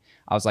read,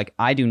 I was like,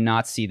 I do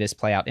not see this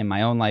play out in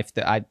my own life.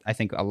 That I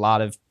think a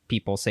lot of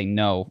people say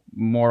no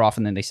more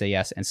often than they say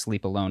yes, and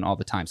sleep alone all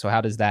the time. So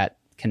how does that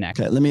connect?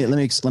 Okay, let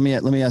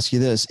me ask you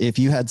this. If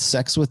you had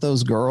sex with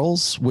those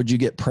girls, would you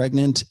get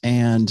pregnant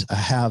and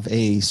have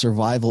a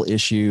survival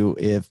issue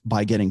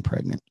by getting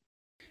pregnant?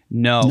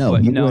 No.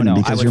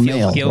 I would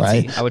feel guilty.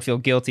 Right? I would feel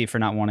guilty for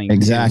not wanting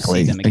to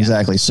see them again.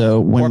 Exactly.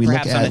 So when we look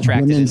at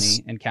unattracted in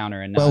the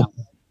encounter, and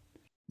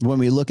when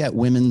we look at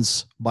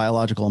women's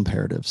biological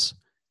imperatives,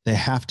 they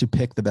have to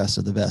pick the best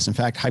of the best. In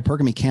fact,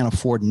 hypergamy can't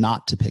afford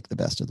not to pick the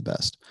best of the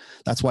best.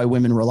 That's why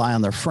women rely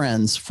on their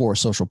friends for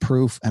social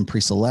proof and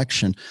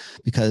pre-selection,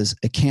 because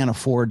it can't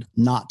afford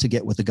not to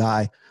get with a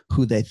guy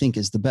who they think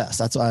is the best.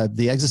 That's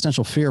the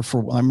existential fear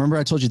I remember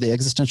I told you the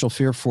existential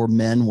fear for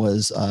men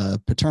was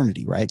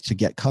paternity, right? To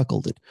get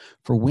cuckolded.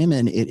 For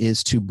women, it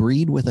is to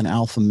breed with an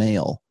alpha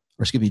male,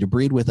 to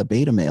breed with a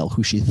beta male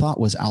who she thought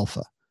was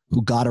alpha,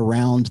 who got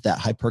around that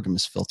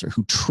hypergamous filter,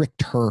 who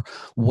tricked her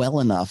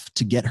well enough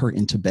to get her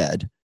into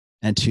bed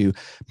and to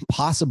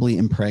possibly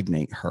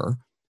impregnate her.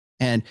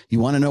 And you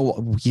want to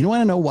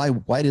know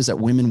why it is that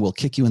women will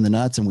kick you in the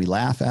nuts and we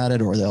laugh at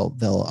it, or they'll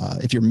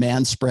if you're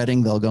man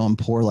spreading, they'll go and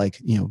pour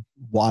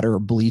water or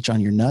bleach on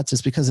your nuts.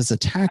 It's because it's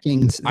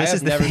attacking. This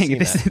is the thing.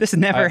 This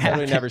never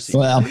happened. Never seen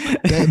well,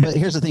 but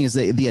here's the thing: is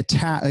the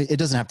attack. It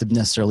doesn't have to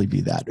necessarily be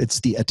that. It's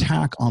the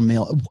attack on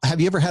male. Have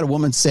you ever had a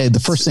woman say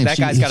the first thing that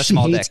guy's got a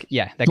small dick?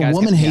 Yeah, the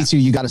woman hates you.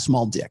 You got a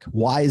small dick.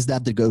 Why is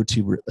that the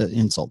go-to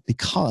insult?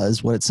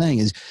 Because what it's saying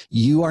is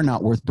you are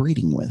not worth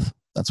breeding with.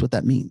 That's what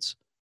that means.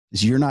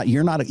 Is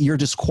you're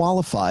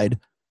disqualified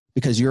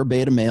because you're a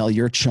beta male,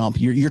 you're a chump,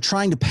 you're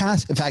trying to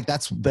pass. In fact,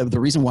 that's the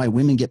reason why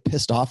women get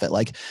pissed off at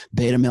like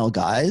beta male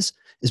guys,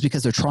 is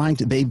because they're trying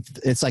to,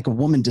 it's like a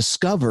woman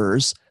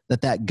discovers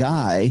that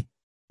guy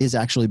is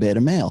actually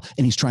beta male,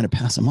 and he's trying to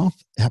pass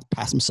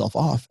himself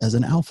off as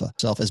an alpha,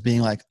 as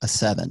being like a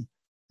 7.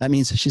 That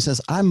means she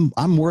says,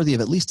 I'm worthy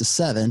of at least a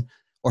 7,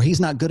 or he's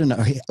not good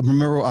enough.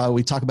 Remember,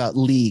 we talk about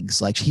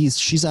leagues, like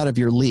she's out of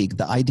your league.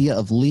 The idea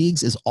of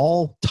leagues is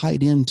all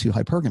tied into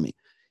hypergamy.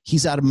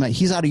 He's out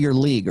of your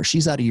league, or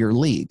she's out of your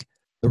league.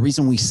 The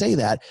reason we say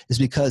that is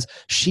because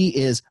she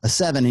is a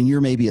 7 and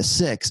you're maybe a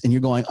 6, and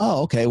you're going,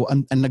 oh, okay. Well,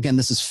 and again,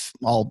 this is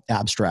all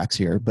abstracts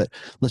here, but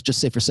let's just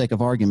say for sake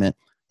of argument,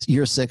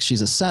 you're a 6,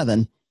 she's a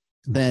 7.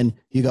 Then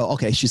you go,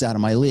 okay, she's out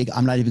of my league.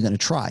 I'm not even going to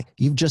try.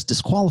 You've just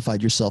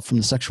disqualified yourself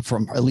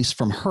from at least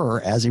from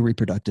her as a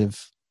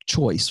reproductive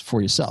choice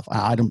for yourself.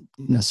 I don't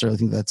necessarily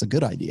think that's a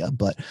good idea,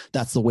 but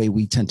that's the way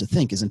we tend to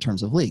think, is in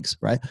terms of leagues,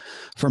 right?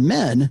 For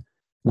men,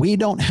 we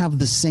don't have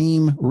the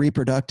same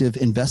reproductive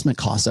investment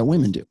costs that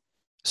women do.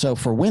 So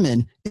for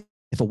women,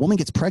 if a woman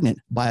gets pregnant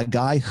by a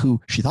guy who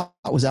she thought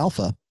was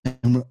alpha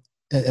and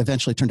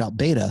eventually turned out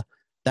beta,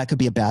 that could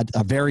be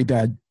a very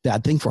bad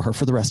thing for her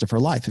for the rest of her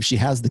life. If she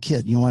has the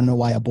kid, you want to know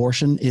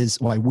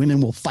why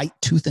women will fight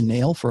tooth and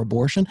nail for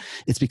abortion?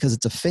 It's because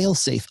it's a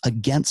fail-safe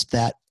against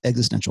that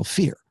existential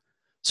fear.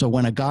 So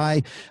when a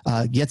guy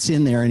gets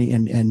in there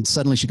and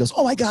suddenly she goes,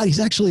 oh my God, he's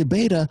actually a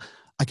beta,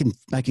 I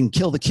can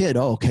kill the kid.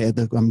 Oh, okay,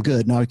 I'm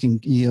good. Now I can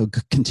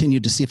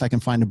continue to see if I can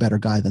find a better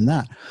guy than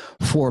that.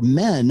 For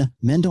men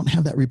don't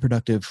have that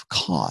reproductive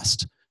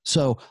cost.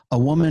 So a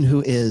woman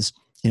who is,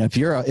 if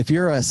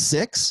you're a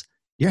 6,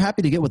 you're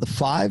happy to get with a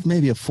 5,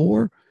 maybe a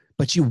 4,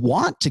 but you would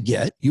love to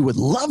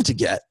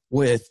get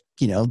with,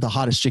 the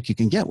hottest chick you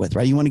can get with,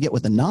 right? You want to get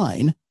with a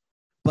 9,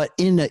 but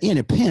in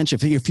a pinch,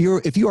 if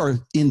you are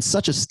in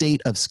such a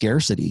state of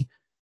scarcity,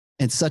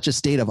 in such a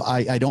state of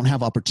I don't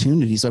have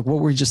opportunities, like what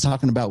we were just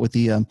talking about with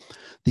the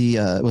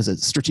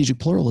strategic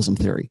pluralism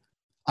theory.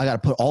 I got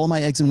to put all of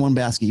my eggs in one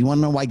basket. You want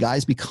to know why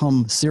guys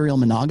become serial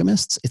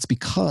monogamists? It's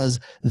because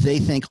they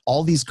think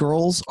all these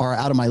girls are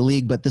out of my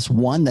league, but this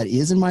one that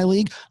is in my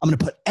league, I'm going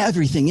to put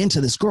everything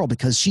into this girl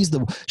because she's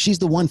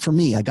the one for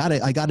me. I got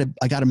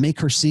to make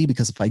her see,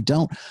 because if I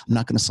don't, I'm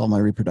not going to solve my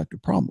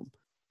reproductive problem.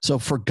 So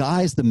for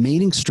guys, the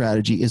mating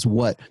strategy is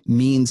what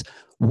means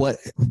what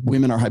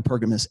women are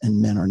hypergamous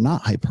and men are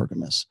not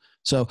hypergamous.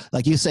 So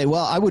like you say,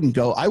 well, I wouldn't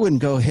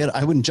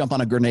jump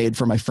on a grenade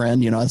for my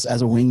friend, as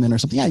a wingman or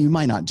something. Yeah, you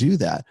might not do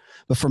that.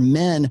 But for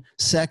men,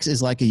 sex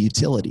is like a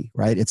utility,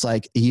 right? It's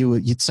like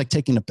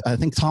taking I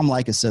think Tom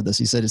Likas said this.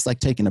 He said, it's like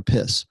taking a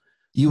piss.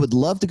 You would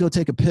love to go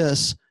take a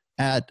piss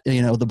at,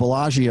 the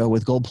Bellagio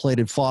with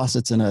gold-plated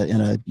faucets in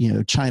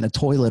a China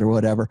toilet or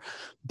whatever.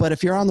 But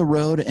if you're on the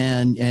road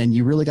and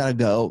you really got to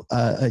go,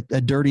 a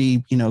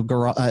dirty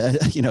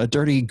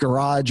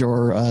garage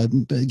or a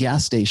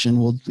gas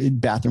station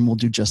bathroom will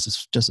do just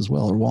as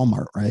well, or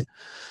Walmart, right?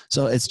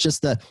 So it's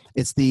just the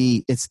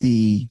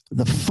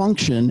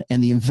function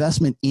and the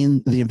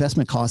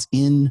investment cost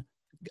in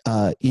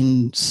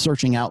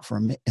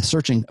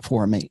searching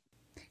for a mate.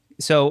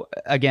 So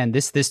again,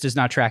 this does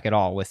not track at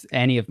all with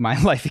any of my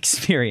life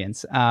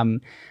experience.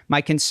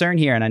 My concern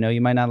here, and I know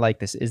you might not like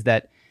this, is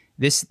that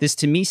this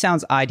to me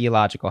sounds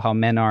ideological, how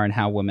men are and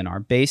how women are,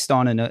 based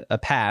on a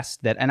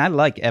past that, and I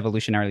like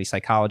evolutionary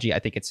psychology. I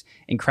think it's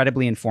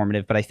incredibly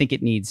informative, but I think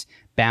it needs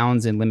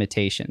bounds and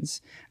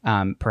limitations.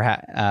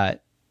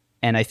 Perhaps.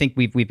 And I think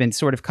we've been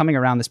sort of coming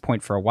around this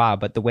point for a while,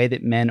 but the way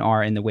that men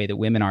are and the way that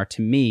women are,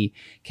 to me,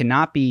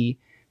 cannot be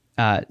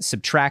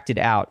subtracted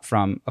out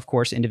from, of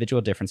course,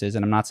 individual differences.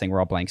 And I'm not saying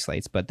we're all blank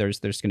slates, but there's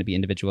going to be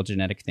individual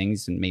genetic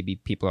things, and maybe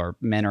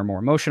men are more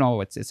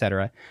emotional, et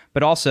cetera.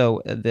 But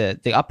also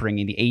the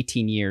upbringing, the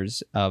 18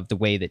 years of the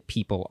way that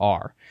people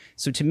are.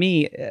 So to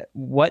me,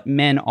 what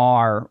men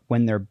are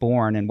when they're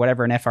born, and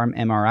whatever an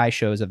fMRI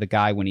shows of a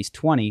guy when he's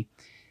 20,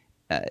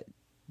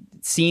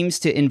 seems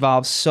to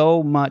involve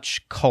so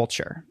much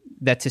culture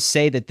that to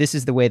say that this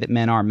is the way that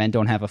men are, men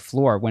don't have a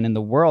floor, when in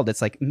the world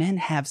it's like men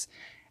have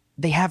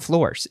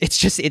floors. It's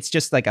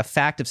just like a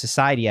fact of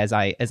society as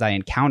I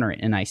encounter it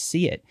and I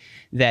see it,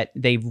 that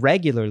they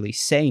regularly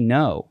say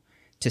no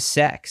to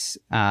sex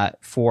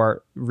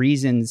for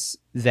reasons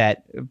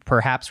that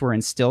perhaps were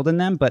instilled in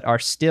them, but are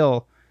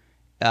still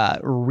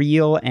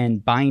real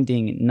and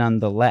binding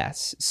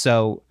nonetheless.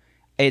 So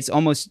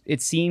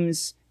it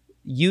seems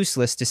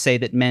useless to say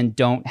that men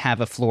don't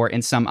have a floor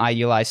in some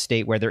idealized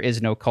state where there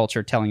is no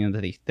culture telling them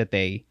that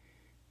they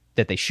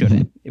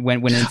shouldn't,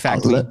 when in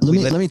fact let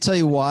me tell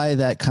you why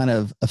that kind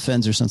of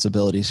offends your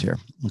sensibilities here.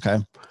 Okay.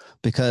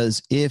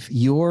 Because if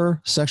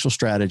your sexual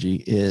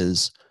strategy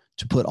is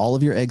to put all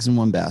of your eggs in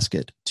one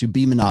basket, to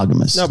be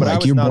monogamous, no, but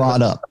like you're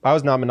brought up. I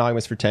was not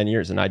monogamous for 10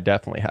 years and I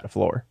definitely had a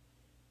floor.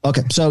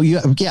 Okay. So you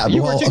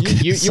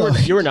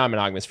were not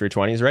monogamous for your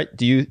 20s, right?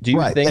 Do you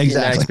right, think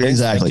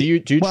exactly. Do you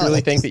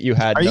truly think that you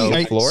had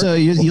no floor? So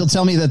you'll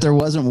tell me that there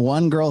wasn't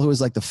one girl who was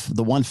like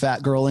the one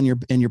fat girl in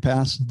your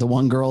past, the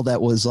one girl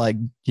that was like,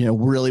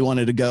 really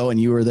wanted to go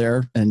and you were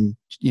there, and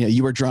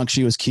you were drunk,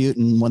 she was cute,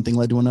 and one thing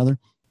led to another?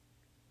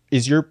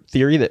 is your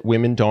theory that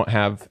women don't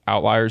have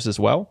outliers as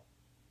well?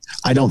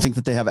 I don't think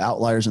that they have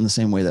outliers in the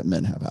same way that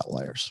men have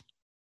outliers.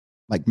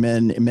 Like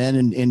men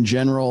in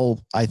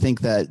general, I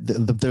think that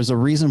there's a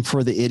reason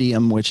for the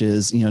idiom, which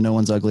is, no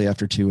one's ugly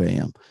after 2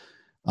 a.m.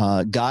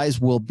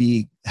 Guys will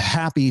be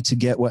happy to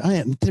get what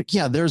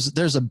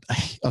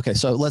okay.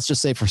 So let's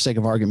just say, for sake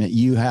of argument,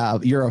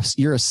 you're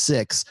a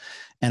 6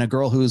 and a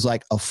girl who's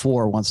like a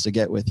 4 wants to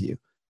get with you.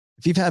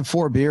 If you've had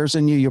 4 beers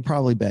in you, you'll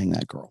probably bang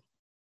that girl.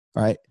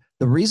 Right.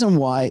 The reason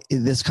why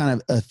this kind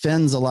of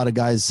offends a lot of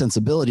guys'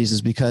 sensibilities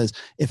is because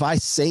if I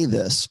say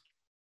this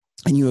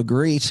and you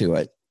agree to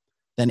it,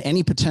 then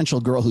any potential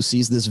girl who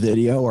sees this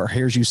video or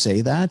hears you say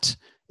that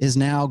is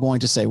now going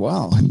to say,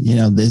 well,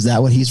 is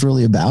that what he's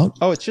really about?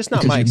 Oh, it's just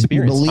not my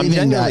experience. You're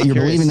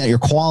believing that your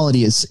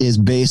quality is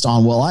based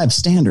on, well, I have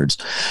standards.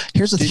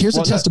 Here's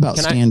a test about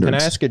standards. Can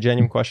I ask a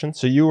genuine question?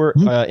 So you were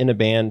in a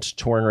band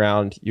touring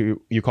around,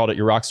 you called it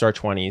your Rockstar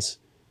 20s,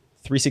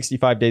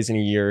 365 days in a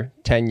year,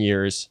 10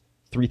 years,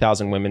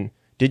 3,000 women.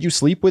 Did you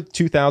sleep with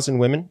 2,000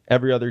 women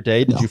every other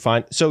day? Did you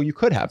find, so you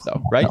could have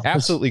though, right? No,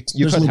 Absolutely.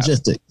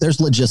 There's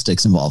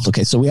logistics involved.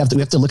 Okay. So we have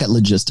to look at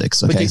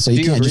logistics. Okay. So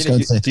you can't just go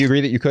say, do you agree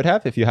that you could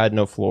have if you had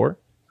no floor?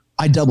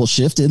 I double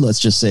shifted. Let's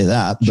just say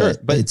that. Sure.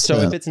 But so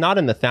if it's not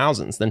in the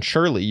thousands, then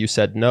surely you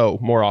said no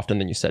more often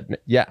than you said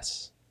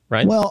yes.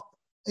 Right. Well,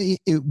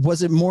 it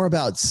wasn't more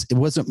about, it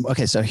wasn't.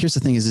 Okay. So here's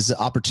the thing is it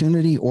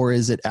opportunity or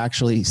is it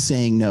actually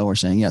saying no or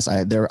saying yes?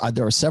 There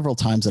are several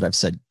times that I've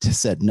said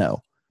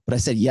no. But I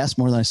said yes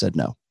more than I said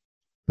no.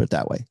 Put it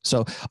that way.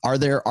 So are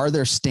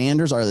there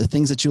standards? Are there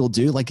things that you'll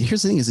do? Like,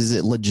 here's the thing is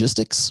it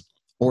logistics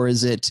or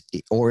is it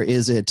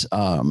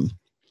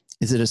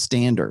a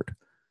standard?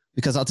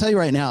 Because I'll tell you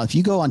right now, if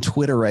you go on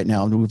Twitter right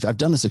now, and I've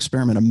done this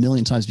experiment a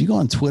million times. If you go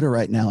on Twitter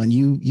right now and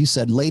you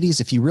said, ladies,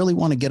 if you really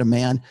want to get a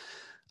man,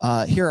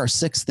 here are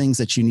 6 things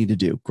that you need to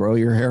do. Grow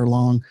your hair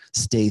long,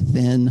 stay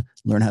thin,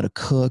 learn how to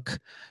cook,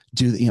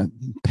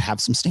 have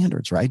some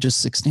standards, right?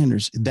 Just 6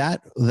 standards.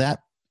 That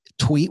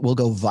tweet will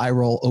go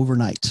viral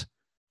overnight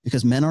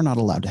because men are not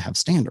allowed to have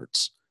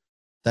standards.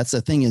 That's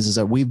the thing is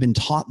that we've been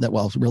taught that,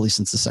 well, really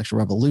since the sexual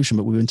revolution,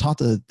 but we've been taught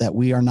that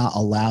we are not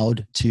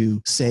allowed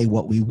to say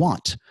what we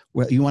want.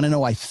 You want to know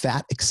why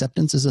fat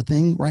acceptance is a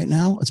thing right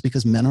now? It's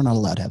because men are not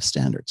allowed to have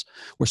standards.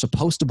 We're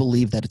supposed to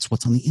believe that it's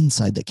what's on the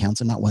inside that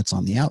counts and not what's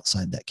on the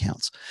outside that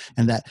counts.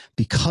 And that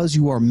because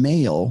you are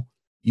male,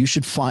 you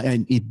should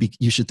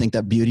think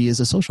that beauty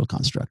is a social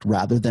construct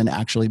rather than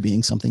actually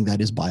being something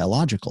that is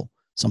biological.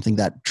 Something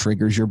that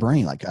triggers your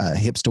brain, like a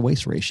hips to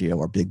waist ratio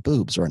or big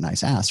boobs or a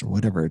nice ass or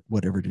whatever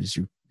it is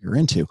you're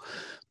into.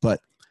 But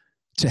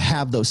to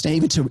have those,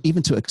 even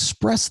to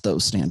express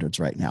those standards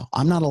right now,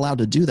 I'm not allowed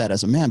to do that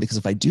as a man because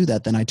if I do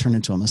that, then I turn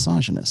into a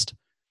misogynist.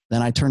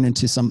 Then I turn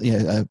into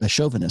a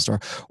chauvinist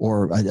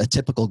or a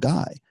typical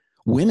guy.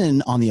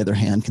 Women, on the other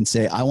hand, can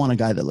say, I want a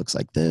guy that looks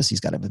like this. He's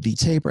got to have a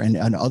V-taper.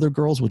 And other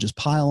girls will just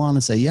pile on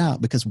and say, yeah,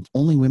 because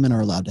only women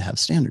are allowed to have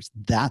standards.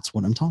 That's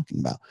what I'm talking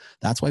about.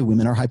 That's why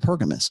women are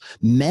hypergamous.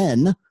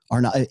 Men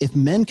are not. If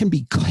men can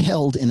be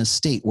held in a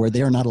state where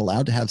they are not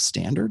allowed to have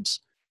standards,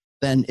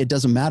 then it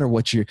doesn't matter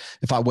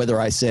whether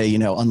I say,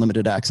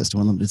 unlimited access to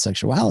unlimited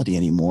sexuality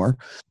anymore,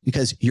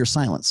 because you're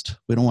silenced.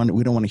 We don't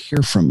want to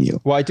hear from you.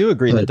 Well, I do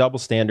agree the double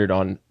standard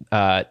on,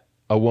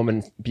 a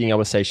woman being able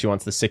to say she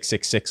wants the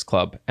 666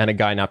 club and a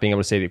guy not being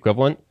able to say the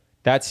equivalent,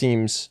 that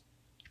seems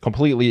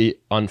completely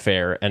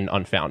unfair and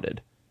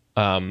unfounded.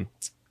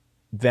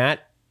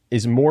 That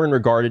is more in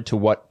regard to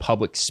what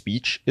public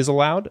speech is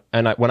allowed.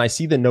 And when I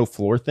see the no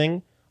floor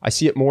thing, I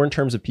see it more in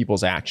terms of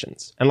people's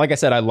actions. And like I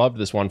said, I loved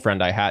this one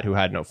friend I had who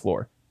had no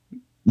floor.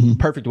 Mm-hmm.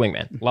 Perfect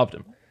wingman. Loved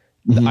him.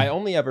 Mm-hmm. I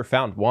only ever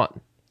found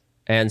one.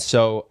 And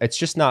so it's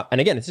just not, and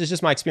again, this is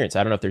just my experience.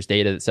 I don't know if there's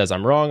data that says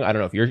I'm wrong. I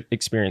don't know if your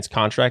experience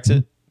contracts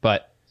it.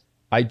 But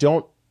I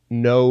don't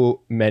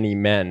know many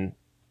men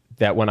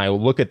that when I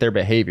look at their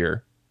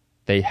behavior,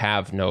 they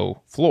have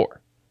no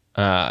floor.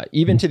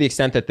 Even to the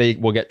extent that they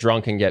will get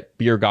drunk and get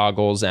beer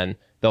goggles and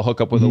they'll hook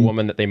up with a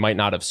woman that they might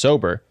not have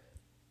sober.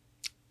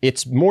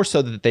 It's more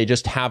so that they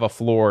just have a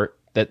floor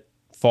that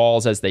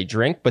falls as they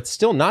drink, but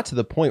still not to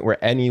the point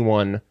where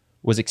anyone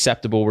was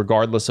acceptable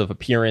regardless of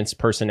appearance,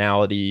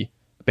 personality,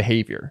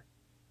 behavior.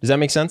 Does that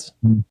make sense?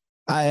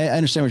 I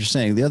understand what you're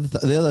saying. The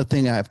other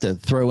thing I have to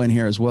throw in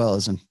here as well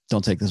is, and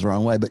don't take this the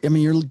wrong way, but I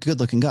mean, you're a good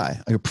looking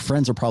guy. Your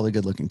friends are probably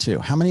good looking too.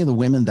 How many of the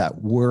women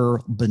that were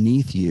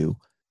beneath you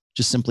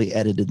just simply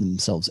edited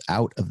themselves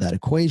out of that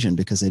equation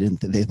because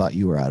they thought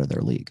you were out of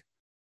their league?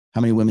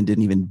 How many women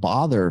didn't even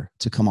bother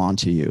to come on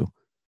to you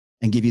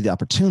and give you the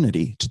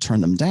opportunity to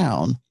turn them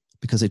down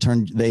because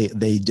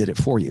they did it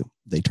for you.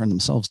 They turned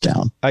themselves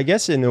down. I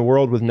guess in a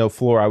world with no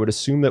floor, I would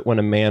assume that when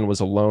a man was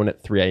alone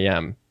at 3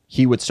 a.m.,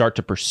 he would start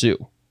to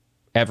pursue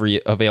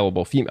every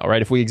available female,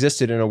 right? If we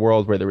existed in a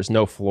world where there was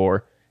no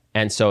floor,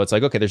 and so it's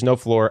like, okay, there's no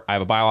floor, I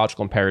have a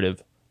biological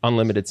imperative,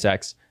 unlimited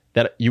sex,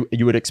 that you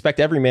would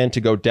expect every man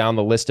to go down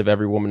the list of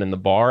every woman in the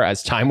bar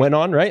as time went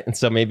on, right? And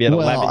so maybe at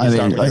 11, you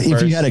start with if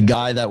first. you had a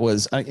guy that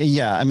was,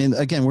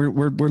 again,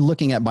 we're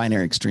looking at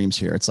binary extremes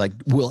here. It's like,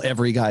 will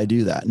every guy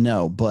do that?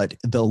 No, but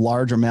the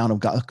large amount of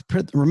guys,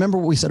 remember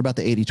what we said about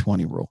the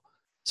 80-20 rule.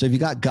 So if you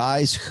got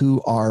guys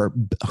who are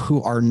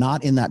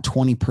not in that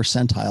 20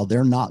 percentile,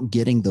 they're not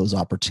getting those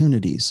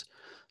opportunities.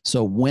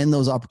 So when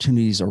those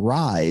opportunities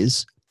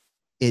arise,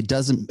 it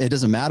doesn't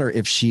matter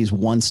if she's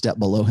one step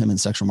below him in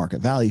sexual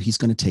market value. He's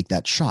going to take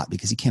that shot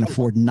because he can't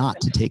afford not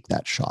to take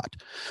that shot.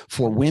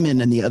 For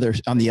women, on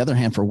the other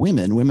hand, for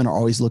women are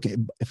always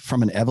looking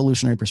from an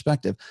evolutionary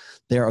perspective.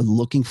 They are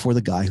looking for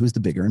the guy who's the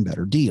bigger and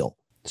better deal.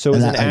 So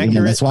is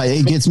that's why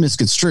it gets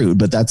misconstrued,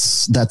 but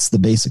that's the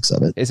basics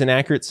of it. Is an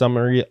accurate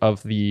summary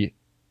of the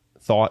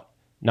thought,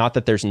 not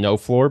that there's no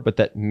floor, but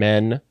that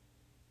men,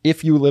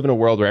 if you live in a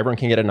world where everyone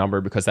can get a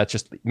number, because that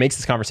just makes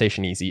this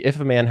conversation easy.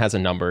 If a man has a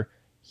number,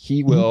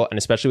 he will, and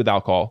especially with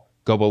alcohol,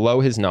 go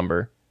below his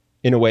number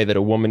in a way that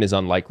a woman is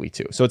unlikely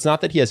to. So it's not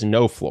that he has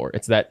no floor.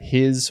 It's that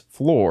his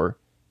floor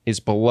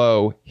is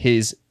below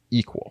his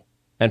equal.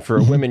 And for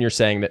a woman, you're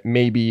saying that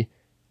maybe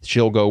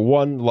she'll go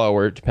one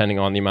lower depending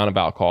on the amount of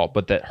alcohol,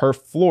 but that her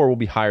floor will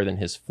be higher than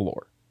his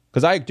floor.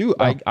 Because I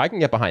can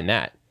get behind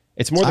that.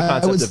 It's more the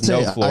concept of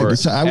no floor.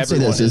 I would say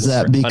this is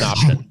that because, an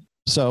option.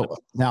 So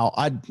now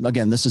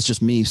again, this is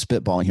just me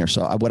spitballing here.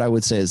 So what I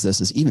would say is this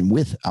is even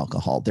with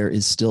alcohol, there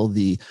is still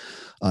the,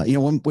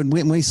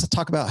 when we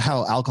talk about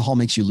how alcohol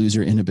makes you lose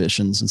your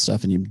inhibitions and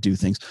stuff and you do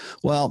things,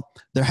 well,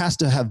 there has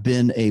to have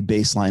been a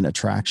baseline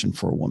attraction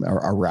for a woman, or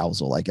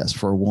arousal, I guess,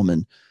 for a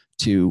woman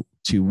to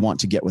want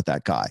to get with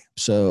that guy.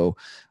 So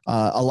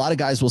a lot of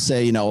guys will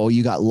say,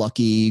 you got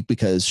lucky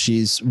because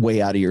she's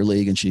way out of your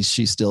league and she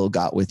still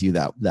got with you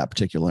that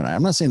particular night.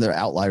 I'm not saying that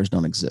outliers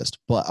don't exist,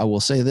 but I will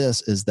say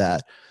this is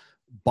that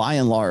by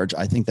and large,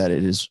 I think that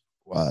it is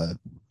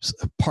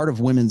part of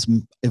women's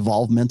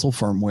evolved mental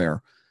firmware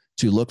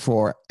to look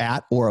for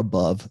at or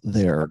above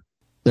their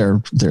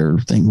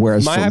thing.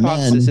 Whereas my for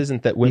hypothesis men,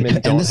 isn't that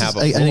women don't have a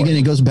floor. And again,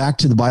 it goes back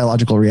to the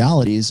biological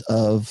realities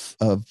of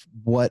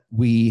what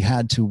we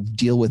had to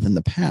deal with in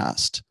the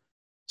past.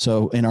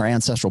 So in our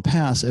ancestral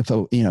past, if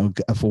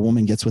a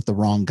woman gets with the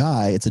wrong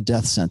guy, it's a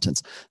death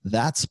sentence.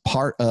 That's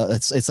part.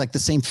 It's like the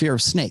same fear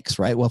of snakes,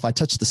 right? Well, if I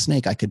touch the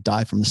snake, I could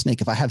die from the snake.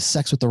 If I have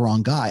sex with the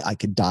wrong guy, I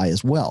could die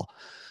as well.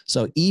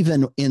 So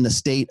even in the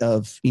state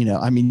of,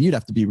 you'd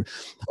have to be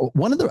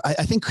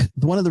I think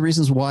one of the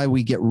reasons why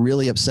we get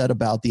really upset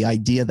about the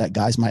idea that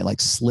guys might like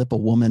slip a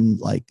woman,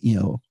 like,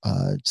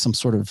 some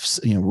sort of,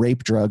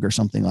 rape drug or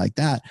something like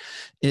that,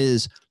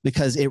 is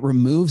because it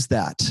removes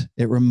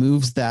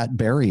that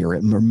barrier.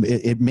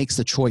 It makes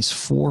the choice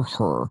for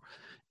her.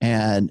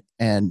 And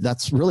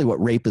that's really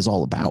what rape is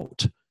all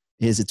about.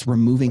 Is it's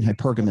removing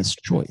hypergamous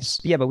choice.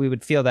 Yeah, but we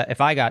would feel that if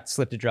I got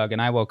slipped a drug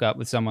and I woke up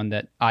with someone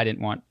that I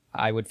didn't want,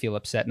 I would feel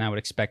upset, and I would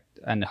expect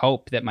and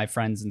hope that my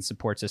friends and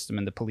support system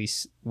and the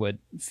police would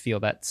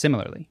feel that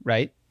similarly,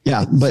 right?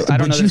 Yeah, but so I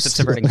don't know that it's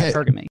subverting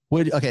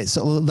hypergamy.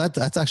 So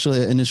that's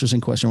actually an interesting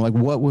question. Like,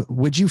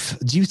 do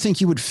you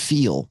think you would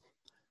feel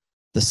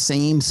the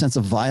same sense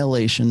of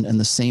violation and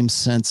the same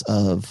sense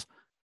of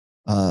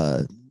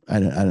I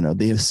don't know,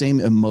 the same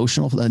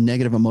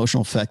negative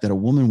emotional effect that a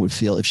woman would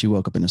feel if she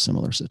woke up in a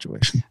similar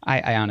situation?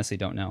 I honestly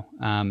don't know.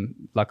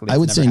 Luckily, I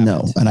would say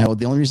no. And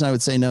the only reason I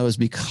would say no is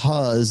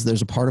because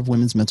there's a part of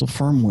women's mental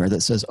firmware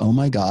that says, oh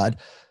my God,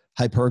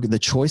 the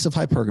choice of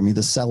hypergamy,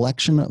 the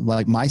selection,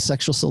 like my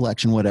sexual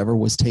selection, whatever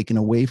was taken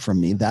away from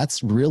me.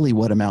 That's really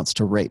what amounts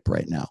to rape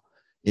right now,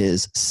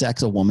 is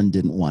sex a woman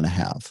didn't want to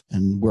have.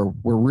 And we're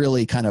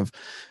really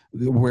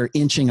we're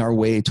inching our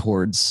way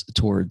towards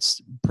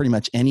pretty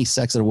much any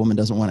sex that a woman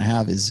doesn't want to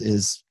have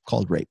is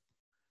called rape.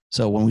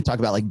 So when we talk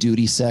about like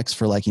duty sex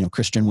for like,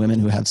 Christian women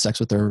who have sex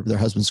with their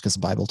husbands because the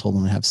Bible told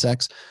them to have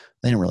sex,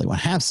 they didn't really want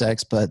to have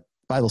sex, but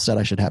the Bible said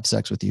I should have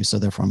sex with you. So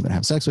therefore I'm going to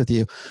have sex with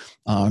you.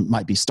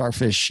 Might be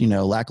starfish,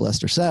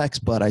 lackluster sex,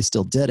 but I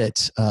still did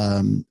it.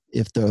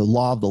 If the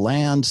law of the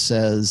land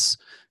says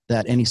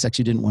that any sex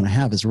you didn't want to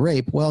have is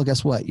rape, well,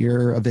 guess what?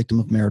 You're a victim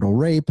of marital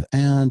rape,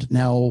 and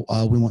now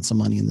we want some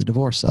money in the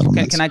divorce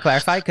settlement. Can I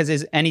clarify? Because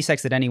is any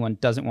sex that anyone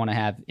doesn't want to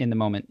have in the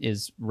moment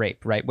is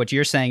rape, right? What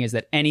you're saying is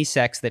that any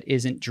sex that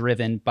isn't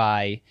driven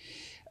by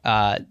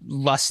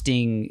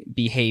lusting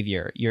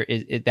behavior,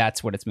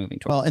 that's what it's moving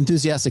towards. Well,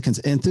 enthusiastic.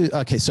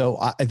 Okay,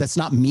 so that's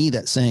not me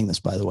that's saying this,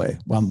 by the way.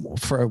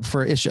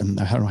 For issue, I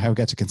don't know how we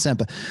got to consent,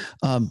 but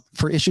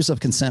for issues of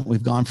consent,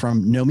 we've gone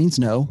from no means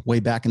no way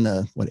back in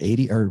the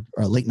 80 or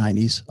late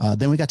 90s.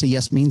 Then we got to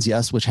yes means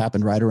yes, which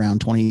happened right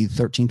around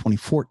 2013,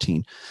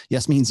 2014.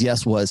 Yes means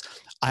yes was,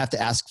 I have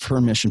to ask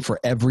permission for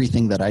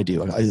everything that I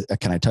do.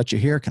 Can I touch you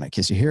here? Can I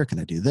kiss you here? Can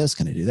I do this?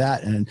 Can I do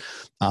that? And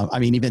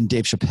even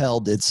Dave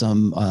Chappelle did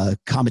some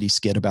comedy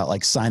skit about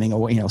like signing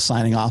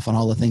off on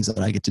all the things that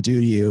I get to do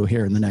to you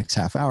here in the next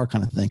half hour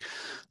kind of thing.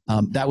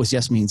 That was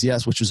yes means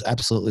yes, which was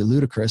absolutely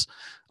ludicrous.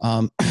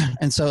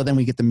 And so then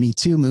we get the Me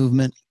Too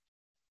movement.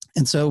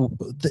 And so,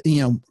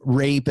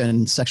 rape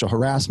and sexual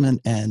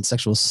harassment and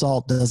sexual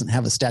assault doesn't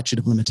have a statute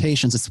of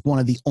limitations. It's one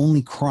of the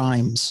only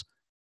crimes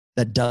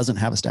that doesn't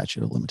have a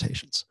statute of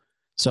limitations.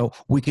 So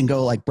we can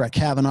go like Brett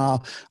Kavanaugh.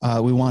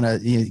 We want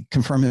to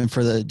confirm him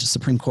for the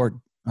Supreme Court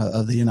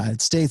of the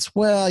United States.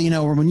 Well,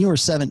 when you were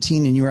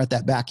 17 and you were at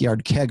that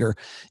backyard kegger,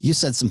 you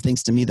said some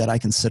things to me that I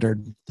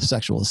considered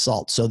sexual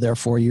assault. So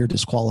therefore you're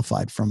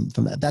disqualified from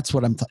that. That's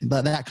what I'm talking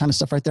about. That kind of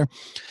stuff right there.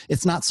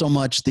 It's not so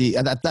much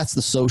that's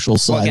the social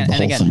side. Well, of the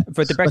whole thing.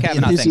 For the Brett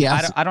Kavanaugh thing,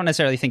 I don't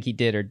necessarily think he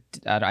did, or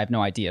I have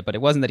no idea, but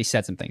it wasn't that he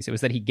said some things. It was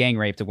that he gang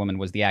raped a woman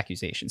was the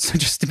accusation. So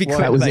just to be clear.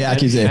 That was the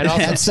accusation.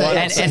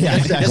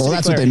 Exactly. Well,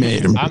 that's what they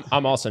made him.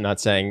 I'm also not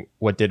saying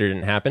what did or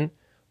didn't happen,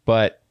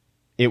 but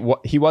he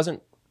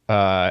wasn't,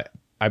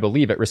 I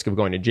believe, at risk of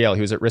going to jail.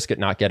 He was at risk at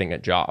not getting a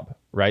job,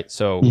 right?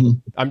 So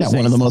I'm just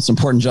saying, one of the most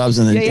important jobs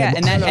in the if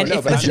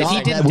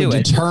he didn't do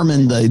it,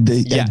 determine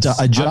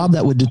a job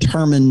that would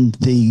determine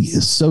the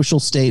social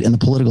state and the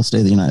political state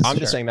of the United States. I'm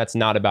just saying that's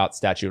not about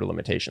statute of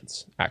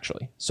limitations,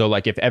 actually. So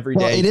like if every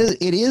day,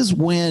 it is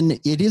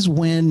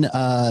when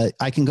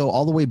I can go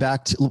all the way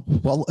back to,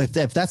 well,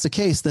 if that's the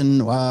case,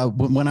 then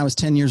when I was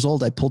 10 years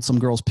old, I pulled some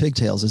girl's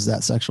pigtails. Is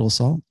that sexual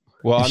assault?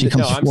 Well, if she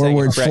comes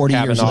forward 40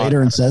 years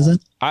later and says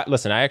it?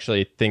 Listen, I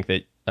actually think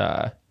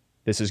that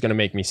this is going to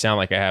make me sound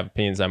like I have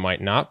opinions I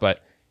might not,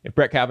 but if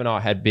Brett Kavanaugh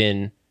had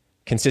been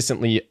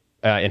consistently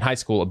in high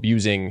school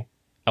abusing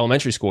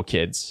elementary school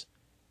kids,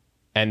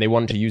 and they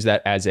wanted to use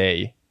that as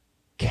a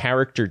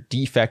character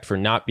defect for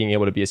not being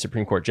able to be a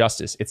Supreme Court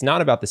justice, it's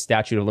not about the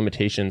statute of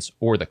limitations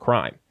or the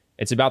crime.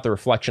 It's about the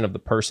reflection of the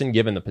person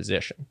given the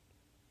position.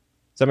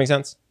 Does that make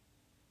sense?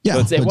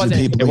 Yeah. So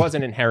it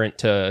wasn't inherent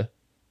to,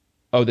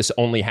 oh, this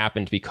only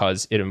happened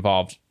because it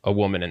involved a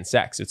woman and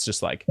sex. It's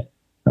just like,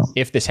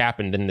 if this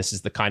happened, then this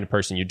is the kind of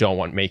person you don't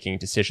want making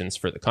decisions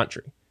for the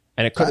country.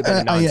 And it could have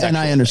been non-sexual. And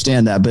I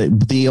understand that,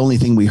 but the only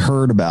thing we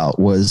heard about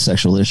was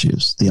sexual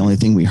issues. The only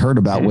thing we heard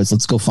about was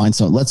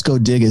let's go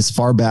dig as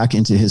far back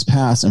into his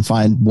past and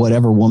find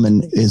whatever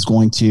woman is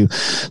going to,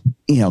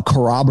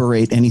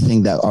 corroborate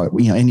anything that are,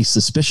 any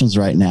suspicions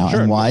right now.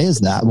 Sure. And why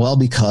is that? Well,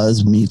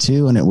 because Me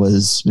Too. And it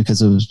was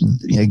because of,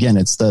 again,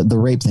 it's the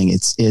rape thing.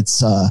 It's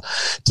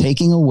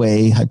taking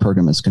away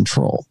hypergamous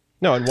control.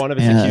 No. And one of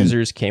his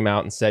accusers came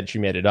out and said she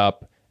made it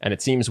up. And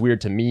it seems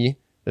weird to me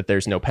that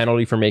there's no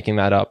penalty for making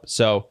that up.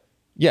 So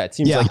yeah, it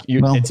seems like you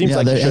shouldn't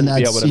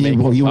be able to make.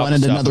 Well, you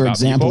wanted another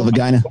example of a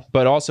guy.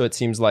 But also it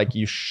seems like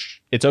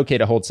it's okay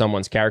to hold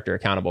someone's character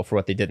accountable for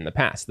what they did in the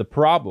past. The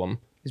problem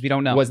because we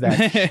don't know was that,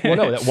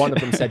 that one of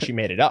them said she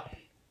made it up.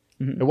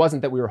 Mm-hmm. It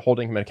wasn't that we were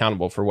holding him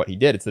accountable for what he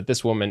did. It's that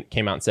this woman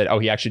came out and said, oh,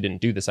 he actually didn't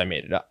do this. I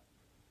made it up.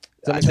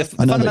 You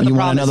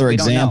want another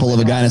example of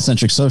a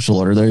gynocentric social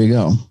order. There you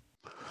go.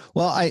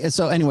 Well,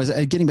 anyways,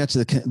 getting back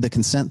to the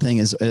consent thing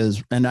is,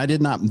 and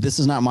this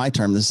is not my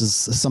term. This is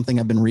something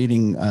I've been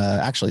reading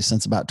actually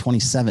since about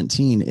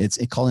 2017. It's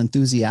called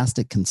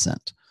enthusiastic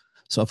consent.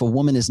 So if a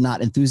woman is not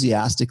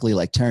enthusiastically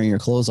like tearing your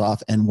clothes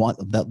off and want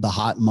the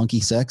hot monkey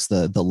sex,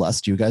 the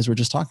lust you guys were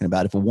just talking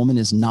about, if a woman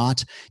is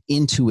not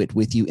into it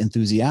with you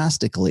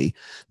enthusiastically,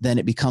 then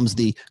it becomes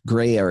the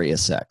gray area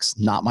sex.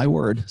 Not my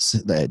word.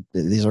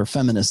 These are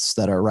feminists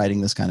that are writing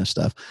this kind of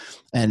stuff.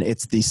 And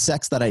it's the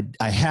sex that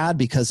I had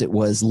because it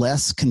was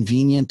less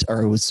convenient,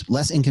 or it was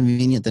less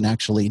inconvenient than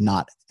actually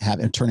not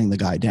turning the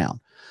guy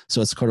down.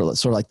 So it's sort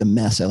of like the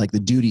mess. I like the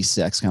duty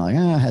sex, kind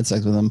of like, I had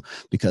sex with him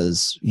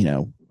because,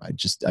 I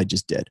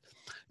just did.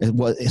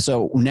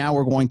 So now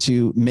we're going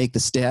to make the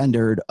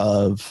standard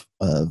of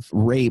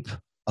rape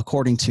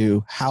according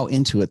to how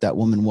into it that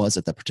woman was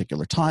at that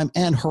particular time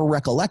and her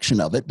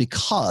recollection of it,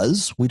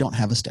 because we don't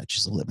have a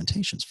statute of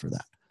limitations for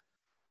that.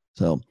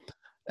 So,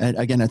 and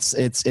again, it's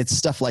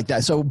stuff like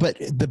that. So, but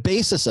the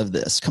basis of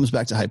this comes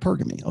back to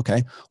hypergamy.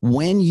 Okay,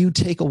 when you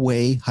take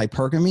away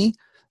hypergamy,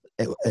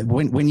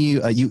 when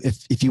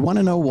if you want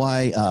to know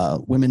why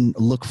women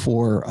look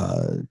for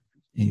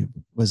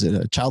was it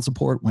a child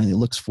support, when it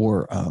looks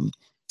for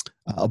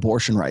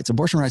abortion rights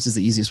is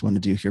the easiest one to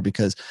do here,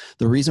 because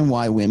the reason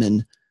why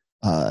women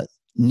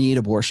need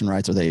abortion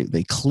rights, or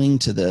they cling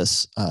to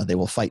this, they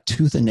will fight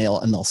tooth and nail,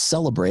 and they'll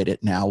celebrate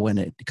it now when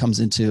it comes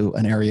into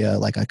an area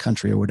like a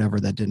country or whatever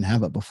that didn't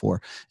have it before,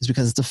 is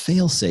because it's a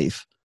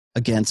fail-safe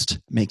against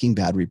making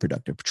bad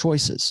reproductive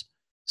choices.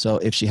 So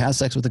if she has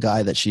sex with a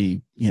guy that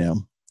she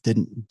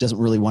doesn't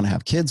really want to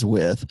have kids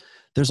with,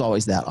 there's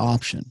always that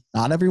option.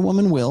 Not every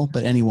woman will,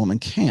 but any woman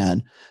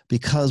can,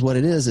 because what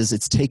it is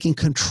it's taking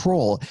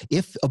control.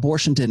 If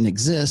abortion didn't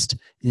exist,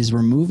 it is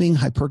removing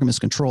hypergamous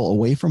control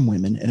away from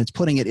women, and it's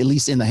putting it at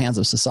least in the hands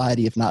of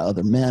society, if not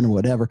other men or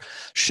whatever.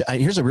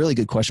 Here's a really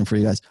good question for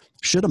you guys.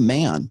 Should a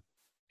man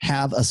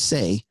have a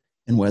say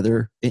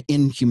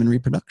in human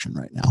reproduction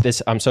right now?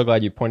 I'm so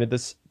glad you pointed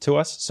this to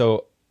us.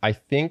 So I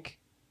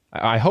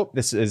hope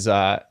this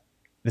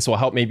will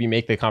help maybe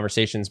make the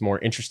conversations more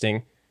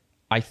interesting.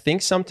 I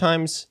think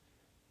sometimes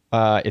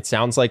it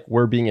sounds like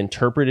we're being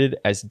interpreted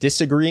as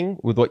disagreeing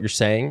with what you're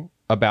saying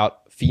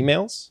about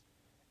females.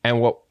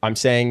 And what I'm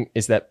saying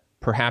is that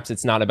perhaps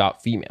it's not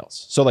about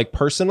females. So like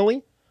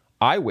personally,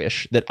 I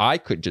wish that I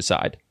could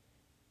decide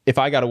if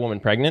I got a woman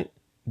pregnant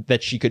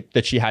that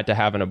she had to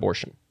have an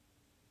abortion.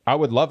 I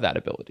would love that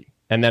ability.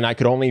 And then I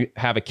could only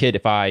have a kid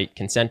if I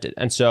consented.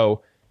 And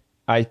so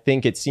I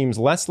think it seems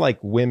less like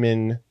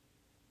women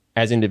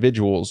as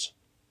individuals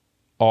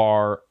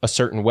are a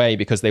certain way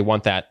because they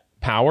want that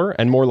power,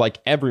 and more like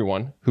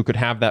everyone who could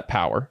have that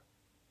power,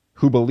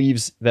 who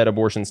believes that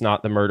abortion's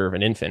not the murder of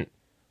an infant,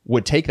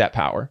 would take that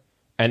power,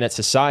 and that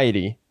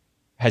society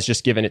has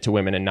just given it to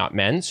women and not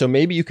men. So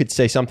maybe you could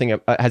say something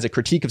as a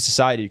critique of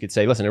society. You could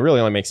say, listen, it really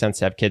only makes sense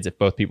to have kids if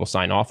both people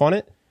sign off on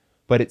it.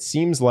 But it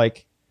seems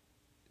like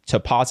to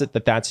posit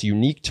that that's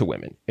unique to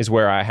women is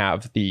where I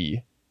have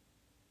the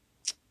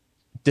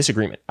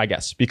disagreement, I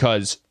guess,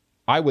 because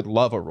I would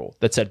love a rule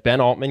that said Ben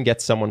Altman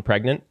gets someone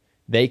pregnant,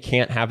 they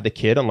can't have the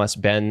kid unless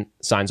Ben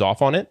signs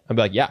off on it. I'd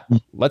be like, yeah,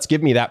 let's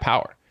give me that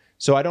power.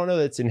 So I don't know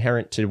that it's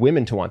inherent to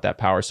women to want that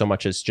power so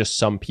much as just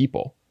some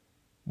people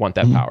want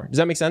that power. Does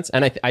that make sense?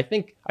 And I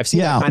think I've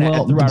seen that kind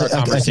of throughout our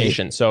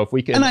conversation. So if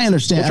we can, and I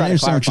understand, we'll I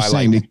understand what you're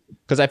saying.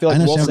 Because I feel like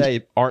we'll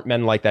say, aren't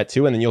men like that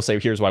too? And then you'll say,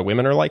 here's why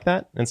women are like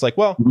that. And it's like,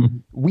 well,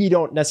 we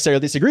don't necessarily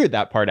disagree with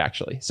that part,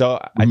 actually. So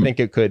I think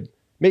it could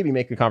maybe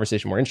make the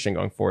conversation more interesting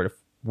going forward if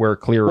we're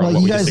clearer on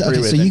what we disagree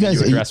with, so you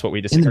address what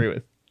we disagree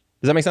with.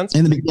 Does that make sense?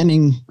 In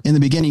the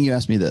beginning, you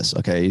asked me this.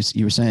 Okay,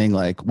 you were saying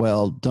like,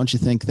 well, don't you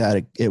think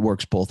that it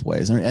works both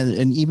ways?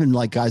 And even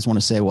like guys want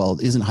to say, well,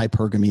 isn't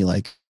hypergamy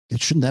like?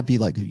 Shouldn't that be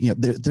like?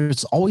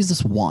 There's always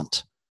this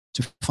want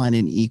to find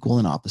an equal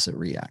and opposite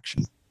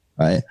reaction,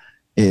 right?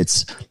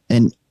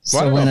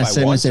 So when I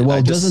say,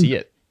 well,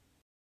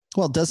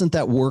 doesn't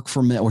that work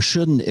for men, or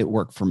shouldn't it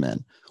work for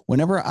men?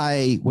 Whenever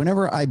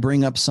I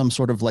bring up some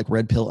sort of like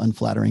red pill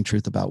unflattering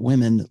truth about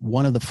women,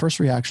 one of the first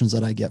reactions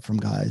that I get from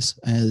guys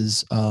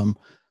is,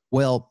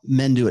 well,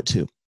 men do it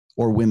too.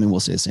 Or women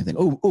will say the same thing.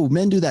 Oh,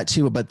 men do that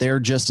too, but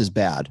they're just as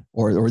bad.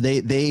 Or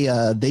they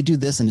do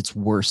this and it's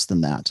worse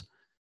than that.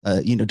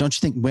 Don't you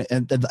think,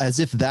 as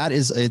if that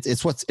is,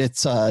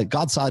 it's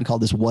God's side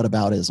called this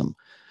whataboutism.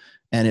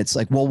 And it's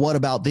like, well, what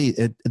about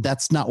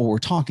that's not what we're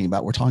talking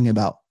about. We're talking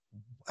about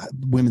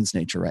women's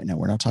nature right now.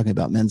 We're not talking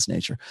about men's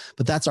nature,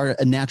 but that's our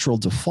natural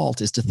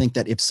default, is to think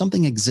that if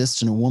something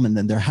exists in a woman,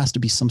 then there has to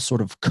be some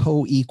sort of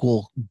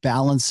co-equal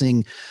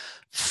balancing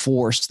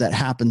force that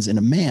happens in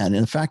a man.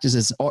 And the fact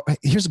is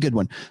here's a good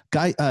one.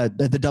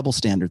 The double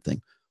standard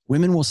thing.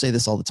 Women will say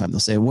this all the time.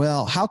 They'll say,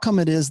 well, how come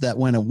it is that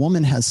when a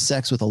woman has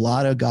sex with a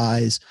lot of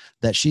guys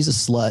that she's a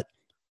slut,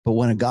 but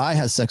when a guy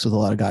has sex with a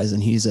lot of guys, then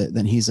he's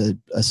a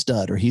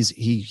stud, or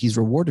he's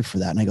rewarded for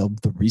that? And I go,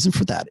 the reason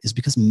for that is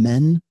because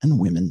men and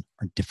women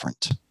are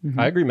different.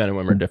 I agree. Men and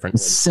women are different.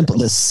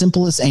 The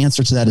simplest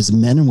answer to that is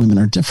men and women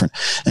are different.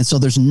 And so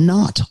there's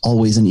not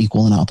always an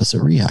equal and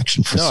opposite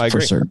reaction for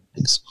certain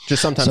things.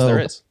 Just sometimes there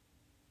is.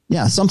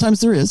 Yeah,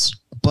 sometimes there is.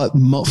 But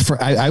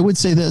I would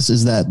say this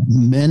is that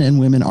men and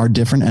women are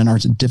different, and our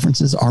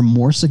differences are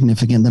more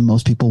significant than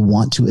most people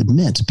want to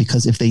admit,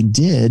 because if they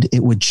did,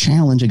 it would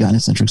challenge a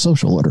gynocentric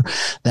social order.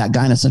 That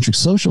gynocentric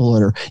social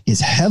order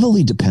is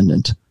heavily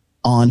dependent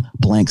on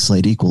blank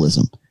slate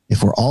equalism.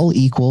 If we're all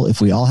equal,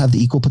 if we all have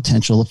the equal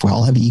potential, if we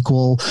all have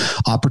equal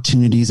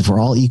opportunities, if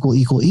we're all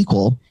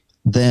equal,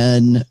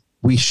 then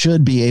we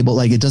should be able,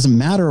 like, it doesn't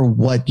matter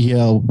what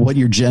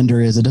your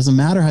gender is. It doesn't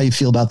matter how you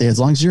feel about that. As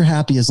long as you're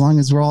happy, as long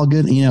as we're all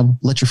good,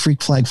 let your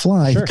freak flag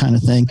fly, sure, kind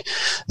of thing,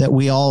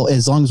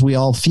 as long as we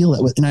all feel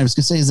it. And I was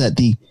going to say is that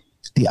the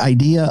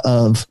idea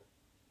of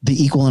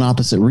the equal and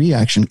opposite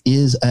reaction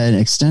is an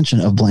extension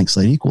of blank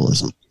slate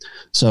equalism.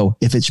 So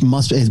if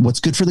what's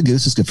good for the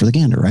goose is good for the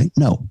gander, right?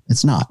 No,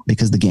 it's not,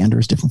 because the gander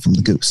is different from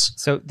the goose.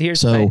 So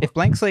if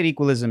blank slate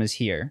equalism is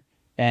here,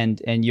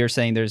 and you're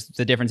saying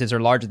the differences are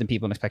larger than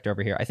people expect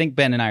over here, I think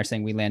Ben and I are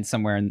saying we land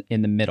somewhere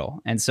in the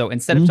middle. And so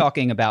instead of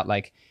talking about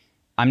like,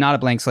 I'm not a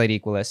blank slate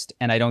equalist,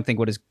 and I don't think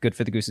what is good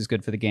for the goose is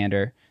good for the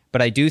gander,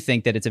 but I do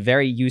think that it's a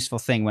very useful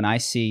thing when I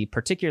see,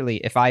 particularly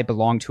if I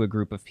belong to a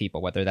group of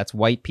people, whether that's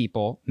white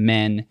people,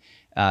 men,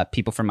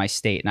 people from my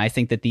state, and I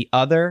think that the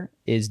other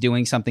is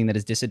doing something that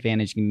is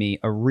disadvantaging me.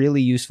 A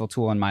really useful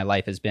tool in my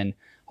life has been,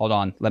 hold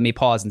on, let me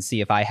pause and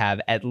see if I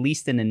have at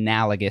least an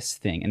analogous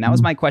thing. And that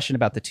was my question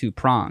about the two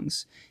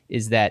prongs,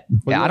 is that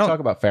I don't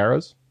talk about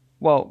pharaohs.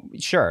 Well,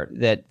 sure,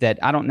 that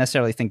I don't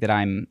necessarily think that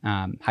I'm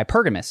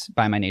hypergamous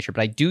by my nature,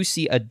 but I do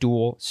see a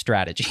dual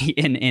strategy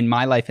in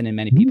my life and in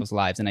many people's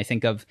lives. And I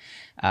think of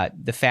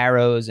the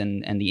pharaohs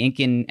and the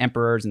Incan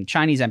emperors and the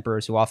Chinese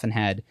emperors, who often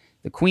had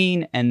the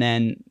queen and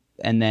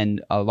then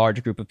a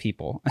large group of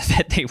people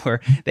that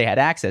they had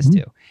access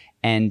to.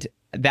 And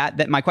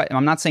that my question,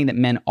 I'm not saying that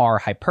men are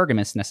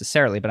hypergamous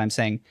necessarily, but I'm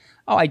saying,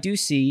 I do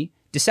see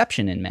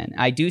deception in men.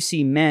 I do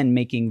see men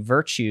making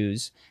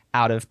virtues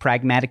out of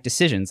pragmatic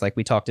decisions like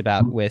we talked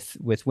about with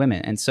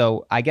women. And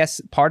so I guess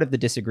part of the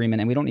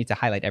disagreement, and we don't need to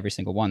highlight every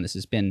single one, this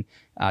has been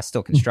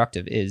still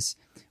constructive, is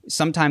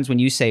sometimes when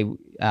you say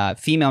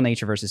female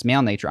nature versus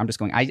male nature, I'm just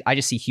going, I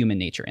just see human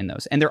nature in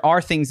those. And there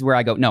are things where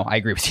I go, no, I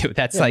agree with you.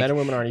 That's like, men and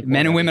women aren't equal.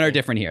 Men and women are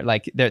different here.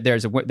 Like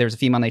there's a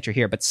female nature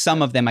here, but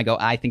some of them I go,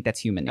 I think that's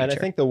human nature. And I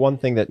think the one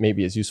thing that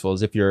maybe is useful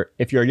is if you're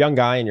a young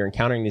guy and you're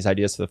encountering these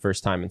ideas for the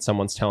first time and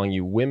someone's telling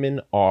you women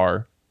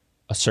are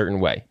a certain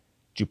way,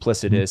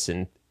 duplicitous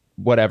and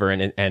whatever,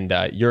 and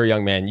you're a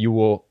young man, you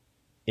will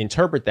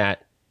interpret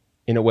that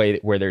in a way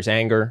where there's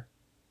anger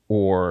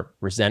or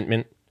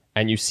resentment.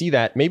 And you see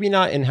that maybe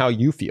not in how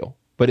you feel,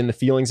 but in the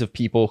feelings of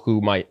people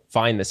who might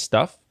find this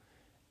stuff.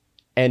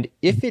 And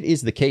if it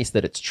is the case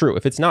that it's true,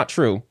 if it's not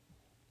true,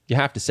 you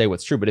have to say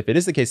what's true. But if it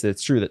is the case that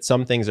it's true, that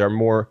some things are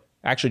more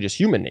actually just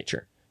human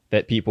nature,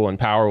 that people in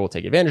power will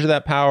take advantage of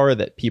that power,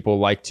 that people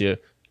like to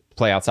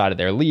play outside of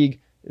their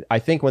league, I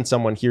think when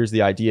someone hears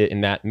the idea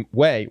in that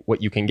way,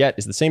 what you can get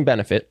is the same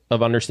benefit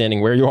of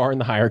understanding where you are in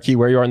the hierarchy,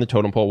 where you are in the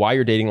totem pole, why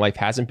your dating life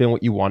hasn't been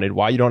what you wanted,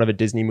 why you don't have a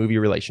Disney movie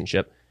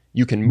relationship.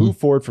 You can move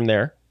forward from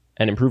there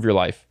and improve your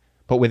life,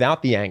 but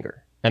without the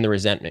anger and the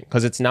resentment.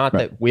 Because it's not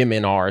that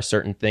women are a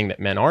certain thing that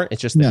men aren't.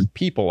 It's just that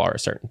people are a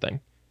certain thing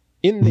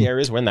in the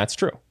areas when that's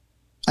true.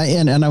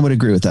 And I would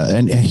agree with that.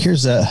 And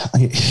here's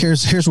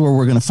where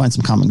we're going to find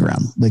some common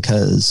ground,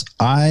 because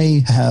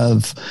I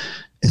have,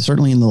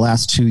 certainly in the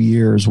last 2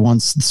 years,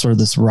 once sort of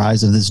this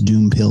rise of this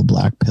doom pill,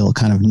 black pill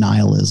kind of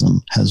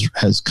nihilism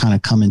has kind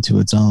of come into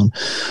its own,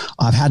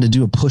 I've had to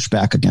do a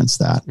pushback against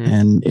that.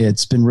 And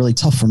it's been really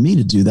tough for me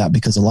to do that,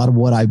 because a lot of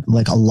what I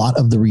like, a lot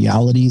of the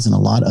realities and a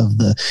lot of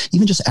the,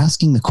 even just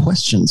asking the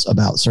questions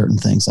about certain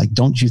things, like,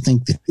 don't you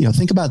think,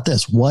 think about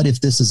this, what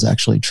if this is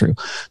actually true?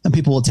 Then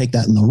people will take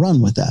that and they'll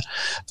run with that.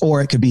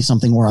 Or it could be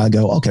something where I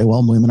go, okay,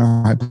 well, women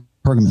are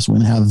hypergamous.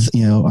 Women have,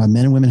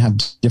 men and women have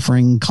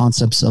differing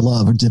concepts of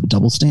love, or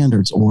double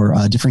standards, or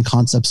different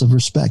concepts of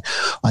respect.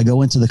 I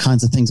go into the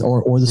kinds of things,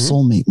 or the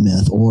soulmate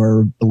myth,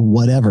 or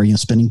whatever,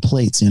 spinning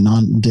plates,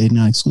 non-dating,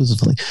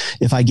 non-exclusively.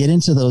 If I get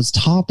into those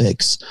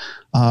topics,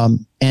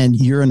 and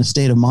you're in a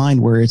state of mind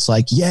where it's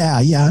like,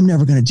 I'm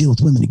never going to deal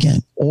with women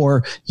again,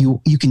 or you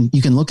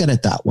can look at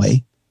it that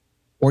way.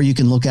 Or you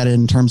can look at it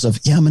in terms of,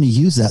 I'm going to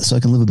use that so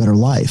I can live a better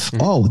life.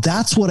 Oh,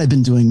 that's what I've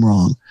been doing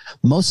wrong.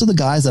 Most of the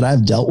guys that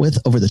I've dealt with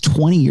over the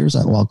 20 years,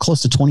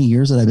 close to 20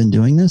 years that I've been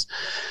doing this,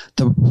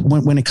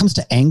 when it comes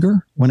to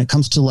anger, when it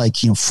comes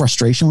to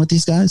frustration with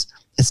these guys,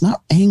 it's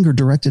not anger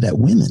directed at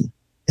women.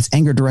 It's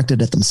anger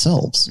directed at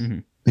themselves,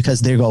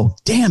 because they go,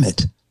 damn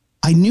it,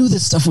 I knew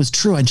this stuff was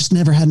true. I just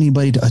never had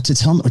anybody to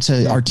tell me, or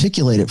to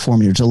articulate it for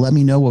me, or to let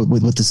me know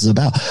what this is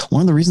about.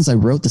 One of the reasons I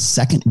wrote the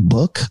second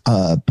book,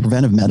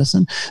 Preventive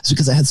Medicine, is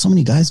because I had so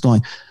many guys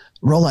going,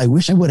 Rollo, I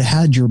wish I would have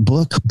had your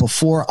book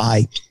before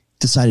I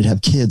decided to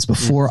have kids,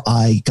 before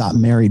I got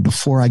married,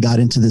 before I got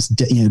into this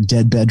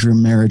dead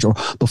bedroom marriage, or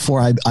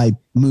before I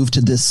moved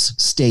to this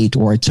state,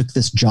 or I took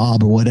this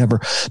job, or whatever,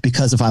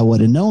 because if I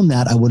would have known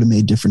that, I would have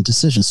made different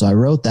decisions. So I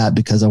wrote that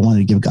because I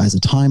wanted to give guys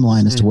a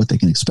timeline as to what they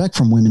can expect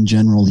from women,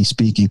 generally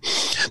speaking.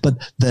 But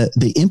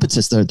the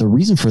impetus, the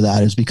reason for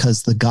that is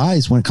because the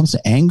guys, when it comes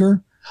to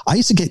anger,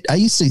 I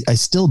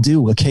still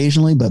do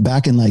occasionally, but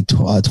back in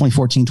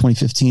 2014,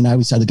 2015, I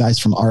always had the guys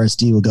from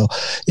RSD would go,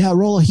 yeah,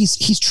 Rollo,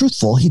 he's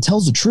truthful. He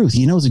tells the truth.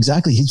 He knows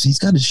exactly. He's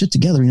got his shit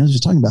together. He knows what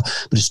he's talking about,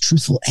 but it's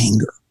truthful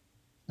anger.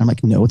 I'm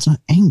like, no, it's not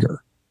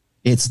anger.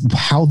 It's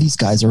how these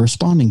guys are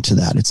responding to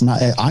that. It's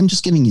not, I'm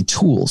just giving you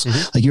tools.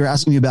 Like you're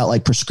asking me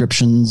about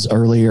prescriptions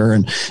earlier,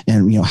 and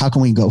how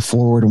can we go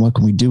forward, and what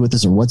can we do with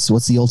this, or what's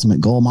the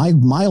ultimate goal?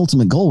 My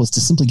ultimate goal was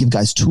to simply give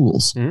guys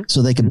tools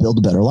so they can build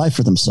a better life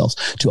for themselves,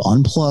 to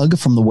unplug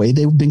from the way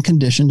they've been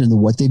conditioned and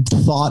what they've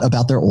thought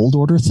about their old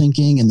order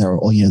thinking and their,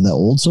 the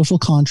old social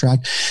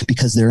contract,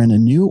 because they're in a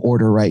new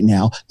order right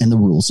now and the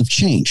rules have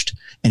changed.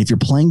 And if you're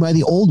playing by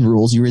the old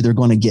rules, you're either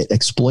going to get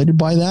exploited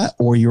by that,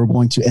 or you're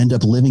going to end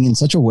up living in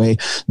such a way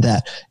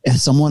that if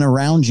someone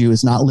around you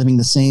is not living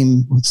the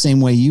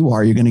same way you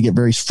are, you're going to get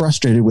very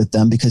frustrated with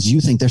them, because you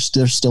think they're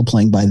still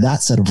playing by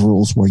that set of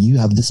rules, where you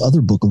have this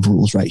other book of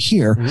rules right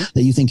here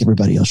that you think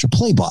everybody else should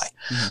play by.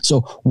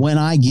 So when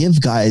I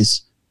give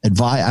guys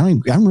advice, I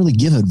don't really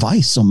give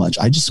advice so much.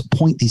 I just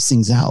point these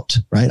things out,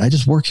 right? I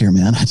just work here,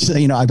 man. I just,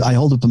 I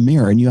hold up a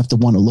mirror, and you have to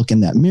want to look in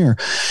that mirror.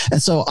 And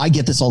so I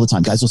get this all the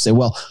time. Guys will say,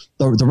 well,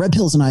 the red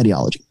pill is an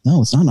ideology.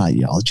 No, it's not an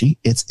ideology.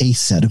 It's a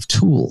set of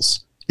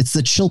tools. It's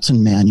the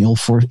Chilton manual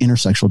for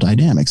intersexual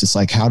dynamics. It's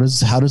like, how does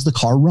the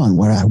car run?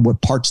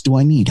 What parts do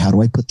I need? How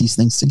do I put these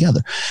things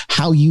together?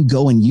 How you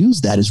go and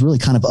use that is really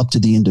kind of up to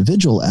the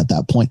individual at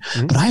that point.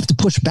 But I have to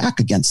push back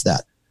against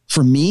that.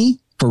 For me,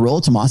 for Rollo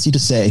Tomassi to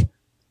say,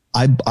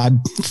 I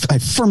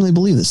firmly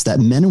believe this, that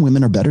men and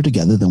women are better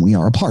together than we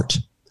are apart.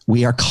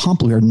 We are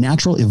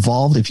natural,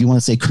 evolved, if you want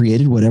to say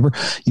created, whatever,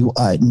 you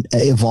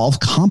evolve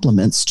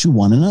complements to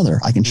one another.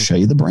 I can show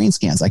you the brain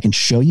scans. I can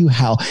show you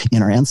how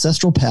in our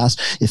ancestral past,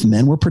 if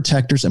men were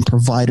protectors and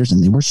providers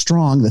and they were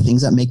strong, the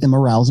things that make them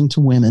arousing to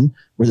women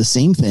were the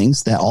same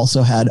things that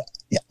also had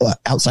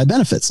outside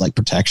benefits like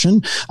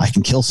protection. I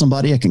can kill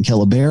somebody. I can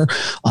kill a bear.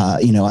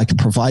 I can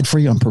provide for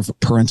you. I'm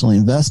parentally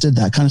invested,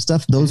 that kind of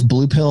stuff. Those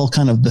blue pill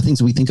kind of the things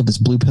that we think of as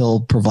blue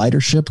pill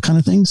providership kind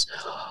of things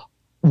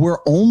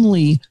were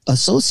only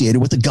associated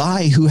with a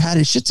guy who had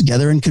his shit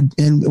together and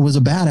was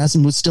a badass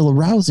and was still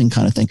arousing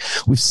kind of thing.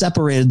 We've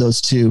separated those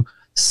two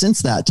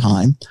since that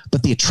time,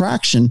 but the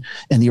attraction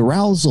and the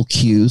arousal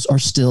cues are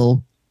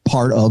still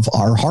part of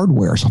our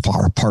hardware, so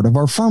part of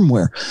our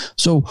firmware.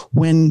 So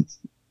when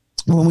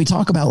we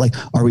talk about like,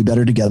 are we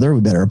better together? Are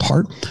we better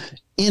apart?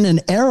 In an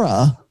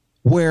era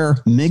where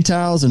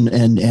MGTOWs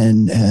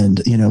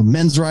and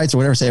men's rights or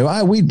whatever say,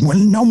 we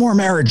no more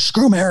marriage,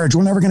 screw marriage,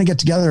 we're never going to get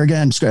together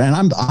again. And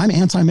I'm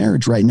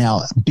anti-marriage right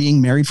now,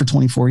 being married for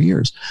 24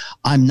 years.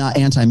 I'm not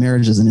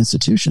anti-marriage as an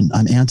institution.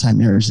 I'm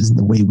anti-marriage as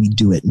the way we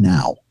do it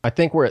now. I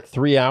think we're at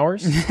 3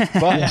 hours,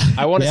 but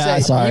I want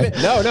to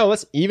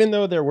say, even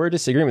though there were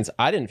disagreements,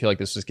 I didn't feel like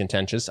this was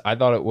contentious. I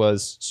thought it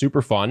was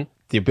super fun.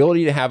 The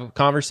ability to have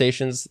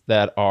conversations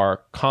that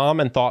are calm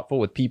and thoughtful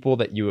with people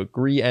that you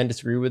agree and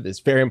disagree with is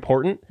very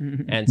important.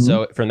 And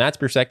so from that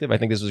perspective, I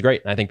think this was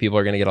great. I think people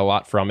are going to get a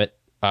lot from it,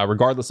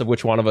 regardless of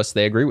which one of us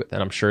they agree with.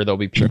 And I'm sure there'll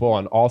be people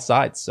on all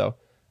sides. So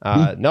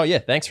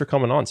thanks for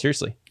coming on.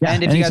 Seriously. Yeah,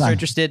 and if you guys are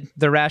interested,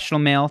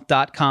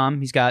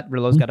 therationalmale.com.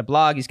 Rillo's got a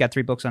blog. He's got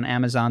 3 books on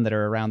Amazon that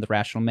are around the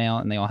rational male,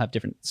 and they all have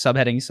different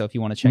subheadings. So if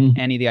you want to check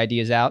any of the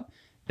ideas out,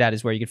 that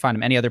is where you can find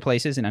them. Any other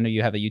places? And I know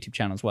you have a YouTube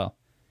channel as well.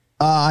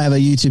 I have a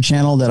YouTube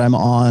channel that I'm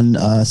on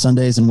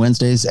Sundays and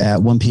Wednesdays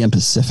at 1 p.m.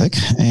 Pacific.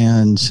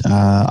 And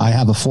I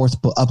have a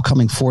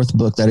upcoming fourth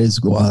book that is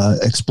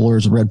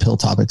explores red pill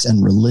topics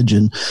and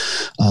religion.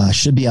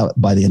 Should be out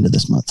by the end of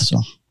this month. So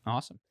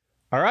awesome.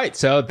 All right.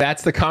 So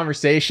that's the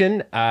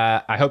conversation.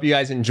 I hope you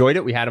guys enjoyed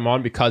it. We had him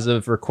on because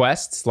of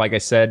requests. Like I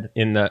said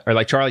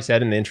like Charlie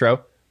said in the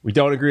intro, we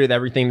don't agree with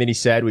everything that he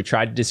said. We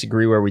tried to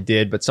disagree where we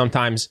did, but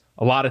sometimes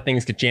a lot of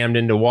things get jammed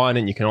into one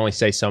and you can only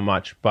say so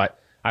much. But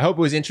I hope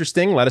it was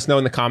interesting. Let us know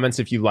in the comments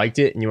if you liked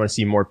it and you want to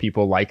see more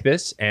people like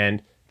this.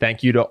 And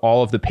thank you to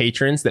all of the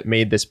patrons that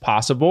made this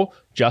possible.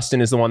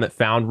 Justin is the one that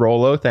found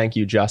Rollo. Thank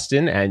you,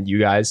 Justin. And you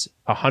guys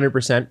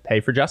 100%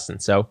 pay for Justin.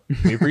 So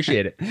we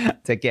appreciate it.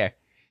 Take care.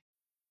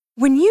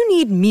 When you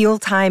need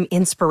mealtime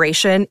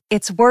inspiration,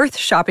 it's worth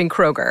shopping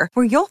Kroger,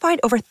 where you'll find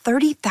over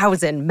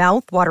 30,000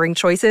 mouth-watering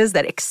choices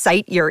that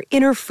excite your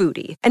inner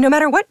foodie. And no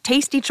matter what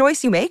tasty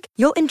choice you make,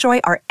 you'll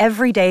enjoy our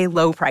everyday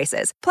low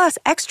prices, plus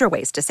extra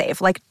ways to save,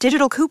 like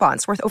digital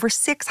coupons worth over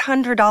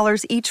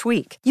 $600 each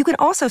week. You can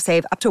also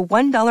save up to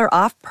 $1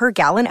 off per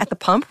gallon at the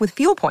pump with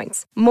fuel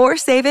points. More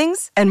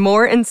savings and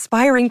more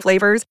inspiring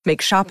flavors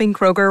make shopping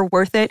Kroger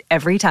worth it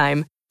every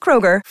time.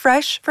 Kroger,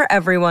 fresh for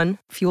everyone.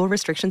 Fuel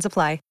restrictions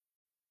apply.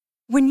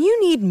 When you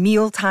need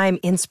mealtime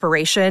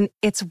inspiration,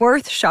 it's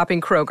worth shopping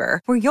Kroger,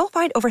 where you'll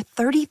find over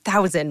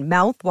 30,000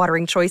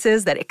 mouth-watering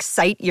choices that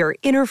excite your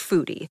inner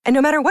foodie. And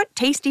no matter what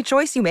tasty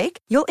choice you make,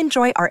 you'll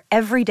enjoy our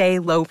everyday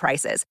low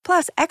prices,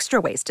 plus extra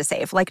ways to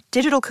save, like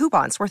digital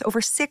coupons worth over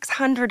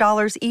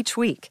 $600 each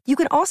week. You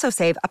can also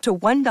save up to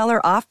 $1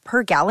 off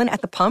per gallon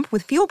at the pump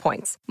with fuel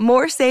points.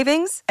 More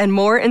savings and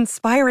more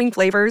inspiring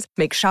flavors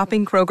make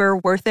shopping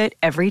Kroger worth it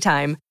every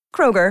time.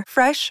 Kroger,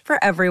 fresh for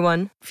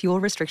everyone. Fuel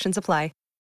restrictions apply.